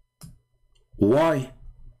 Why?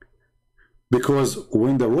 Because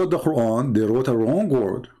when they wrote the Quran, they wrote a wrong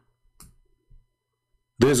word.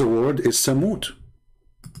 There's a word, it's samut.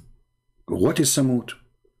 What is samut?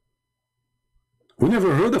 We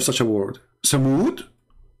never heard of such a word. Samut?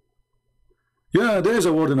 Yeah, there is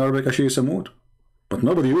a word in Arabic, actually, samut. But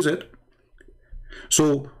nobody uses it.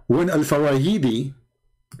 So when Al-Farahidi,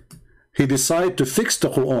 he decided to fix the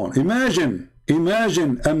Quran.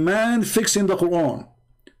 Imagine a man fixing the Quran.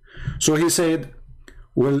 So he said,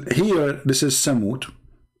 well, here, this is Samut.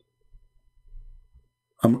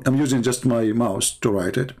 I'm using just my mouse to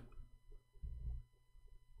write it.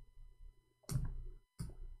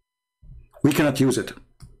 We cannot use it.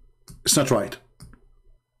 It's not right.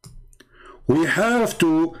 We have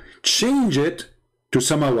to change it to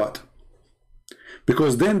Samawat,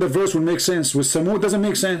 because then the verse will make sense. With Samut doesn't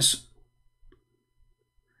make sense.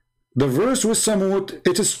 The verse with Samut,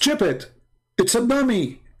 it is stupid. It's a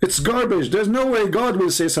dummy. It's garbage. There's no way God will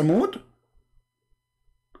say Samut.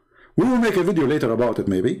 We will make a video later about it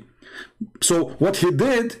maybe. So what he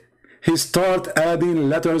did, he started adding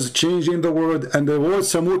letters, changing the word, and the word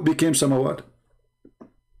Samut became Samawat.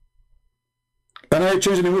 And I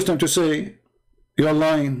changed in Muslim to say, you're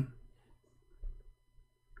lying.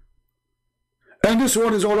 And this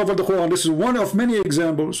word is all over the Quran. This is one of many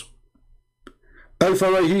examples.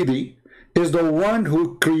 Al-Farahidi is the one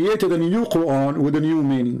who created a new Quran with a new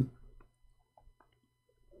meaning.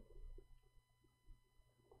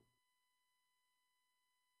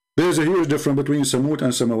 There's a huge difference between Samut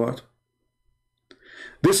and Samawat.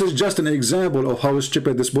 This is just an example of how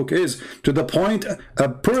stupid this book is, to the point a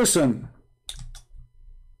person,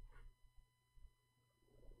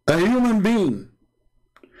 a human being,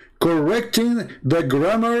 correcting the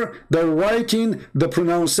grammar, the writing, the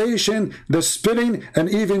pronunciation, the spelling, and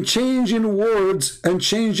even changing words and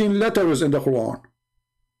changing letters in the Quran.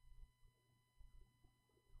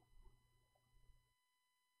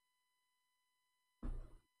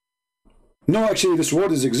 No, actually, this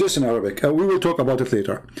word exists in Arabic. We will talk about it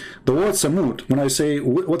later. The word Samut, when I say,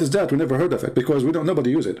 what is that? We never heard of it, because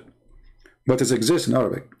nobody uses it. But it exists in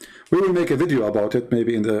Arabic. We will make a video about it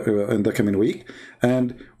maybe in the coming week,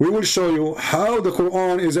 and we will show you how the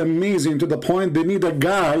Quran is amazing, to the point they need a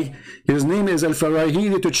guy, his name is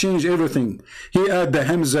Al-Farahidi, to change everything. He add the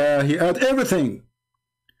Hamza, he add everything.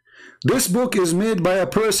 This book is made by a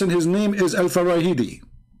person, his name is Al-Farahidi.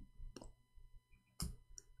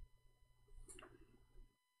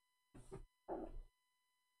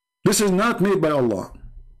 This is not made by Allah.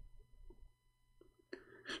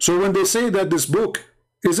 So when they say that this book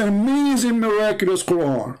is an amazing, miraculous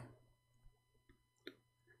Quran,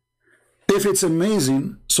 if it's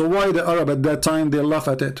amazing, so why the Arab at that time, they laugh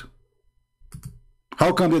at it?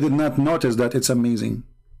 How come they did not notice that it's amazing?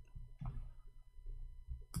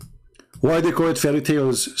 Why they call it fairy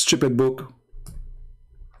tales, stupid book?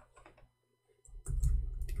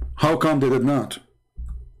 How come they did not?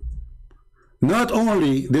 Not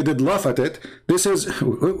only they did laugh at it, they says,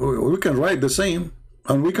 we can write the same.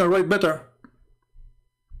 And we can write better.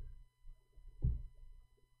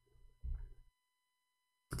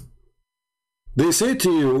 They say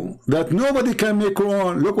to you that nobody can make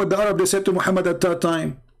Quran. Look what the Arab they said to Muhammad at that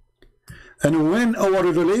time. And when our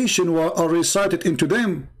revelation are recited into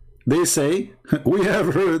them, they say, we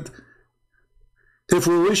have heard, if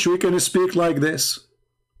we wish we can speak like this.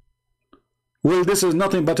 Well, this is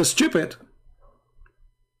nothing but a stupid.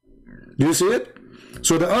 Do you see it?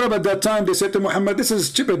 So the Arab at that time, they said to Muhammad, this is a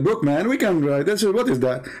stupid book, man. We can write this. What is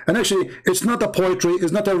that? And actually, it's not a poetry.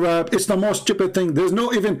 It's not a rap. It's the most stupid thing. There's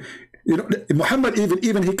no even, you know, Muhammad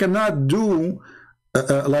even he cannot do,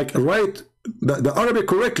 like write the Arabic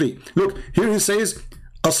correctly. Look, here he says,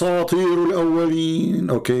 أساطير الأولين.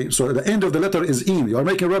 Okay, so the end of the letter is in. You are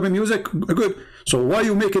making Arabic music? Good. So why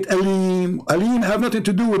you make it alim? Alim have nothing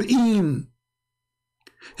to do with in.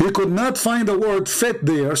 He could not find the word fit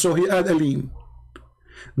there, so he add alim.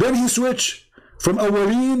 Then he switched from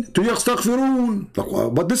awwalin to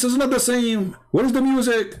yastaghfirun. But this is not the same. Where is the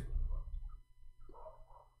music?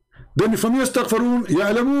 Then from yastaghfirun,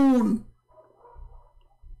 ya'lamun.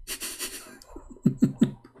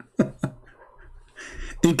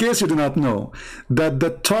 In case you do not know, that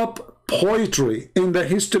the top poetry in the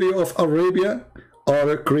history of Arabia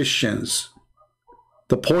are Christians.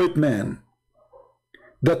 The poet men.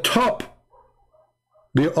 The top,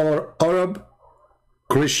 they are Arab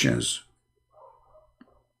Christians.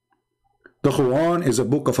 The Quran is a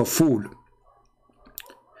book of a fool.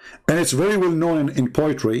 And it's very well known in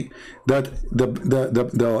poetry that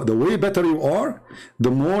the way better you are,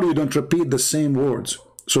 the more you don't repeat the same words.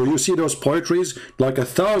 So you see those poetries like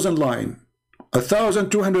 1,000 lines,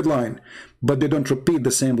 1,200 lines, but they don't repeat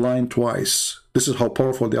the same line twice. This is how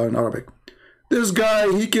powerful they are in Arabic. This guy,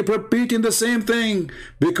 he keep repeating the same thing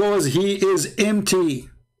because he is empty.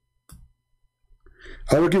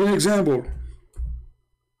 I will give you an example.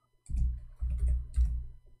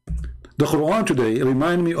 The Quran today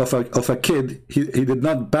reminds me of a kid. He did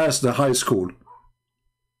not pass the high school.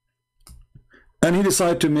 And he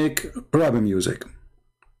decided to make Arabic music.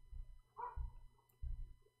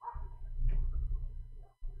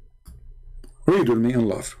 Read with me and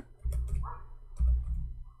laugh.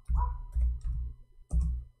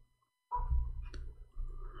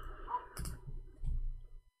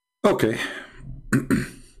 Okay.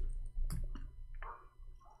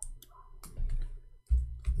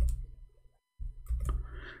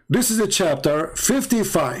 This is the chapter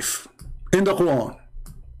 55 in the Quran.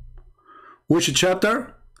 Which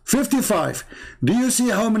chapter? 55. Do you see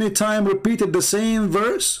how many times repeated the same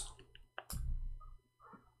verse?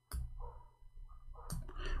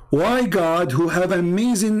 Why God, who have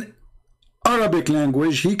amazing Arabic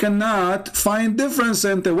language, he cannot find difference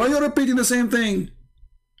in it? Why are you repeating the same thing?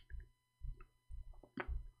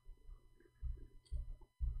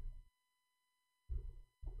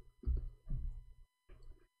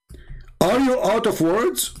 Are you out of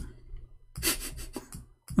words?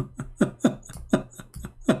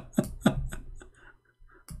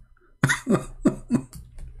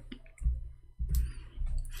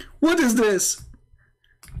 What is this?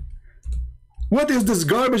 What is this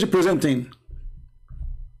garbage presenting?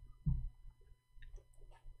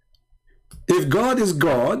 If God is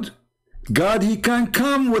God, God, he can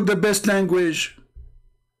come with the best language.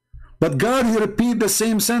 But God, he repeat the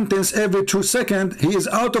same sentence every 2 seconds. He is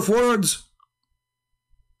out of words.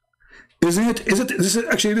 Isn't it? This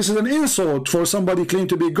is an insult for somebody claiming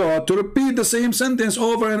to be God to repeat the same sentence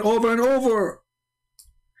over and over and over.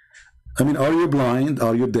 I mean, are you blind?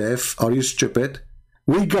 Are you deaf? Are you stupid?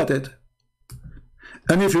 We got it.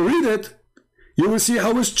 And if you read it, you will see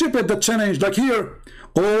how stupid the challenge. Like here,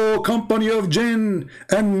 O company of jinn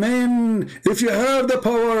and men, if you have the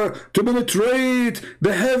power to penetrate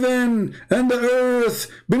the heaven and the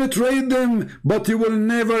earth, penetrate them, but you will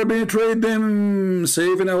never penetrate them,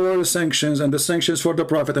 save in our sanctions and the sanctions for the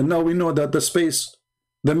Prophet. And now we know that the space,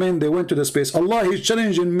 the men, they went to the space. Allah is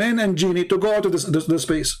challenging men and jinn to go out to the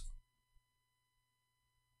space.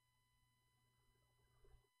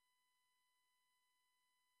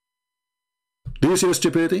 Do you see the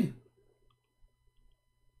stupidity?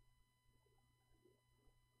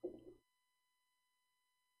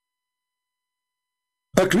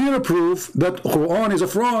 A clear proof that Quran is a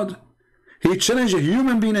fraud. He challenged a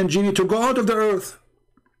human being and genie to go out of the earth.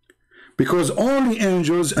 Because only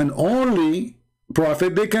angels and only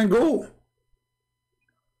prophet, they can go.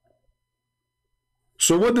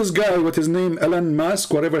 So what this guy with his name, Elon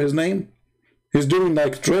Musk, whatever his name, he's doing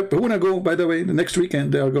like trip. Who wanna go, by the way, the next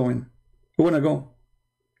weekend they are going. Who wanna go?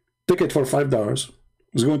 Ticket for $5.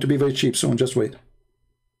 It's going to be very cheap soon, just wait.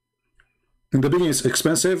 In the beginning it's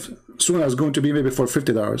expensive, soon it's going to be maybe for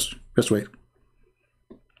 $50. Just wait.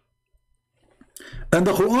 And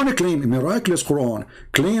the Quran claim, miraculous Quran,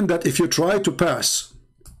 claim that if you try to pass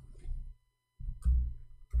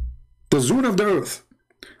the zone of the earth,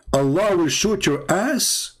 Allah will shoot your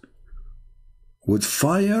ass with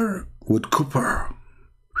fire, with copper.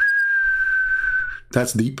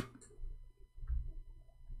 That's deep.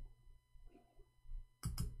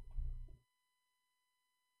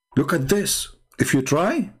 Look at this. If you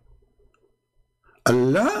try,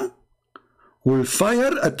 Allah will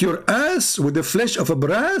fire at your ass with the flesh of a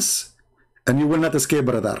brass and you will not escape,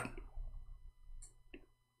 brother.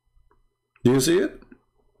 Do you see it?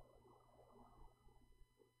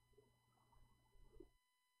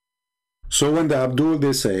 So when the Abdul,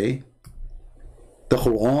 they say the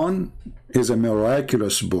Quran is a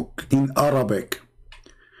miraculous book in Arabic,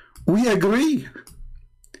 we agree.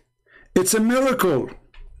 It's a miracle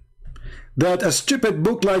that a stupid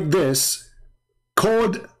book like this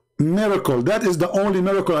called miracle, that is the only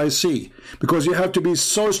miracle I see, because you have to be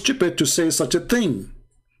so stupid to say such a thing.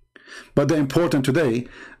 But the important today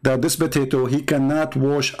that this potato, he cannot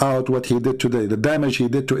wash out what he did today, the damage he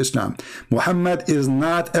did to Islam. Muhammad is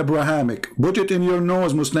not Abrahamic. Put it in your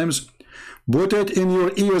nose, Muslims. Put it in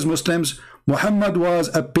your ears, Muslims. Muhammad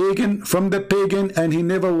was a pagan from the pagan, and he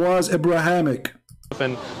never was Abrahamic.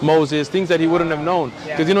 And Moses, things that he wouldn't have known,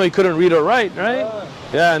 because you know he couldn't read or write, right?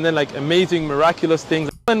 Yeah, and then like amazing, miraculous things.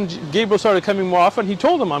 When Gabriel started coming more often, he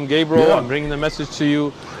told him, I'm Gabriel, I'm bringing the message to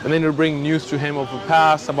you. And then he'll bring news to him of the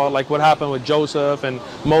past about like what happened with Joseph and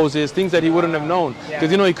Moses, things that he wouldn't have known, because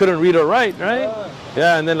you know he couldn't read or write, right?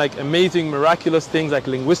 Yeah, and then like amazing, miraculous things like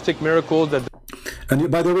linguistic miracles that. And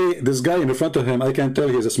by the way, this guy in front of him, I can tell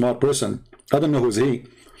he's a smart person. I don't know who's he,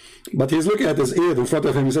 but he's looking at his ear in front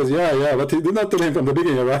of him. He says, yeah, but he did not tell him from the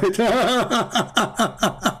beginning, right?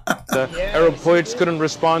 The Arab poets couldn't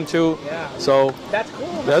respond to. So that's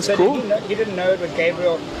cool. That's cool. He didn't know it was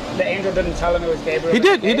Gabriel. The angel didn't tell him it was Gabriel. He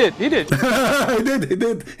did. he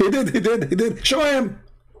did. Show him.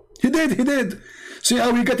 He did. See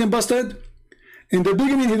how he getting busted? In the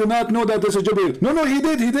beginning, he did not know that this is Jibreel. No, he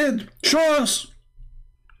did. Show us.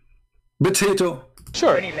 Potato.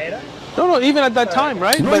 Sure. Any later? No, even at that time,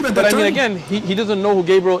 right? No, but I mean, again, he doesn't know who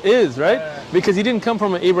Gabriel is, right? Because he didn't come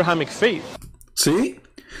from an Abrahamic faith. See?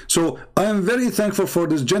 So I am very thankful for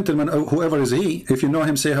this gentleman, whoever is he. If you know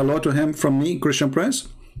him, say hello to him from me, Christian Prince.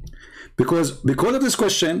 Because of this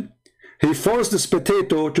question, he forced this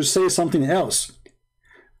potato to say something else.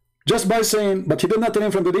 Just by saying, but he did not tell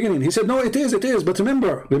him from the beginning. He said, no, it is. But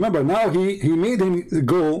remember, now he made him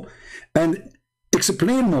go and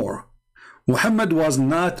explain more. Muhammad was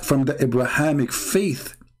not from the Abrahamic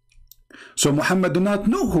faith. So Muhammad do not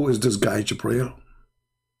know who is this guy, Jibreel.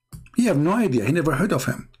 He have no idea. He never heard of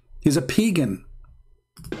him. He's a pagan.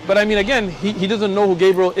 But I mean, again, he doesn't know who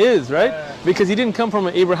Gabriel is, right? Because he didn't come from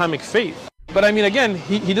an Abrahamic faith. But I mean, again,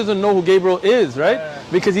 he doesn't know who Gabriel is, right?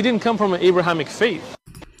 Because he didn't come from an Abrahamic faith.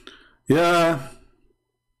 Yeah.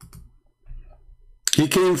 He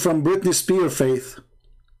came from Britney Spears faith.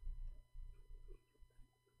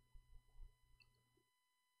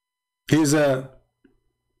 He's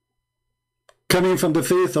coming from the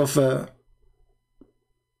faith of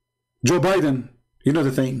Joe Biden. You know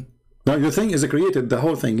the thing. Now, the thing is created, the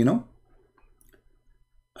whole thing, you know.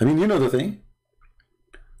 I mean, you know the thing.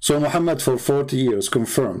 So Muhammad for 40 years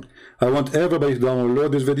confirmed. I want everybody to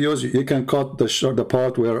download these videos. You can cut the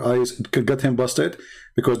part where I could get him busted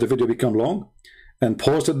because the video become long, and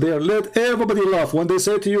post it there. Let everybody laugh. When they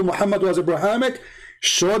say to you Muhammad was Abrahamic,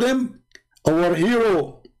 show them our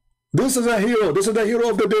hero. This is a hero. This is the hero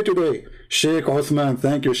of the day today. Shaykh Uthman.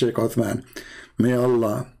 Thank you, Shaykh Uthman. May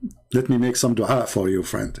Allah, let me make some dua for you,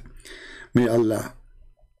 friend. May Allah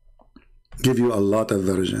give you a lot of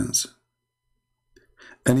virgins.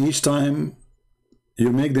 And each time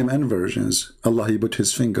you make them inversions, Allah, He put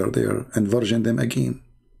His finger there and virgin them again.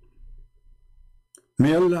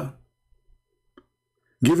 May Allah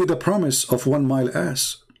give you the promise of 1 mile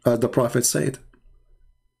ass, as the Prophet said,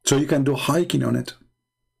 so you can do hiking on it.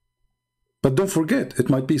 But don't forget, it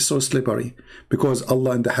might be so slippery, because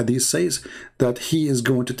Allah in the hadith says that He is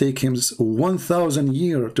going to take him 1,000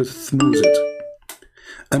 years to smooth it.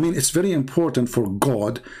 I mean, it's very important for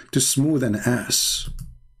God to smooth an ass.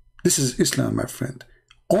 This is Islam, my friend.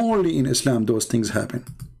 Only in Islam those things happen.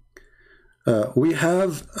 We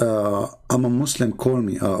have, I'm a Muslim, call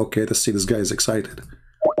me. Okay, let's see, this guy is excited.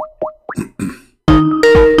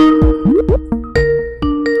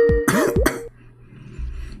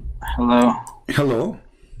 Hello. Hello.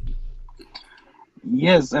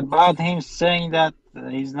 Yes, about him saying that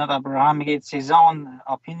he's not Abrahamic, it's his own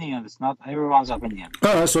opinion. It's not everyone's opinion.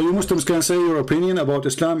 So you Muslims can say your opinion about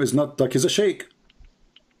Islam is not like he's a sheikh.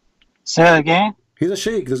 Say that again? He's a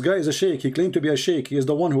sheikh. This guy is a sheikh. He claimed to be a sheikh. He is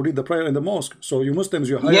the one who read the prayer in the mosque. So you Muslims,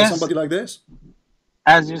 you hire somebody like this?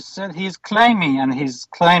 As you said, he's claiming, and his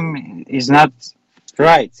claim is not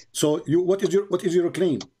right. So you, what is your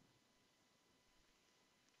claim?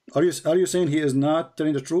 Are you saying he is not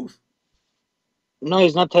telling the truth? No,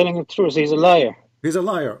 he's not telling the truth. He's a liar. He's a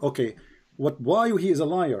liar. Okay. Why he is a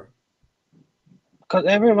liar? Because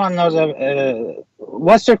everyone knows.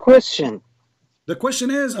 What's your question? The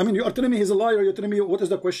question is, I mean, you are telling me he's a liar. You're telling me what is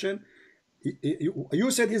the question?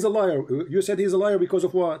 You said he's a liar. You said he's a liar because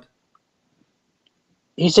of what?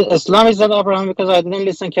 He said Islam is not Abrahamic because I didn't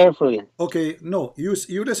listen carefully. Okay, no, you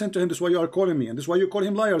listen to him. This is why you are calling me, and this is why you call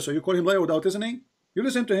him liar. So you call him liar without listening. You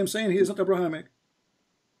listen to him saying he is not Abrahamic.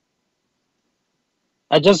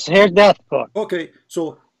 I just heard that part. Okay,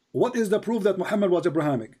 so what is the proof that Muhammad was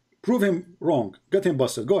Abrahamic? Prove him wrong. Get him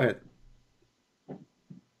busted. Go ahead.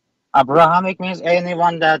 Abrahamic means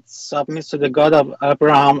anyone that submits to the God of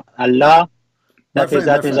Abraham, Allah. That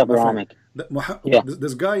is Abrahamic.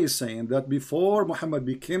 This guy is saying that before Muhammad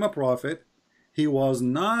became a prophet, he was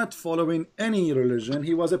not following any religion.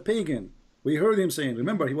 He was a pagan. We heard him saying,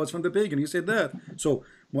 remember, he was from the pagan. He said that. So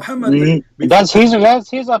Muhammad... That's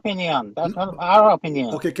his opinion. That's not our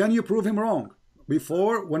opinion. Okay, can you prove him wrong?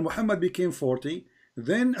 Before, when Muhammad became 40,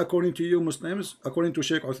 then according to you Muslims, according to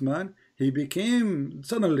Shaykh Uthman, he became,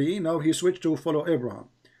 suddenly, now he switched to follow Abraham.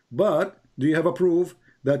 But do you have a proof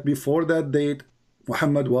that before that date,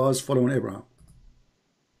 Muhammad was following Abraham?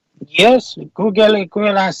 Yes, Google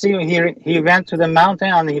and see. He went to the mountain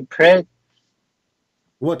and he prayed.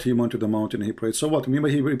 What, he went to the mountain and he prayed? So what?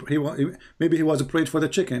 Maybe he was prayed for the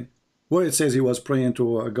chicken. Where it says he was praying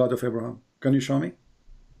to a God of Abraham. Can you show me?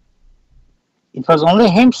 It was only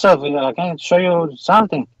himself. I can show you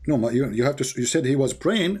something. No, you have to. You said he was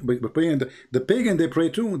praying, but praying. The pagan, they pray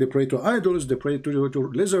too. They pray to idols. They pray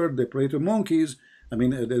to lizard. They pray to monkeys. I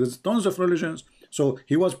mean, there's tons of religions. So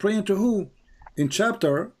he was praying to who? In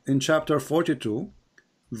chapter 42,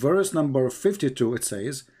 verse number 52, it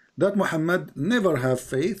says that Muhammad never have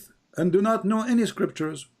faith and do not know any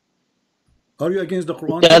scriptures. Are you against the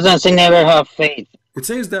Quran? It doesn't say never have faith. It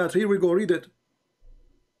says that. Here we go. Read it.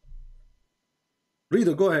 Read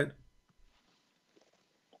it. Go ahead.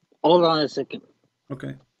 Hold on a second.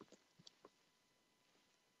 Okay.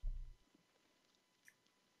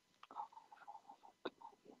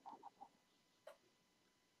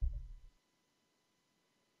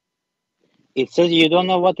 It says you don't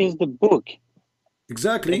know what is the book.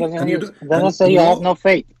 Exactly. It doesn't say you have no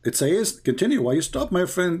faith. It says, continue. Why you stop, my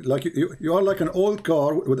friend? Like you are like an old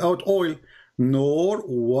car without oil. Nor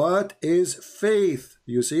what is faith.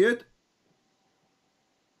 You see it?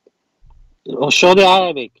 I'll show the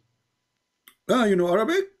Arabic. Ah, you know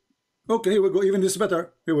Arabic? Okay, here we go. Even this is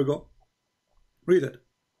better. Here we go. Read it.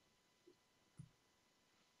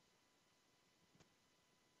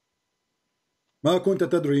 ما كنت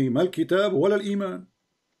تدري ما الكتاب ولا الإيمان.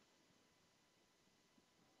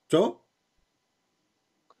 So?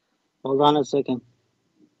 Hold on a second.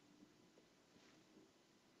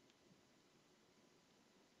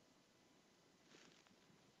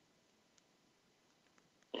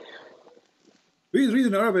 Read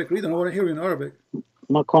in Arabic. Read. I want to hear in Arabic.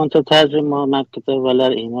 ما كنت تدري ما الكتاب ولا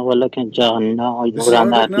الإيمان ولكن جعلناه نورا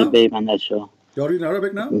نهدي به من نشاء. You're reading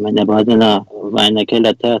Arabic now? من بعدنا وإنك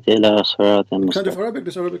لا تأتي إلى صراط What kind مستقيم. of Arabic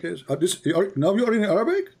this Arabic is? Now you are in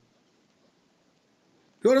Arabic?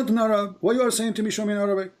 You aren't in Arab. Why you are saying to me, show me in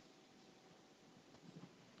Arabic?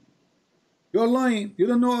 You are lying. You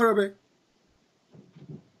don't know Arabic.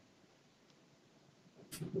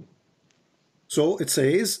 So it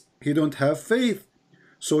says he don't have faith.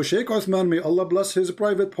 So Shaykh Uthman, may Allah bless his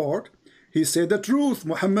private part, he said the truth.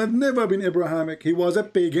 Muhammad never been Abrahamic. He was a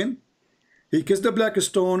pagan. He kissed the black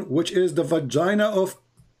stone, which is the vagina of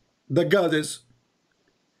the goddess,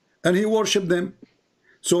 and he worshipped them.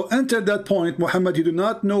 So until that point, Muhammad, he do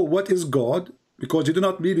not know what is God, because he do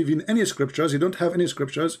not believe in any scriptures. He don't have any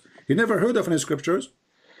scriptures. He never heard of any scriptures,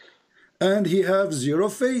 and he have zero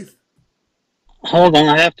faith. Hold on,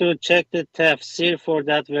 I have to check the tafsir for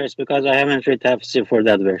that verse because I haven't read tafsir for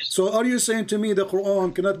that verse. So are you saying to me the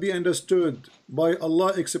Quran cannot be understood by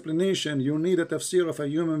Allah's explanation? You need a tafsir of a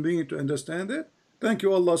human being to understand it? Thank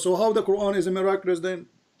you, Allah. So how the Quran is miraculous then?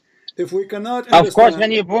 If we cannot understand... Of course,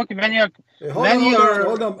 when you book, when you're...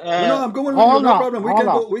 Hold on. No, I'm going with you, no problem.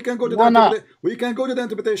 We can go to the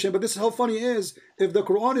interpretation, but this is how funny it is. If the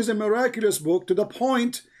Quran is a miraculous book to the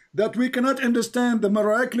point that we cannot understand the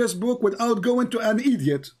miraculous book without going to an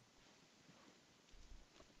idiot.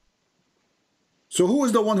 So who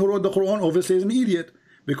is the one who wrote the Quran? Obviously is an idiot,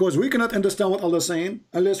 because we cannot understand what Allah is saying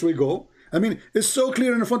unless we go. I mean, it's so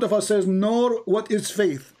clear in front of us, says, nor what is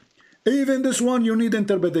faith. Even this one, you need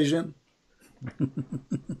interpretation.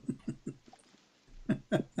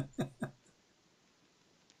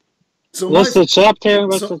 So what's the chapter?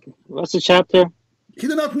 What's the chapter? He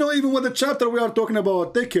did not know even what the chapter we are talking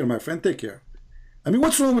about. Take care, my friend, take care. I mean,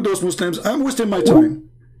 what's wrong with those Muslims? I'm wasting my time.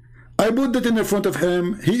 I put it in front of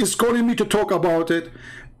him. He is calling me to talk about it.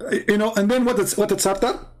 You know, and then what the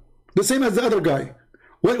chapter? The same as the other guy.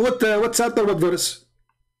 What chapter, what verse?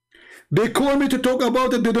 They call me to talk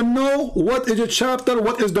about it. They don't know what is the chapter,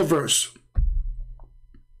 what is the verse.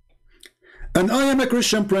 And I am a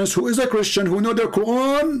Christian prince who is a Christian who know the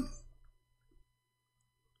Quran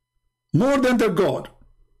more than their God.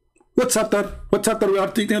 What chapter? What chapter we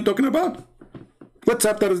are talking about? What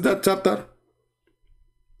chapter is that chapter?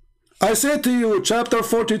 I said to you, chapter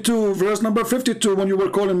 42, verse number 52 when you were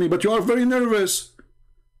calling me, but you are very nervous.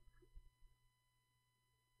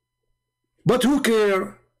 But who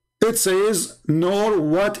care? It says, nor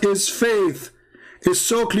what is faith. It's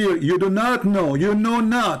so clear. You do not know. You know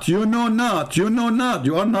not. You know not. You know not.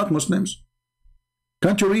 You are not Muslims.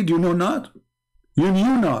 Can't you read? You know not. You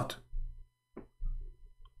knew not.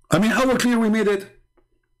 I mean, how clear we made it?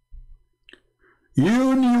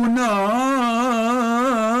 You knew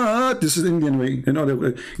not. This is Indian way.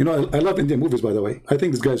 I love Indian movies, by the way. I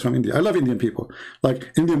think this guy is from India. I love Indian people.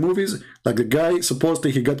 Like Indian movies, like the guy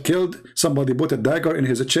supposedly he got killed. Somebody put a dagger in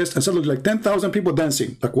his chest, and suddenly like 10,000 people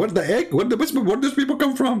dancing. Like what the heck? Where these people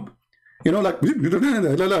come from? You know, like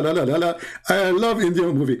I love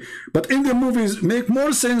Indian movie, but Indian movies make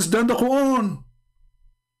more sense than the Quran.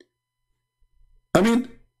 I mean,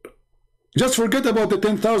 just forget about the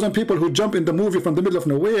 10,000 people who jump in the movie from the middle of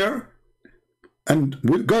nowhere, and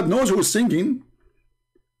God knows who is singing,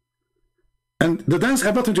 and the dance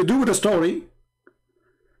have nothing to do with the story.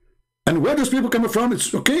 And where those people coming from?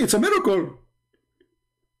 It's okay, it's a miracle.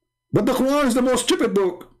 But the Quran is the most stupid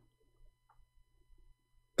book.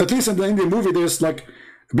 At least in the Indian movie, there's like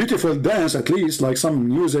beautiful dance, at least like some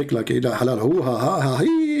music, like you know,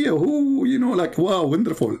 like wow,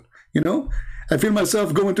 wonderful, you know. I feel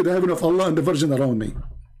myself going to the heaven of Allah and the Virgin around me.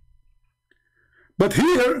 But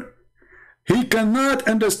here, he cannot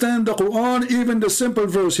understand the Quran, even the simple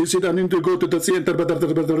verse. He said, I need to go to the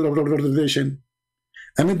interpretation.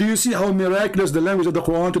 I mean, do you see how miraculous the language of the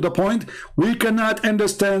Quran to the point? We cannot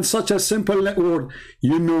understand such a simple word.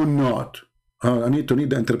 You know not. I need to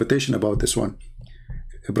read the interpretation about this one.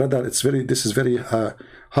 Brother, this is very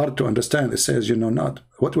hard to understand. It says, you know not.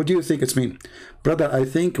 What do you think it's mean? Brother, I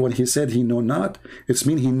think when he said he know not, it's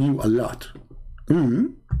mean he knew a lot.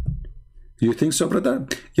 You think so, brother?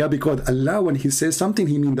 Yeah, because Allah, when he says something,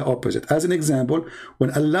 he mean the opposite. As an example,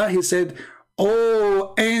 when Allah, he said,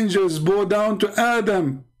 oh, angels bow down to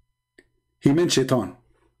Adam, he meant shaitan.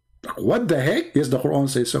 What the heck? Yes, the Quran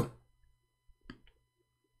says so.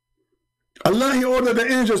 Allah, he ordered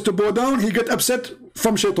the angels to bow down, he get upset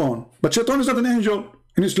from shaitan. But shaitan is not an angel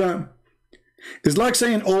in Islam. It's like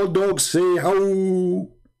saying all dogs say how.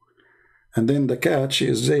 And then the cat, she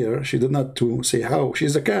is there, she did not to say how,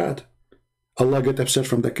 she's a cat. Allah get upset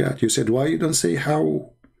from the cat. You said, why you don't say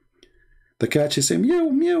how? The cat, she said, meow,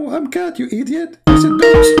 meow, I'm cat, you idiot. You said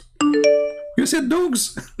dogs. You said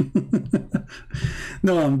dogs.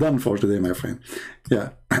 No, I'm done for today, my friend. Yeah.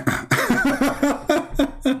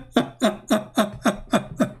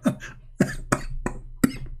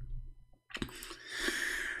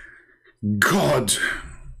 God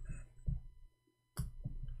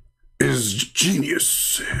is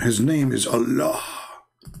genius. His name is Allah.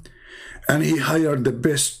 And he hired the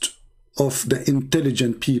best of the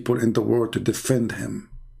intelligent people in the world to defend him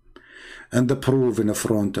and the proof in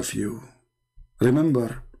front of you.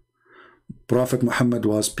 Remember, Prophet Muhammad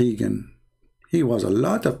was pagan. He was a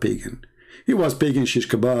lot of pagan. He was pagan shish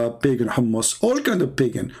kebab, pagan hummus, all kind of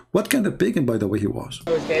pagan. What kind of pagan, by the way, he was?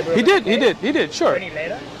 He did, sure.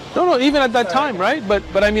 No, even at that time, right?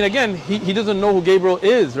 But I mean, again, he doesn't know who Gabriel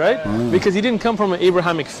is, right? Because he didn't come from an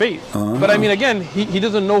Abrahamic faith. But I mean, again, he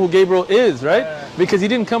doesn't know who Gabriel is, right? Because he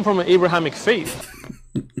didn't come from an Abrahamic faith.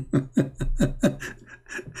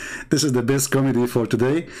 This is the best comedy for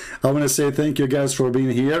today. I want to say thank you guys for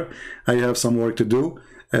being here. I have some work to do.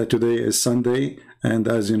 Today is Sunday, and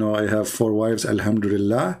as you know, I have 4 wives,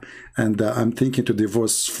 alhamdulillah, and I'm thinking to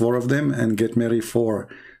divorce 4 of them and get married 4,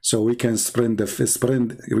 so we can spread the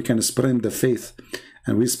faith,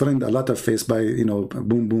 and we spread a lot of faith by, you know,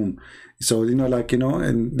 boom boom. So, you know, like, you know,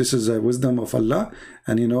 and this is a wisdom of Allah,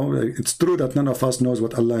 and you know, it's true that none of us knows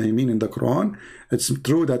what Allah he mean in the Quran. It's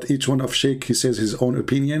true that each one of Shaykh, he says his own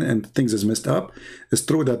opinion and things is messed up. It's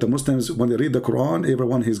true that the Muslims, when they read the Quran,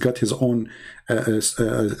 everyone he's got his own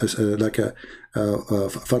like a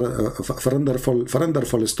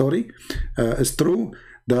wonderful story. It's true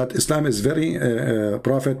that Islam is very,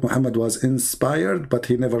 Prophet Muhammad was inspired, but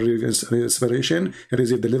he never received inspiration. He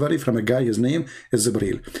received delivery from a guy, his name is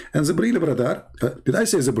Zibril. And Zibril, brother, did I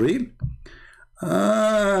say Zibril?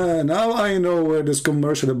 Now I know where this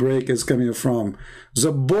commercial break is coming from.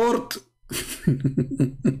 Zabort.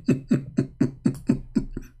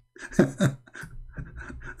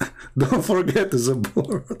 Don't forget the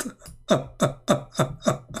Zabort.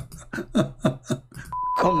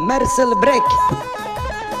 Commercial break.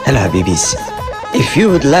 Hello, Habibis. If you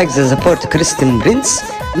would like to support Christian Prince,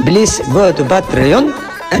 please go to Patreon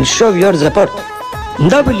and show your support.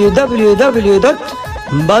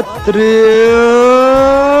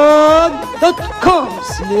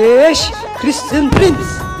 www.patreon.com/Christian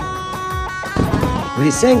Prince.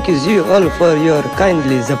 We thank you all for your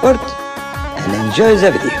kindly support and enjoy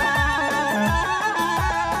the video.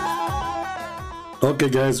 Okay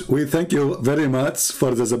guys, we thank you very much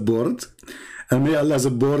for the support, and may Allah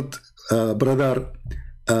support brother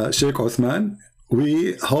Shaykh Uthman.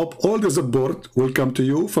 We hope all the support will come to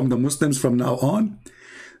you from the Muslims from now on,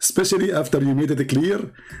 especially after you made it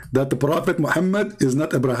clear that the Prophet Muhammad is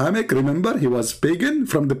not Abrahamic. Remember, he was pagan,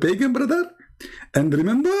 from the pagan, brother. And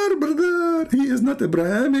remember, brother, he is not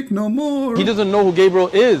Abrahamic no more. He doesn't know who Gabriel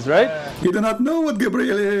is, right? He did not know what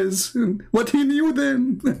Gabriel is. What he knew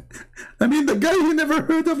then. I mean, the guy, he never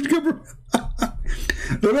heard of Gabriel.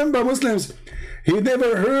 Remember, Muslims, he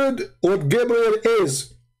never heard what Gabriel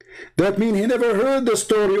is. That means he never heard the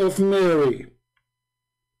story of Mary.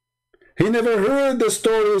 He never heard the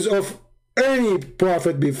stories of any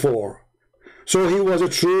prophet before. So he was a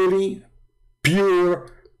truly pure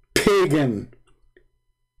pagan.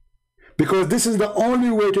 Because this is the only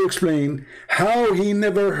way to explain how he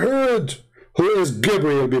never heard who is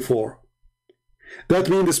Gabriel before. That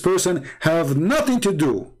means this person have nothing to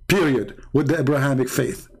do, period, with the Abrahamic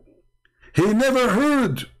faith. He never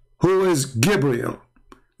heard who is Gabriel.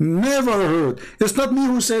 Never heard. It's not me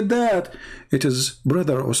who said that. It is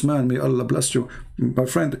brother Uthman. May Allah bless you. My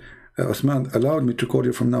friend Uthman allowed me to call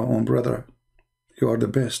you from now on, brother. You are the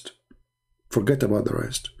best. Forget about the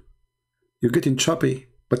rest. You're getting choppy,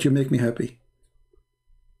 but you make me happy.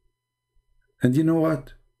 And you know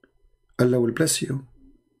what? Allah will bless you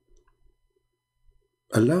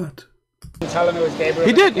a lot. Tell him it was Gabriel.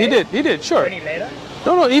 He did, sure. Any later?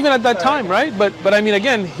 No, even at that time, right? But I mean,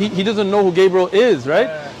 again, he doesn't know who Gabriel is, right?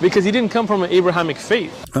 Because he didn't come from an Abrahamic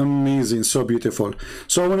faith. Amazing, so beautiful.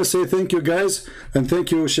 So I want to say thank you guys, and thank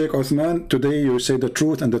you Shaykh Uthman. Today you say the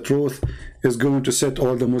truth, and the truth is going to set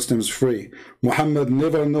all the Muslims free. Muhammad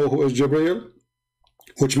never know who is Gabriel,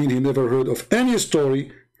 which means he never heard of any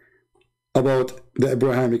story about the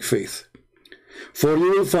Abrahamic faith. For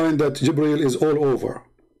you will find that Gabriel is all over.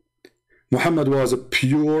 Muhammad was a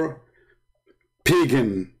pure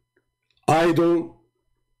pagan, idol,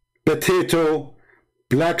 potato,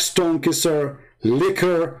 black stone kisser,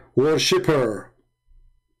 liquor worshipper.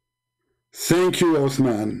 Thank you,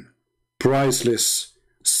 Uthman. Priceless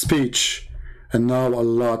speech. And now a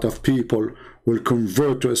lot of people will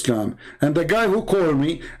convert to Islam. And the guy who called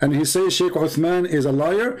me and he says Shaykh Uthman is a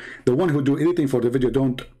liar, the one who do anything for the video,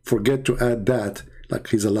 don't forget to add that. Like,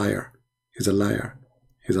 he's a liar. He's a liar.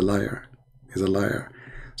 He's a liar. He's a liar.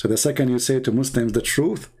 So the second you say to Muslims the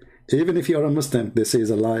truth, even if you are a Muslim, they say he's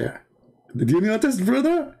a liar. Did you notice,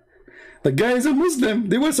 brother? The guy is a Muslim.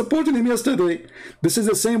 They were supporting him yesterday. This is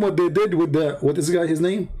the same what they did with the, what is the guy, his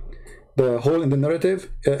name? The hole in the narrative?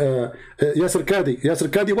 Yasser Qadi. Yasser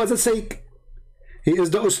Qadi was a Shaykh. He is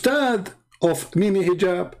the Ustad of Mimi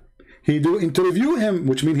Hijab. He do interview him,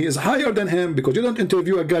 which means he is higher than him, because you don't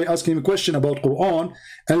interview a guy asking him a question about Quran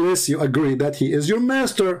unless you agree that he is your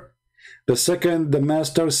master. The second the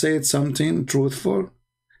master said something truthful,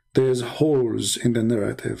 there's holes in the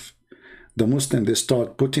narrative. The Muslim, they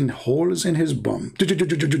start putting holes in his bum. Respond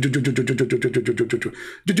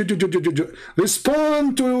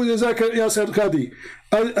to Yasser Qadi.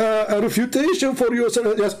 A refutation for your...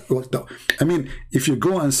 Yes. No. I mean, if you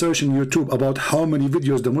go and search on YouTube about how many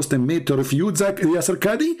videos the Muslim made to refute Yasser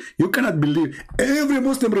Qadi, you cannot believe every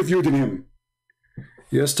Muslim refuting him.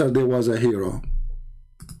 Yesterday was a hero.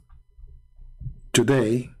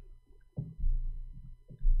 Today,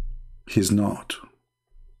 he's not.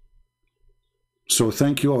 So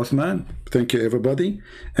thank you, Uthman. Thank you, everybody.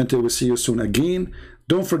 Until we see you soon again.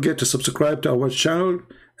 Don't forget to subscribe to our channel.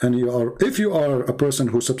 And if you are a person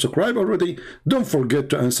who subscribed already, don't forget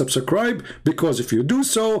to unsubscribe, because if you do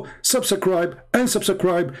so, subscribe and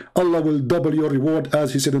subscribe, Allah will double your reward,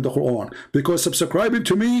 as he said in the Quran. Because subscribing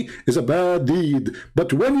to me is a bad deed,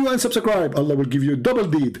 but when you unsubscribe, Allah will give you double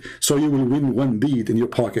deed, so you will win one deed in your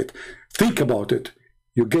pocket. Think about it.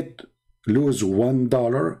 You lose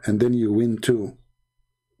 $1 and then you win 2.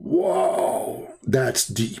 Wow, that's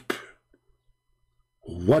deep.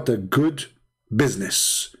 What a good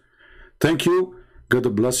business. Thank you.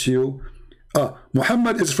 God bless you.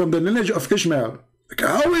 Muhammad is from the lineage of Ishmael.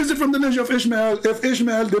 How is it from the lineage of Ishmael if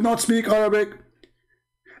Ishmael did not speak Arabic?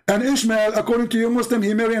 And Ishmael, according to you Muslim,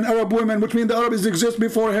 he married an Arab woman, which means the Arabs exist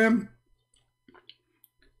before him.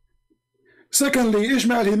 Secondly,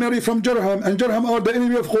 Ishmael, he married from Jarham, and Jarham are the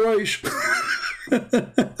enemy of Quraysh.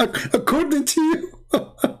 According to you.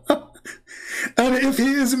 And if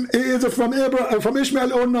he is from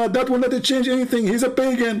Ishmael or not, that will not change anything. He's a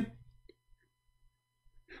pagan.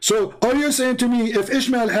 So are you saying to me, if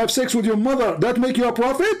Ishmael have sex with your mother, that make you a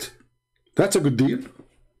prophet? That's a good deal.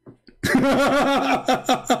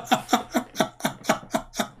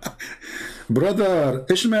 Brother,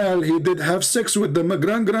 Ishmael, he did have sex with the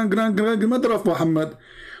grandmother of Muhammad.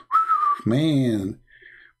 Man,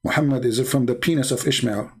 Muhammad is from the penis of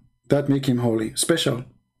Ishmael. That make him holy, special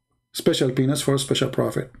penis for a special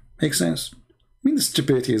prophet. Makes sense? I mean, the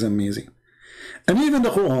stupidity is amazing. And even the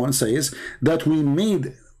Quran says that we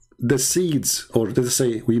made the seeds, or let's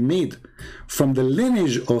say we made from the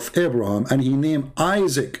lineage of Abraham, and he named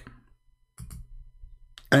Isaac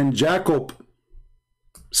and Jacob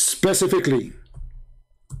specifically.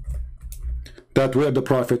 That where the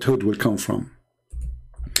prophethood will come from.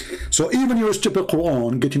 So even your stupid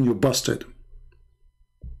Quran getting you busted.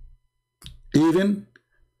 Even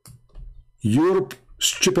your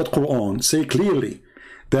stupid Quran say clearly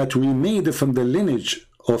that we made from the lineage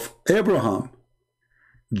of Abraham,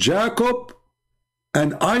 Jacob,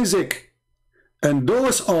 and Isaac, and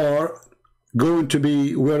those are going to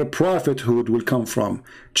be where prophethood will come from.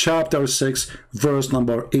 Chapter 6, verse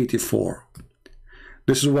number 84.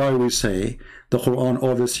 This is why we say the Quran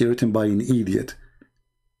obviously written by an idiot.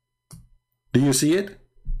 Do you see it?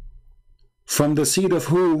 From the seed of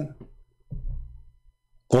who?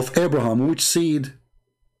 Of Abraham. Which seed?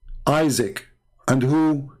 Isaac. And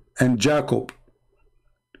who? And Jacob.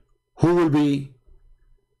 Who will be?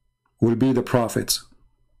 Will be the prophets.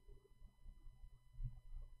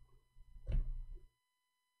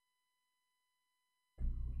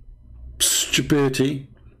 Stupidity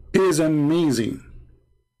is amazing.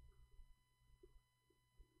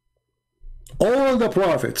 All the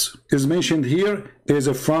prophets is mentioned here is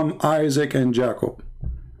from Isaac and Jacob.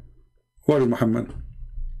 What is Muhammad?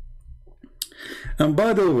 And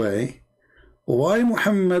by the way, why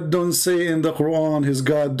Muhammad don't say in the Quran, his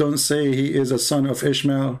God don't say he is a son of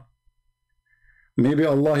Ishmael? Maybe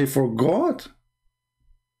Allah he forgot?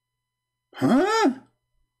 Huh?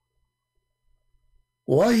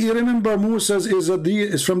 Why he remember Musa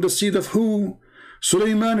is from the seed of who?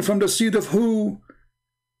 Sulaiman from the seed of who?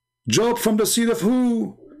 Job from the seed of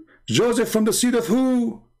who? Joseph from the seed of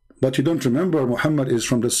who? But you don't remember Muhammad is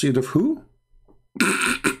from the seed of who?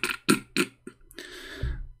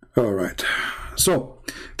 All right. So,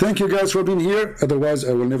 thank you guys for being here. Otherwise,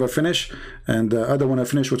 I will never finish. And I don't want to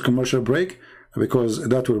finish with commercial break because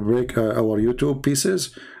that will break our YouTube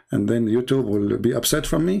pieces. And then YouTube will be upset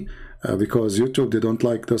from me. Because YouTube, they don't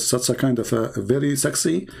like such a kind of a very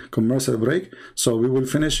sexy commercial break. So we will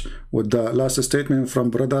finish with the last statement from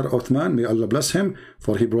Brother Uthman. May Allah bless him,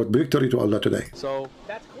 for he brought victory to Allah today. So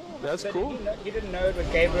that's cool. That's so cool. He didn't know it was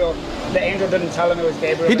Gabriel. The angel didn't tell him it was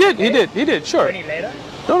Gabriel. He did, sure. Any later?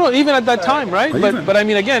 No, even at that time, right? But I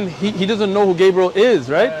mean, again, he doesn't know who Gabriel is,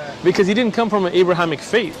 right? Because he didn't come from an Abrahamic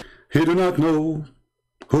faith. He do not know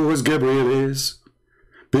who his Gabriel is,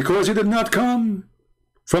 because he did not come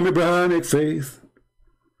from Abrahamic faith.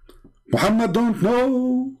 Muhammad don't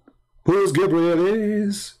know who Gabriel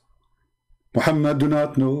is. Muhammad do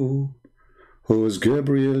not know who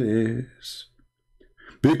Gabriel is,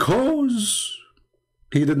 because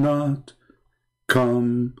he did not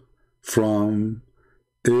come from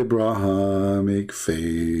Abrahamic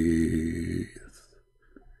faith.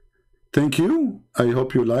 Thank you. I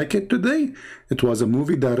hope you like it today. It was a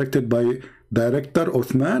movie directed by director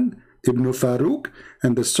Uthman ibn Farooq,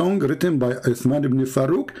 and the song written by Uthman ibn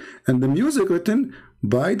Farooq, and the music written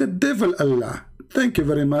by the devil Allah. Thank you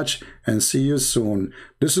very much, and see you soon.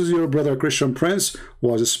 This is your brother Christian Prince,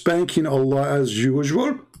 was spanking Allah as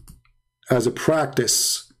usual, as a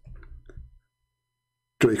practice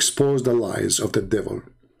to expose the lies of the devil.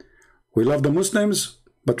 We love the Muslims,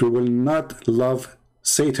 but we will not love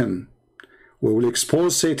Satan. We will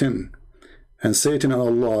expose Satan, and Satan and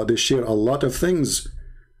Allah, they share a lot of things.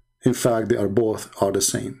 In fact, they are both are the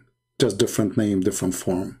same, just different name, different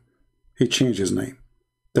form. He changed his name.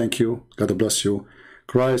 Thank you. God bless you.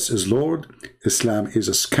 Christ is Lord. Islam is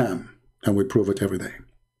a scam, and we prove it every day.